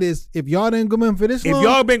we said is, if y'all didn't come in for this long, if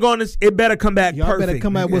y'all been going this, it better come back y'all perfect. Better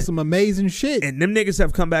come back with some amazing shit. And them niggas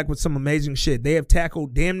have come back with some amazing shit. They have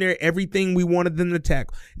tackled damn near everything we wanted them to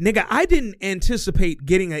tackle. Nigga, I didn't anticipate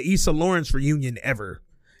getting a Issa Lawrence reunion ever.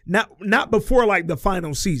 Not before like the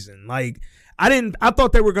final season. Like I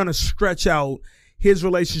thought they were gonna stretch out his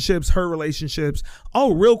relationships, her relationships.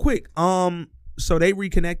 Oh, real quick. So they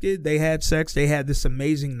reconnected, they had sex, they had this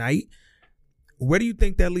amazing night. Where do you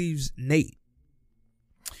think that leaves Nate?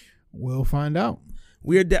 We'll find out.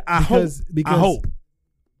 I hope.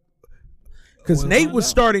 Because Nate was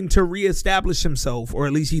starting to reestablish himself, or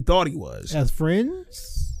at least he thought he was. As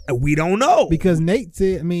friends? We don't know. Because Nate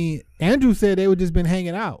said, Andrew said they would just been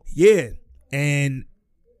hanging out. Yeah.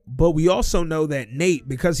 But we also know that Nate,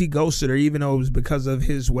 because he ghosted her, even though it was because of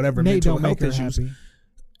his whatever Nate mental don't health make her issues.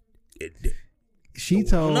 Happy. She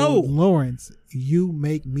told Lawrence, "You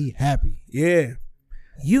make me happy." Yeah.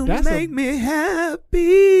 You make me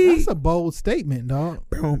happy. That's a bold statement, dog.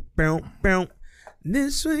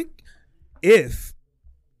 This week,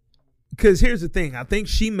 because here's the thing, I think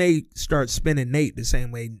she may start spinning Nate the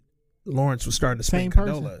same way Lawrence was starting to spin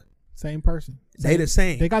Condola. Same person. They the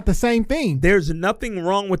same. They got the same thing. There's nothing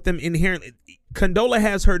wrong with them inherently. Condola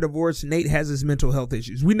has her divorce. Nate has his mental health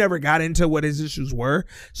issues. We never got into what his issues were,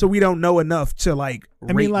 so we don't know enough to rate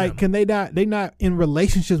them. Can they not? They not in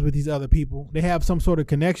relationships with these other people. They have some sort of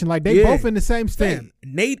connection. Like they both in the same state. Fam,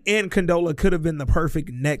 Nate and Condola could have been the perfect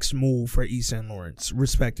next move for Issa and Lawrence,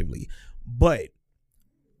 respectively, but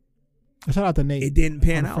shout out to Nate. It didn't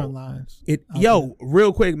pan out. Front lines.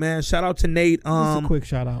 Real quick, man. Shout out to Nate. Just a quick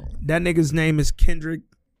shout out. That nigga's name is Kendrick.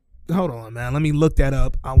 Hold on, man. Let me look that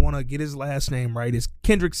up. I want to get his last name right. It's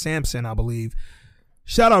Kendrick Sampson, I believe.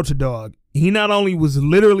 Shout out to dog. He not only was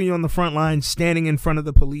literally on the front line standing in front of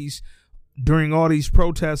the police during all these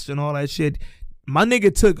protests and all that shit. My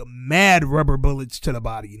nigga took mad rubber bullets to the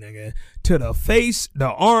body, nigga. To the face, the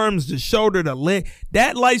arms, the shoulder, the leg.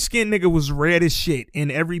 That light-skinned nigga was red as shit in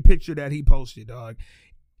every picture that he posted, dog.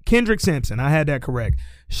 Kendrick Sampson. I had that correct.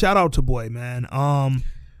 Shout out to boy, man.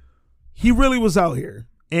 He really was out here.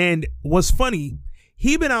 And what's funny,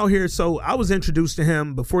 he been out here, so I was introduced to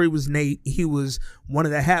him before he was Nate. He was one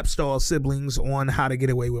of the Hapstall siblings on How to Get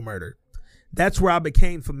Away with Murder. That's where I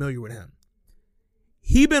became familiar with him.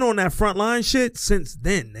 He been on that frontline shit since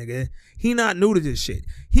then, nigga. He not new to this shit.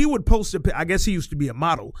 He would post I guess he used to be a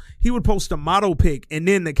model. He would post a model pic, and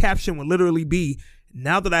then the caption would literally be,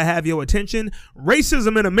 "Now that I have your attention,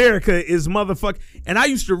 racism in America is motherfucker." And I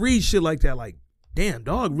used to read shit like that, like, damn,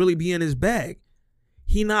 dog really be in his bag.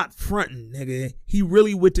 He not fronting, nigga. He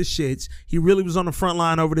really with the shits. He really was on the front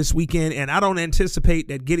line over this weekend, and I don't anticipate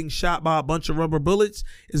that getting shot by a bunch of rubber bullets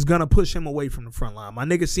is gonna push him away from the front line. My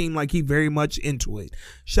nigga seemed like he very much into it.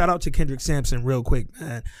 Shout out to Kendrick Sampson real quick,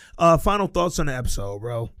 man. Final thoughts on the episode,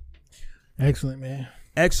 bro. Excellent, man.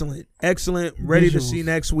 Excellent. Ready to see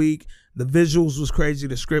next week. The visuals was crazy.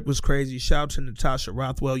 The script was crazy. Shout out to Natasha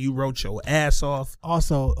Rothwell. You wrote your ass off.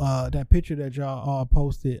 Also, that picture that y'all all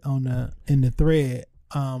posted in the thread,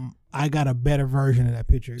 I got a better version of that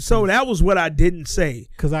picture. So that was what I didn't say.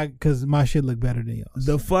 Cause my shit look better than yours.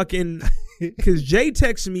 The fucking, cause Jay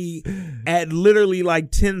texted me at literally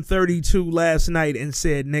like 10:32 last night and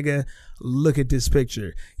said, "Nigga, look at this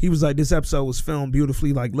picture." He was like, "This episode was filmed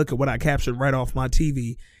beautifully. Like, look at what I captured right off my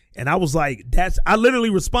TV." And I was like, I literally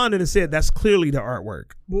responded and said, "That's clearly the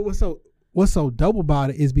artwork." Well, what's so dope about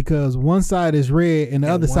it is because one side is red and the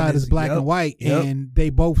other side is black and white, and they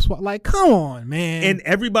both like, come on, man. And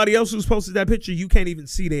everybody else who's posted that picture, you can't even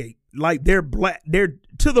see they're black. They're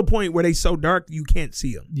to the point where they so dark you can't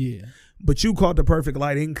see them. Yeah. But you caught the perfect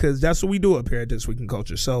lighting because that's what we do up here at This Week in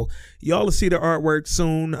Culture. So y'all will see the artwork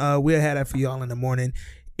soon. We'll have that for y'all in the morning.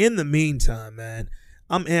 In the meantime, man,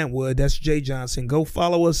 I'm Ant Wood. That's Jay Johnson. Go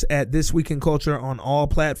follow us at This Week in Culture on all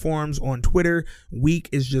platforms. On Twitter, week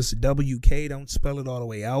is just WK. Don't spell it all the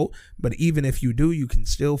way out. But even if you do, you can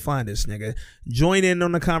still find us, nigga. Join in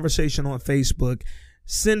on the conversation on Facebook.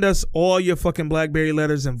 Send us all your fucking BlackBerry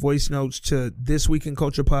letters and voice notes to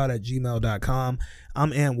thisweekinculturepod@gmail.com.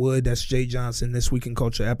 I'm Ant Wood. That's Jay Johnson. This Week in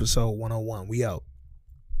Culture episode 101. We out.